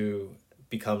to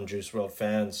become Juice WRLD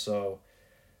fans. So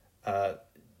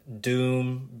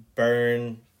Doom,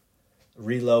 Burn,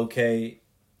 Relocate,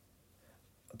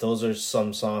 those are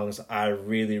some songs I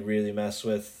really, really mess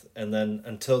with. And then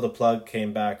Until the Plug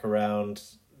came back around,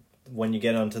 when you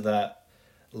get onto that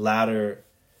latter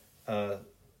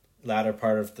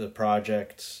part of the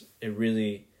project, it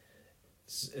really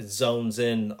it zones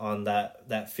in on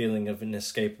that feeling of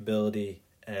inescapability.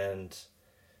 And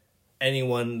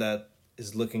anyone that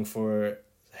is looking for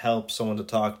help, someone to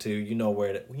talk to, you know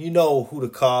who to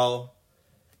call.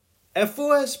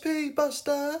 FOSP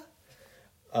Buster.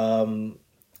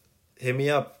 Hit me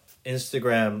up.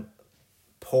 Instagram,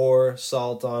 pour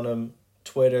salt on him.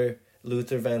 Twitter,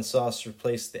 Luther Van Sauce.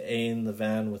 Replace the A in the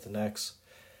van with an X.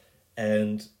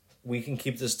 And we can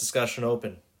keep this discussion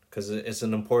open, because it's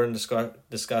an important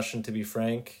discussion, to be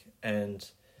frank, and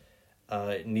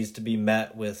it needs to be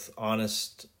met with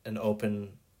honest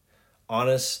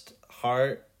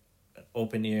heart,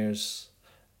 open ears,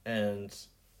 and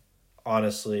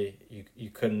honestly, you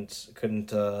couldn't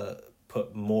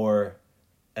put more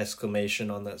exclamation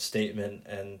on that statement.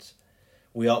 And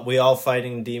we all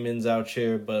fighting demons out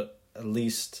here, but at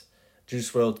least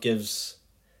Juice WRLD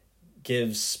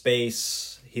gives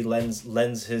space. He lends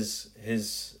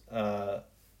his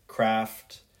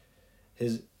craft,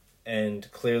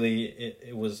 and clearly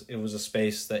it was a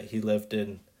space that he lived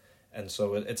in, and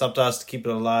so it's up to us to keep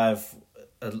it alive.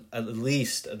 At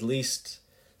least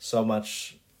so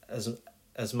much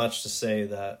as much to say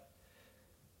that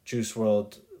Juice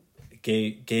WRLD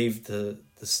gave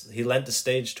he lent the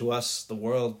stage to us, the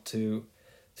world, to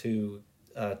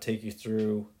take you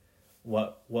through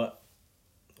what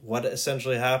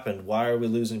essentially happened. Why are we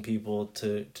losing people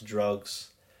to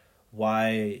drugs?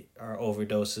 Why are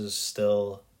overdoses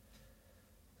still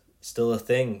a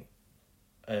thing?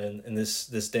 And in this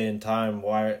day and time,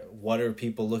 what are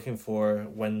people looking for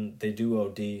when they do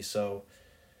OD? So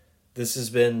this has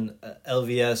been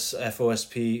LVS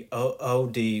FOSP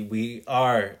OD. We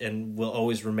are and will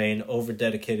always remain over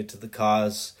dedicated to the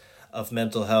cause of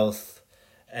mental health,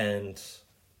 and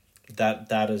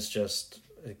that is just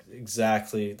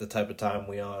exactly the type of time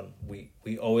we on.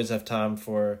 We always have time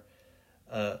for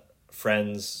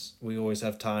friends. We always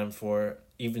have time for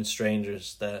even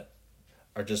strangers that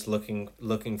are just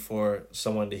looking for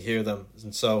someone to hear them.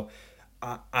 And so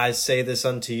I say this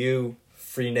unto you,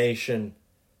 Free Nation,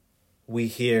 we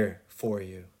here for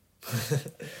you.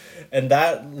 And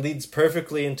that leads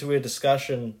perfectly into a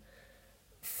discussion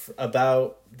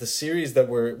about the series that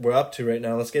we're up to right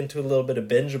now. Let's get into a little bit of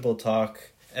bingeable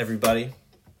talk, everybody.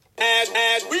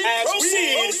 As we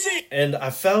proceed. And I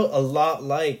felt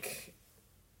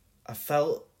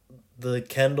the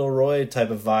Kendall Roy type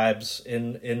of vibes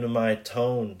in my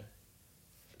tone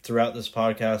throughout this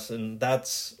podcast, and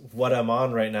that's what I'm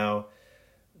on right now.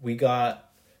 We got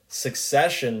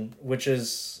Succession, which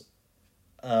is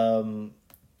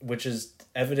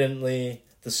evidently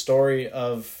the story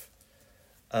of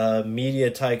a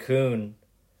media tycoon,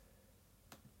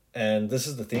 and this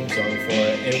is the theme song for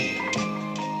it.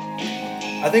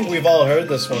 I think we've all heard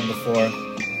this one before.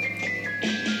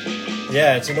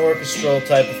 Yeah, it's an orchestral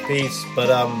type of piece, but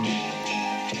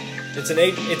it's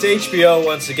HBO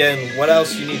once again. What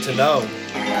else you need to know?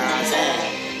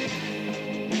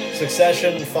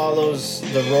 Succession follows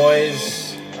the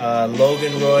Roys.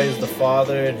 Logan Roy is the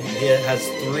father, and he has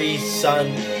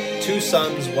two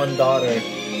sons, one daughter.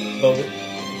 But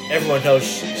everyone knows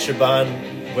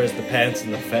Shaban wears the pants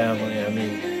in the family. I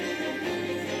mean,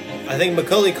 I think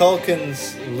Macaulay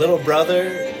Culkin's little brother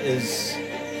is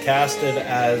casted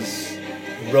as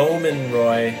Roman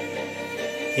Roy.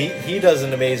 He does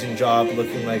an amazing job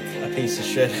looking like a piece of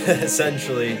shit,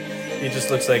 essentially. He just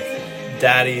looks like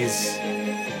daddy's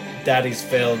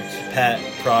failed pet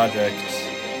project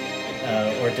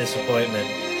or disappointment.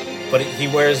 But he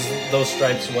wears those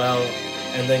stripes well.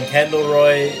 And then Kendall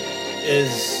Roy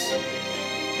is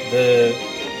the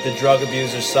drug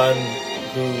abuser's son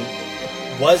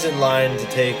who was in line to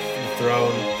take the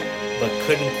throne, but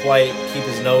couldn't quite keep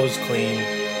his nose clean,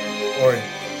 or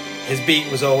his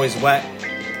beat was always wet.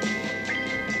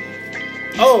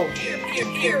 Oh!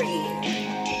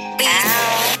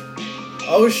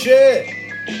 Oh shit!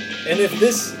 And if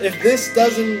this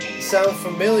doesn't sound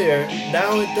familiar,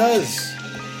 now it does.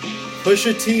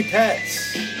 Pusha T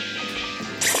Pets.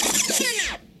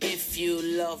 If you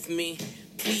love me,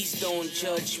 please don't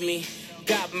judge me.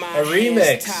 Got my a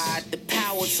remix. Hands tied, the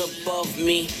powers above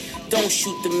me. Don't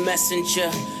shoot the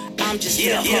messenger. I'm just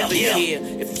a puppet here.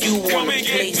 If you wanna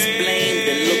place blame,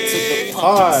 then look to the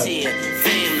puppets here.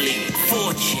 Family,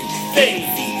 fortune,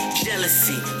 envy,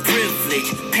 jealousy, privilege,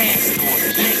 past on,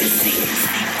 legacy, secrets.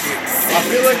 I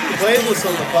feel like you played this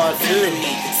on the pod too.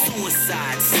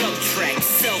 Suicide, subtract,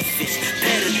 selfish,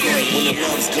 pedigree. When the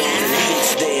love's gone and the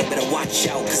hate's there, better watch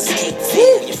out, cause it ain't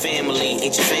fair. Your family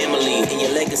ain't your family, and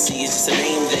your legacy is just a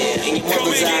name there. In your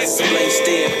mother's eyes, it's a blank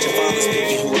stare, but your father's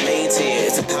picky who remains here.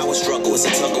 It's a power struggle, it's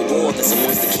a tug of war that's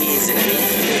amongst the kids, and it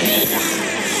ain't fair.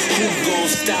 Who gon'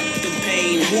 stop the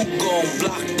pain? Who gon'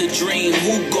 block the dream?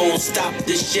 Who gon' stop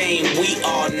the shame? We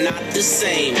are not the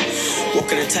same.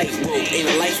 Walking a tightrope, ain't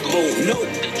a lifeboat, nope.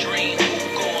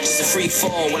 It's a free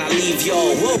fall when I leave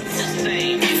y'all. Whoa.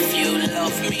 If you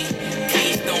love me,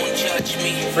 please don't judge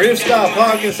me. Freestyle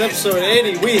Podcast episode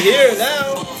 80. We here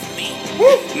now.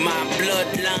 Woo. My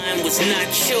bloodline was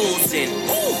not chosen.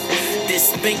 Ooh.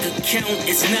 This bank account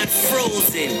is not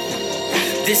frozen.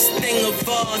 This thing of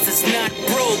ours is not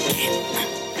broken.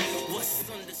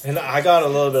 And I got a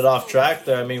little bit off track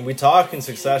there. I mean, we talk in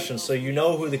succession, so you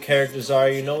know who the characters are,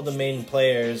 you know the main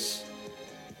players.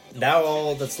 Now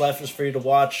all that's left is for you to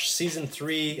watch Season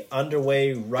 3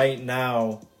 underway right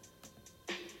now.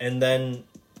 And then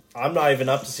I'm not even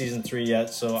up to Season 3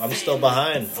 yet, so I'm still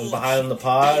behind. I'm behind on the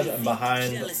pod, I'm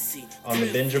behind on the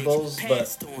bingeables,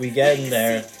 but we get in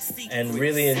there and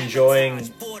really enjoying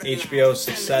HBO's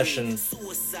Succession.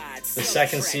 The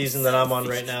second season that I'm on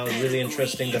right now is really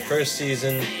interesting. The first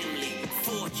season,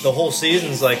 the whole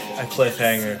season's like a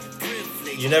cliffhanger.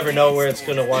 You never know where it's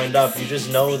going to wind up. You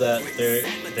just know that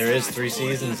there is 3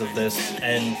 seasons of this,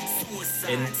 and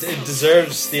it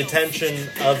deserves the attention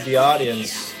of the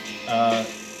audience.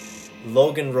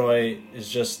 Logan Roy is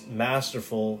just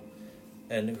masterful.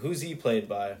 And who's he played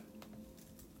by?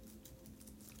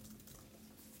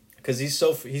 Because he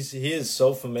is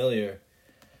so familiar.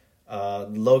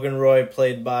 Logan Roy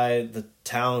played by the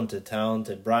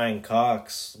talented Brian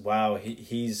Cox. Wow,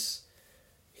 he's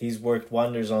worked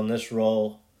wonders on this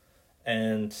role.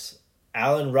 And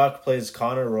Alan Ruck plays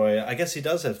Connor Roy. I guess he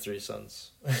does have 3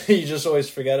 sons. You just always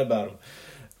forget about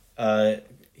him.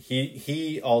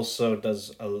 He also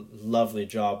does a lovely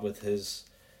job with his...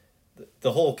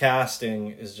 The whole casting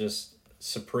is just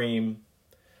supreme.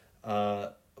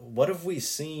 What have we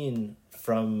seen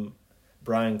from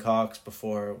Brian Cox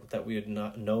before that we would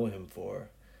not know him for?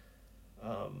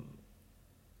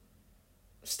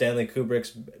 Stanley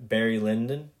Kubrick's Barry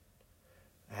Lyndon.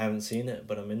 I haven't seen it,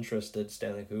 but I'm interested.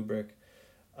 Stanley Kubrick.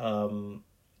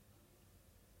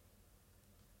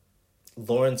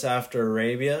 Lawrence After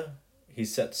Arabia.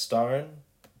 He's set to star in.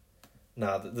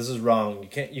 Nah, this is wrong.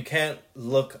 You can't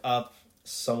look up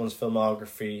someone's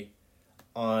filmography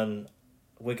on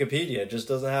Wikipedia. It just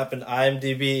doesn't happen.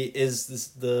 IMDb is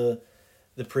the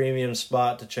premium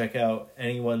spot to check out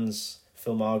anyone's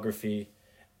filmography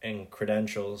and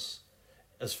credentials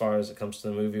as far as it comes to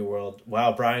the movie world.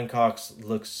 Wow, Brian Cox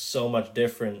looks so much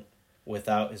different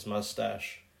without his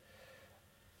mustache.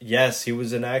 Yes, he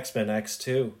was in X-Men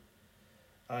X2.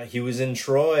 He was in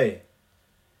Troy.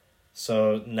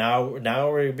 So now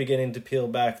we're beginning to peel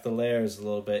back the layers a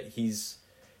little bit. He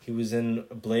was in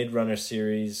Blade Runner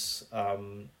series.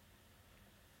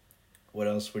 What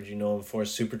else would you know him for?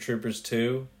 Super Troopers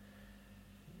 2.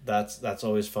 That's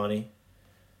always funny.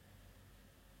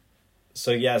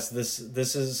 So yes, this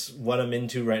is what I'm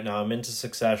into right now. I'm into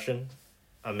Succession.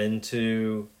 I'm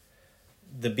into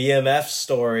the BMF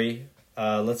story.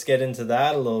 Let's get into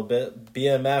that a little bit.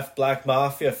 BMF, Black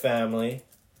Mafia Family.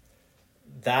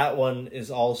 That one is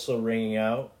also ringing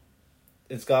out.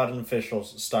 It's got an official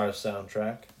Star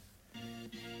soundtrack.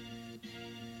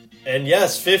 And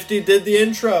yes, 50 did the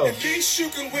intro.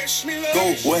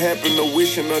 Go, what happened to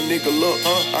wishing a nigga luck?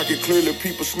 I could clearly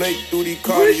peep a snake through these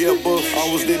cardiac buffs. I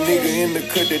was that nigga in the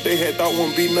cut that they had thought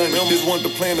wouldn't be nothing. Just wanted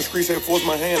to play in the streets, had forced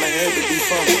my hand, I had to do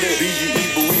something.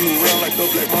 BGE, but we move around like the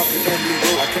Black Mafia family.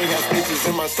 I can't have snitches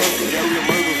in my circle, got real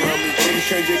murders around me. You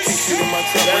can't just keep shit in my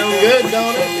trap. Sound good,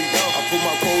 don't it? I put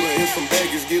my quota in some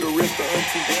baggage, get arrested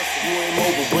until you ain't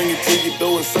mobile. Bring it to your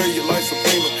door and serve your life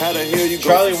supreme. How the hell you go?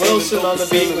 Charlie Wilson on the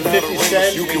beat with 50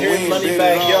 Cent. You can hear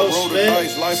Moneybagg Yo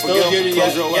Spit. Still here to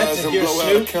yet to hear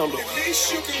Snoop.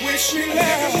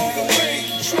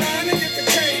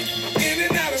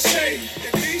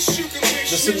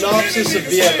 The synopsis of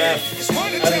BMF,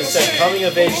 as I said, coming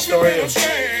of age story of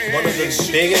one of the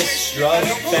biggest drug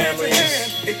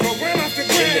families in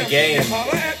the game.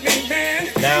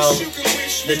 Now,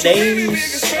 the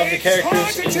names of the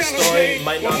characters in the story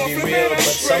might not be real, but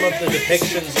some of the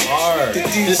depictions are.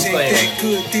 Disclaimer.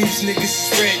 These niggas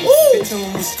is ready. They tell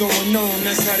them what's going on,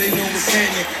 that's how they know what's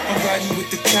happening. I'm riding with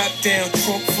the top down,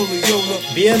 trunk full of Yola.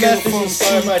 BMF is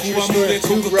inspired by a true story of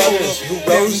two brothers who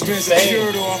rose to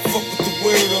fame.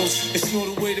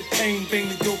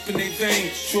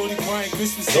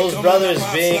 Those brothers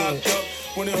being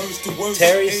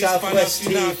Terry Southwest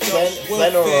T.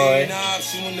 Flannery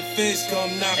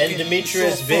and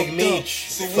Demetrius Big Meech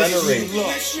Flannery.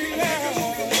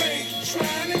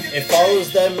 It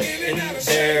follows them in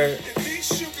their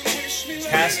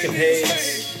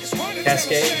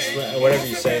cascades, whatever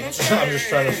you say. I'm just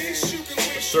trying to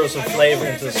throw some flavor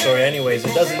into the story anyways.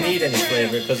 It doesn't need any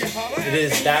flavor because it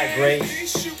is that great.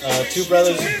 Two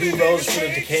brothers who rose from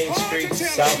the decaying streets of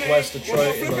southwest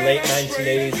Detroit in the late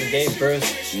 1980s and gave birth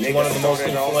to one of the most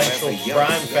influential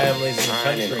crime families in the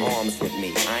country.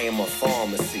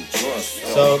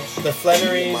 So the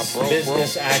Flannery's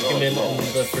business acumen and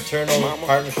the fraternal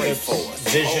partnership's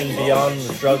vision beyond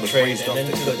the drug trade and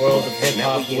into the world of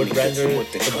hip-hop would render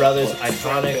the brothers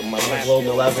iconic on a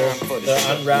global level.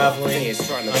 Their unraveling,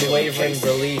 unwavering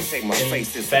belief in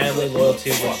family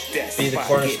loyalty would be the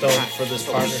cornerstone for this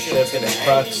partnership and the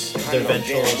crux of their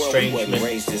eventual estrangement.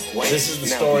 This is the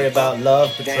story about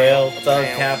love, betrayal, thug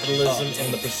capitalism,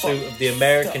 and the pursuit of the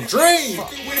American dream.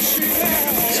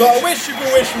 So I wish you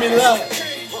could wish me luck.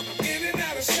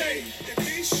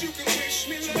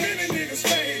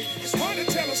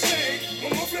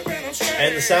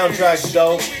 And the soundtrack's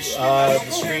dope. The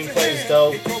screenplay's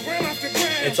dope.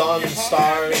 It's on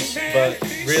Stars, but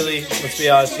really, let's be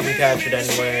honest, you can catch it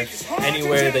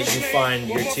anywhere that you find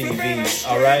your TV.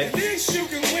 All right.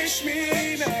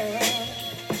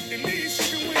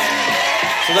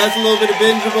 So that's a little bit of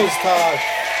Bingeables talk.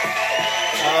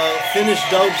 Finished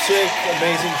Dope Sick,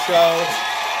 amazing show.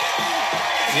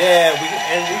 Yeah,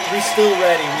 we still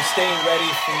ready. We staying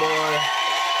ready for more.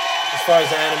 As far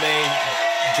as anime,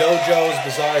 JoJo's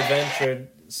Bizarre Adventure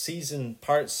season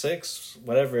part 6,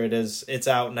 whatever it is, it's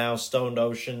out now. Stoned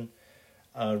Ocean,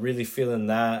 really feeling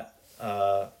that.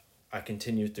 I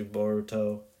continued through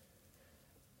Boruto,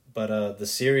 but the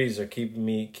series are keeping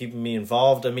me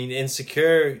involved. I mean,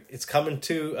 Insecure, it's coming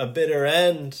to a bitter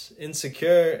end.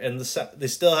 Insecure, and they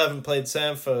still haven't played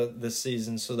Sanfa this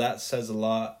season, so that says a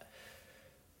lot.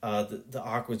 The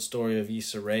awkward story of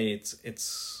Issa Rae,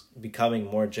 it's becoming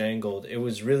more jangled. It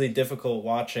was really difficult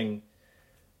watching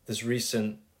this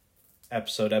recent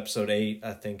episode 8,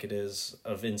 I think it is,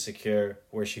 of Insecure,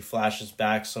 where she flashes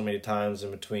back so many times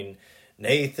in between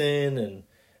Nathan and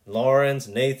Lawrence,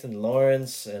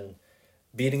 and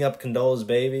beating up Condola's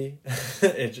baby.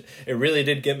 It really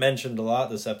did get mentioned a lot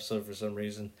this episode for some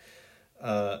reason.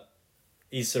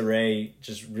 Issa Rae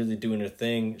just really doing her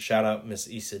thing. Shout out Miss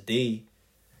Issa D.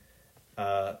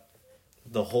 The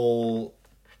whole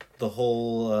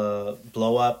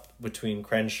blow up between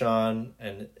Crenshaw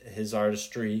and his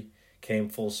artistry came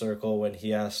full circle when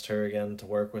he asked her again to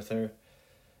work with her.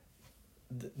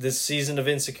 This season of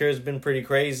Insecure has been pretty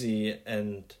crazy,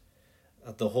 and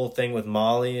the whole thing with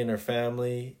Molly and her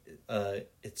family,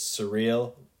 it's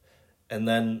surreal. And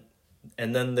then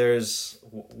there's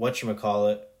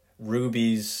whatchamacallit,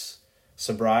 Ruby's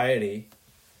sobriety.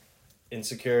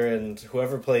 Insecure and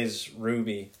whoever plays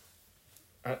Ruby,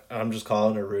 I'm just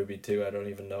calling her Ruby too. I don't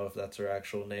even know if that's her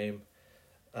actual name.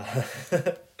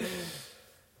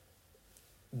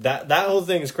 That whole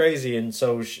thing is crazy, and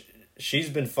so she's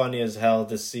been funny as hell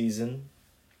this season.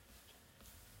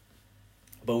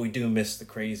 But we do miss the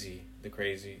crazy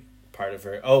part of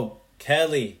her. Oh,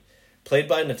 Kelly played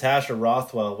by Natasha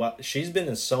Rothwell. She's been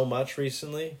in so much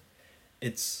recently.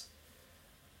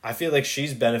 I feel like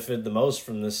she's benefited the most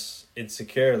from this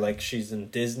Insecure. Like, she's in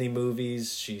Disney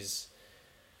movies. She's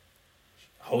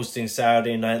hosting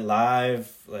Saturday Night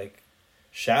Live. Like,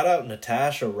 shout out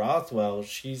Natasha Rothwell.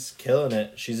 She's killing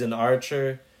it. She's in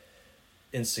Archer,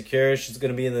 Insecure. She's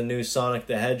going to be in the new Sonic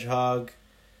the Hedgehog.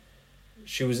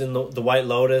 She was in the White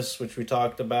Lotus, which we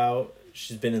talked about.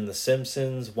 She's been in The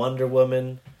Simpsons, Wonder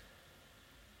Woman.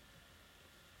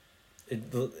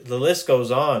 The list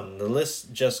goes on. The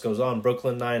list just goes on.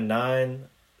 Brooklyn Nine-Nine.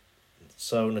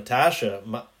 So, Natasha,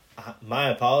 my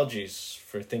apologies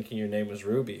for thinking your name was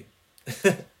Ruby.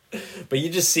 But you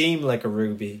just seem like a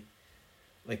Ruby.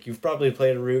 Like, you've probably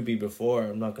played a Ruby before,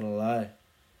 I'm not going to lie.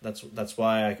 That's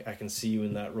why I can see you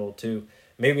in that role, too.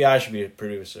 Maybe I should be a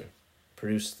producer.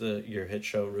 Produce your hit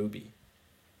show, Ruby.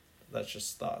 That's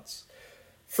just thoughts.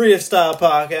 Freestyle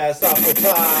podcast, off the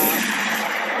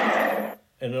top.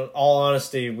 And in all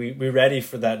honesty, we ready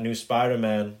for that new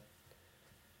Spider-Man.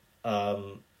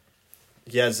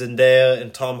 Zendaya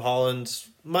and Tom Holland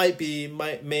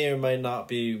may or might not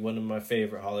be one of my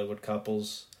favorite Hollywood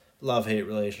couples. Love-hate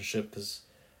relationship, because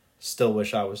still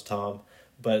wish I was Tom.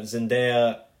 But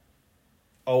Zendaya,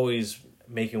 always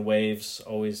making waves,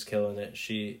 always killing it.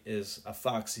 She is a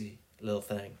foxy little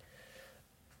thing.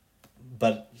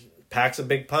 But packs a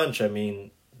big punch. I mean,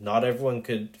 not everyone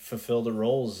could fulfill the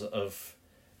roles of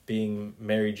being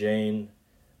Mary Jane,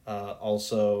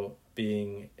 also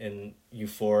being in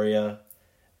Euphoria,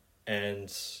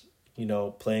 and, you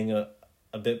know, playing a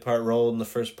bit part role in the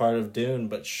first part of Dune,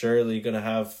 but surely going to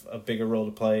have a bigger role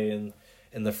to play in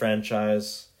the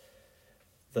franchise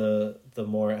the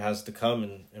more it has to come,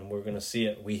 and we're going to see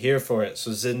it. We here for it.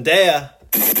 So Zendaya,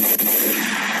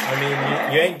 I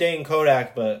mean, you ain't dating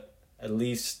Kodak, but at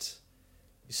least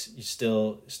you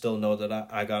still know that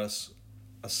I got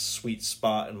a sweet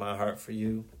spot in my heart for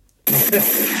you.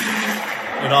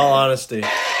 In all honesty,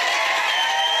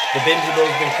 the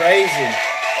bingeable's been crazy.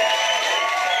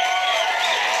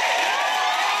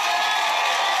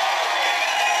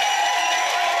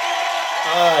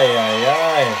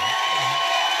 Aye.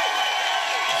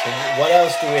 So what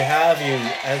else do we have you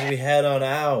as we head on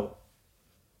out?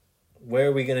 Where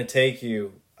are we going to take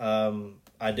you?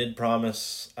 I did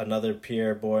promise another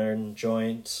Pierre Bourne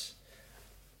joint.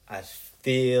 I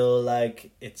feel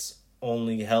like it's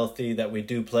only healthy that we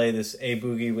do play this A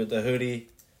Boogie with the Hoodie,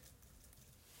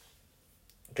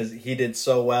 because he did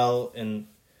so well in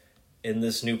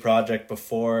this new project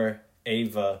before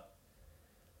Ava.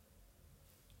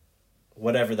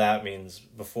 Whatever that means.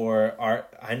 Before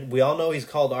art, we all know he's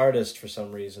called Artist for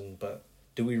some reason, but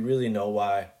do we really know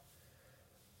why?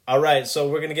 Alright, so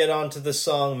we're gonna get on to the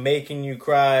song Making You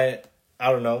Cry.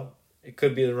 I don't know. It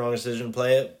could be the wrong decision to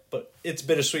play it, but it's a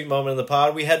bittersweet moment in the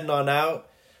pod. We heading on out.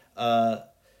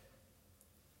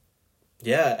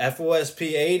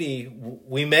 FOSP 80,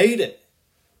 we made it.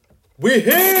 We're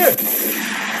here!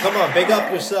 Come on, big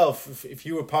up yourself if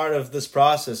you were part of this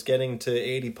process, getting to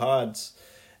 80 pods.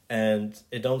 And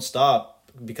it don't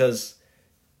stop, because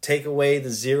take away the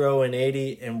 0 and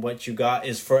 80 and what you got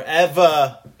is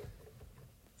forever.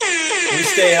 We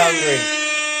stay hungry.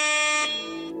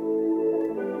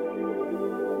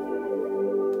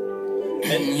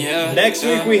 And next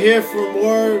week we hear for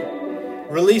more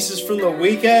releases from the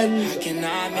weekend. I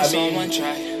mean,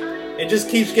 it just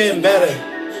keeps getting better.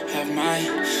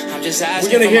 We're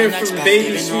gonna hear from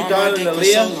Baby Sweet Dawn and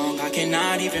Aaliyah. I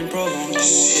cannot even prolong.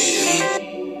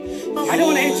 I don't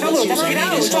want any trouble. Just get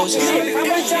out.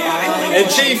 And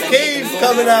Chief Keef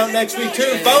coming out next week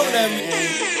too. Phone them.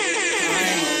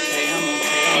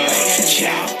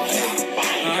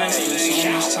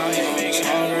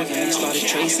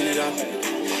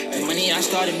 The money I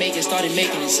started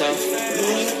making itself.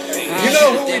 You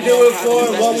know who we do it for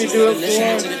and what we do it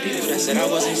Listening to the people that said I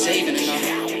wasn't saving enough.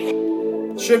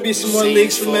 for. Should be some more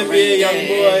leaks from NBA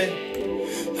Youngboy.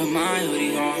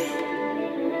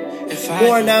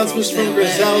 More announcements from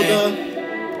Griselda.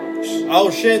 Oh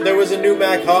shit, there was a new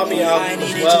Mac Homie album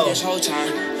as well.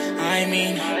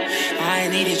 I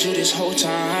needed you this whole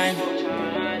time.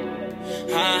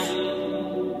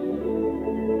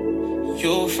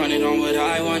 You fronted on what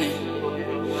I wanted.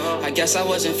 I guess I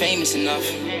wasn't famous enough.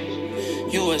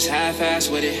 You was half-assed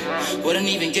with it. Wouldn't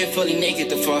even get fully naked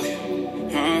the fuck.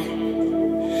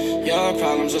 Your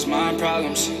problems was my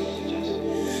problems.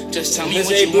 Just tell me this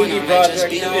what A you want. Boogie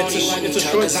project, it's a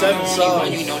short 7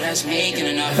 songs. You know that's making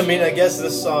enough. I mean, I guess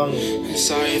this song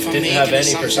didn't have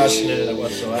any percussion in it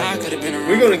whatsoever. I could have been around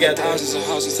We're gonna get thousands of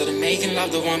houses instead of making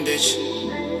love to one bitch.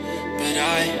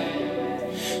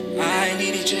 But I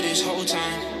needed you this whole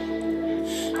time.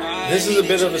 This is a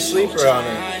bit of a sleeper on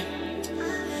it.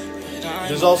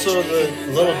 There's also the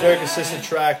Little Durk assisted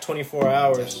track, 24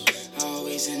 Hours.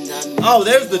 Oh,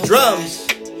 there's the drums.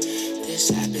 This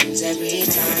happens every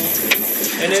time.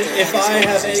 And if I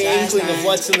have any inkling of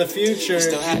what's in the future,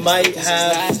 you might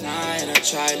have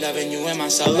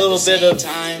a little bit of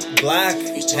Black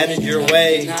headed your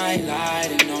way.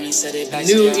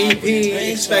 New EP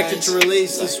expected to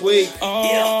release this week. The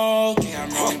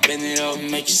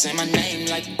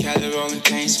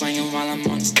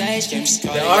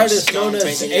artist known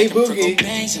as A Boogie,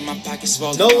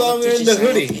 no longer in the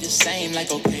hoodie.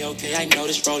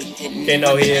 Okay,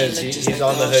 no, he is. He's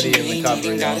on the hoodie in the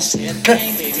cover. A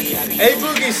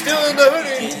Boogie still in the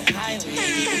hoodie.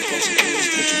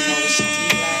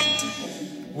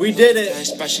 We did it.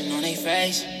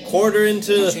 Quarter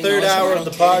into the third hour of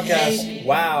the podcast.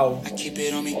 Wow.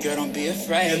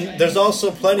 And there's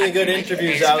also plenty of good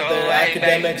interviews out there.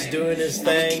 Academics doing his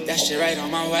thing.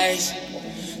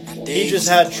 He just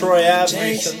had Troy Ave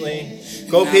recently.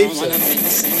 Go Pizza.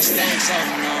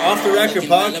 Off the Record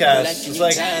podcast. It's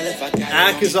like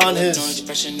Ak is on his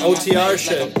OTR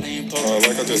shit.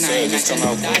 Like I just said, just come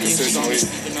out consistently,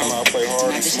 come out, play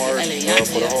hard and smart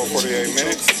for the whole 48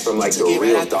 minutes. From like the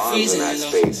real dogs in that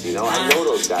space, you know? I know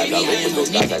those guys, I live with those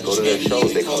guys, I go to their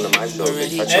shows, they come to my shows, they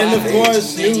touch and my of face.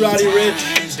 course, new Roddy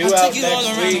Rich, due out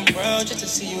next week.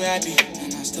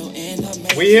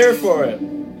 We here for it.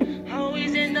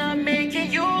 Always end up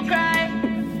making you cry.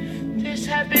 This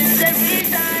happens every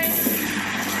time.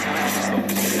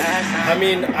 I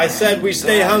mean, I said we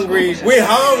stay hungry. We're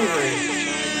hungry.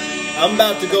 I'm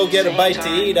about to go get a bite to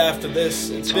eat after this.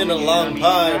 It's been a long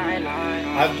pod.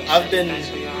 I've been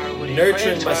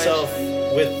nurturing myself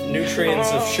with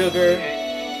nutrients of sugar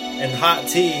and hot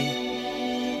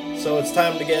tea. So it's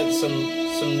time to get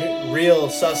some real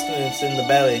sustenance in the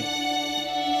belly.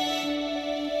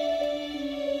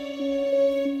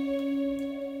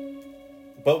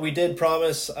 But we did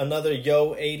promise another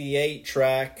Yo 88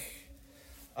 track.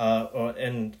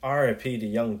 And RIP to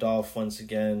Young Dolph once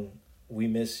again. We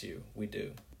miss you. We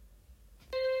do.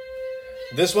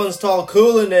 This one's called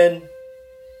Coolin' In.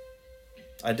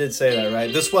 I did say that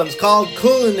right. This one's called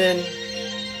Coolin' In.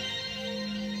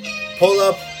 Pull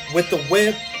up with the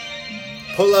whip.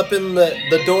 Pull up in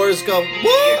the doors go.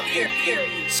 What?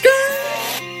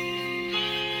 Skirt.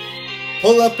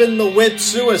 Pull up in the whip.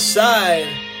 Suicide.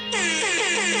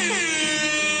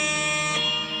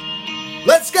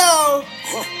 Let's go.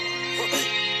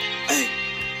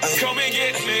 Come and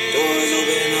get me. Doors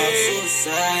open up,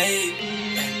 suicide.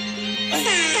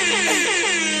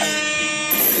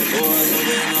 Doors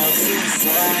open up,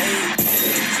 suicide.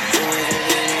 Doors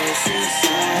open up,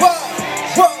 suicide.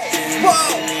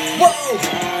 Whoa!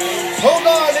 Hold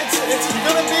on, it's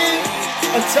gonna be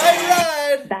a tight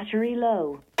ride. Battery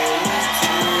low.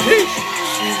 Yeesh.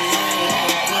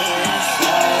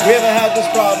 We haven't had this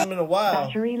problem in a while.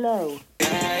 Battery low.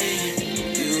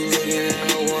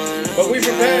 But we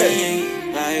prepared.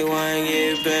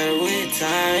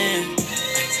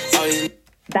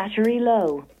 Battery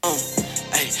low.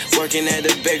 Working at the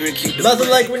bakery, keep the Nothing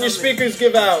like when your speakers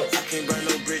give out. I can't burn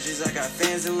no bridges, I got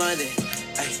fans in London.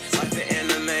 Like the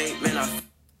anime, man, I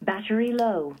Battery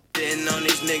low. didn't know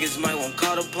these niggas might want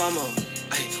call the plumber.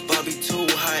 Bobby too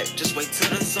hot, just wait till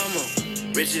the summer.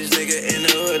 Richest nigga in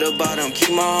the hood, about him,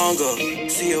 keep my hunger.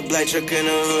 See a black truck in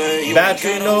the hood, you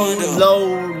Battery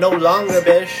no longer,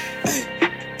 bitch.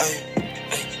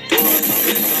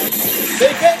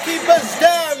 They can't keep us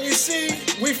down, you see.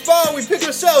 We fall, we pick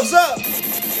ourselves up.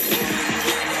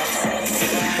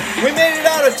 We made it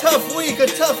out a tough week, a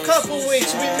tough couple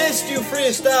weeks. We missed you,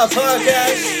 Freestyle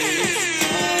Podcast.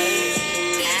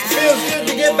 Feels good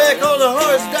to get back on the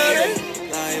horse, Donnie.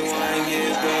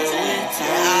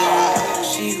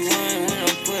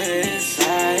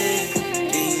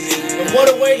 And what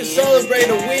a way to celebrate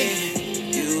a week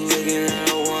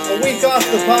off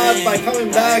the pod by coming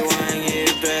back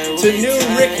to new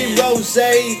Ricky Rose,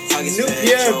 new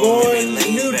Pierre Bourne,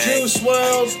 new Juice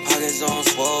WRLD.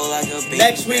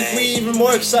 Next week we even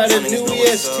more excited, new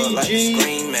ESTG.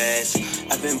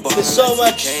 There's so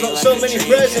much, so many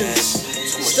presents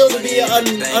still to be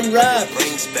unwrapped.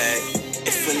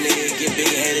 If a nigga get big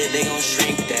headed, they gon'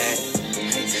 shrink that.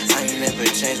 I ain't never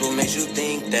changed, what makes you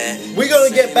think that? We're gonna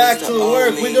get back to the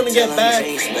work, we're gonna get back.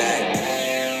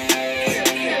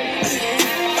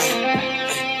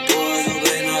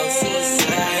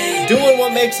 Doing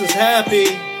what makes us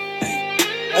happy.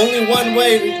 Only one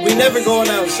way, we never going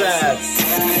outside.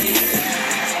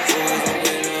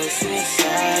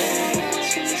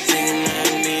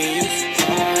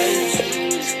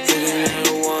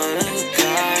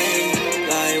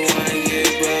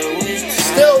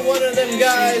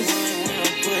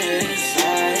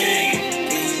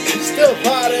 Still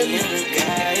potting,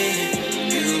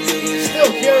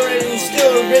 still curating,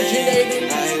 still originating.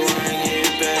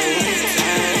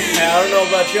 Hey, I don't know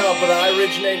about y'all, but I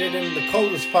originated in the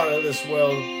coldest part of this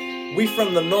world. We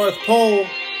from the North Pole.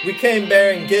 We came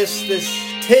bearing gifts.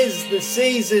 Tis the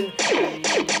season.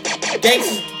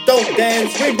 Gangsters don't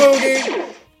dance. We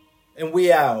boogie. And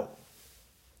we out.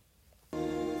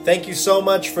 Thank you so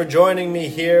much for joining me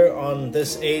here on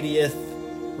this 80th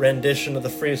rendition of the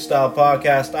Freestyle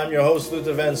Podcast. I'm your host,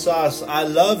 Luther Van Sauce. I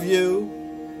love you.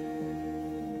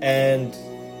 And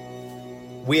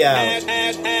we out.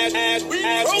 And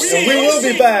we will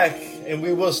be back. And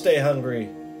we will stay hungry.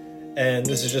 And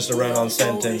this is just a run-on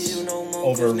sentence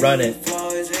over Run It.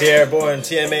 Pierre Boy and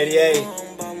TM88.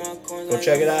 Go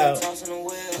check it out.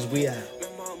 Because we out.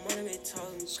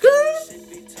 Skirt.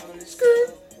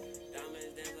 Skirt.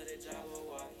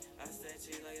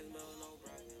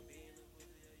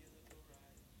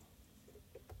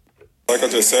 Like I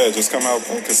just said, just come out,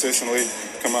 play consistently,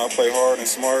 come out, play hard and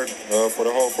smart for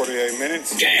the whole 48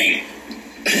 minutes. Gang.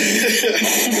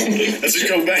 That's what you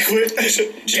come back with?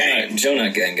 Gang. Jonah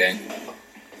gang.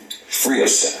 Free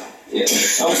yourself. Yeah.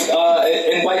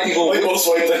 Invite people. Like most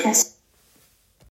white things.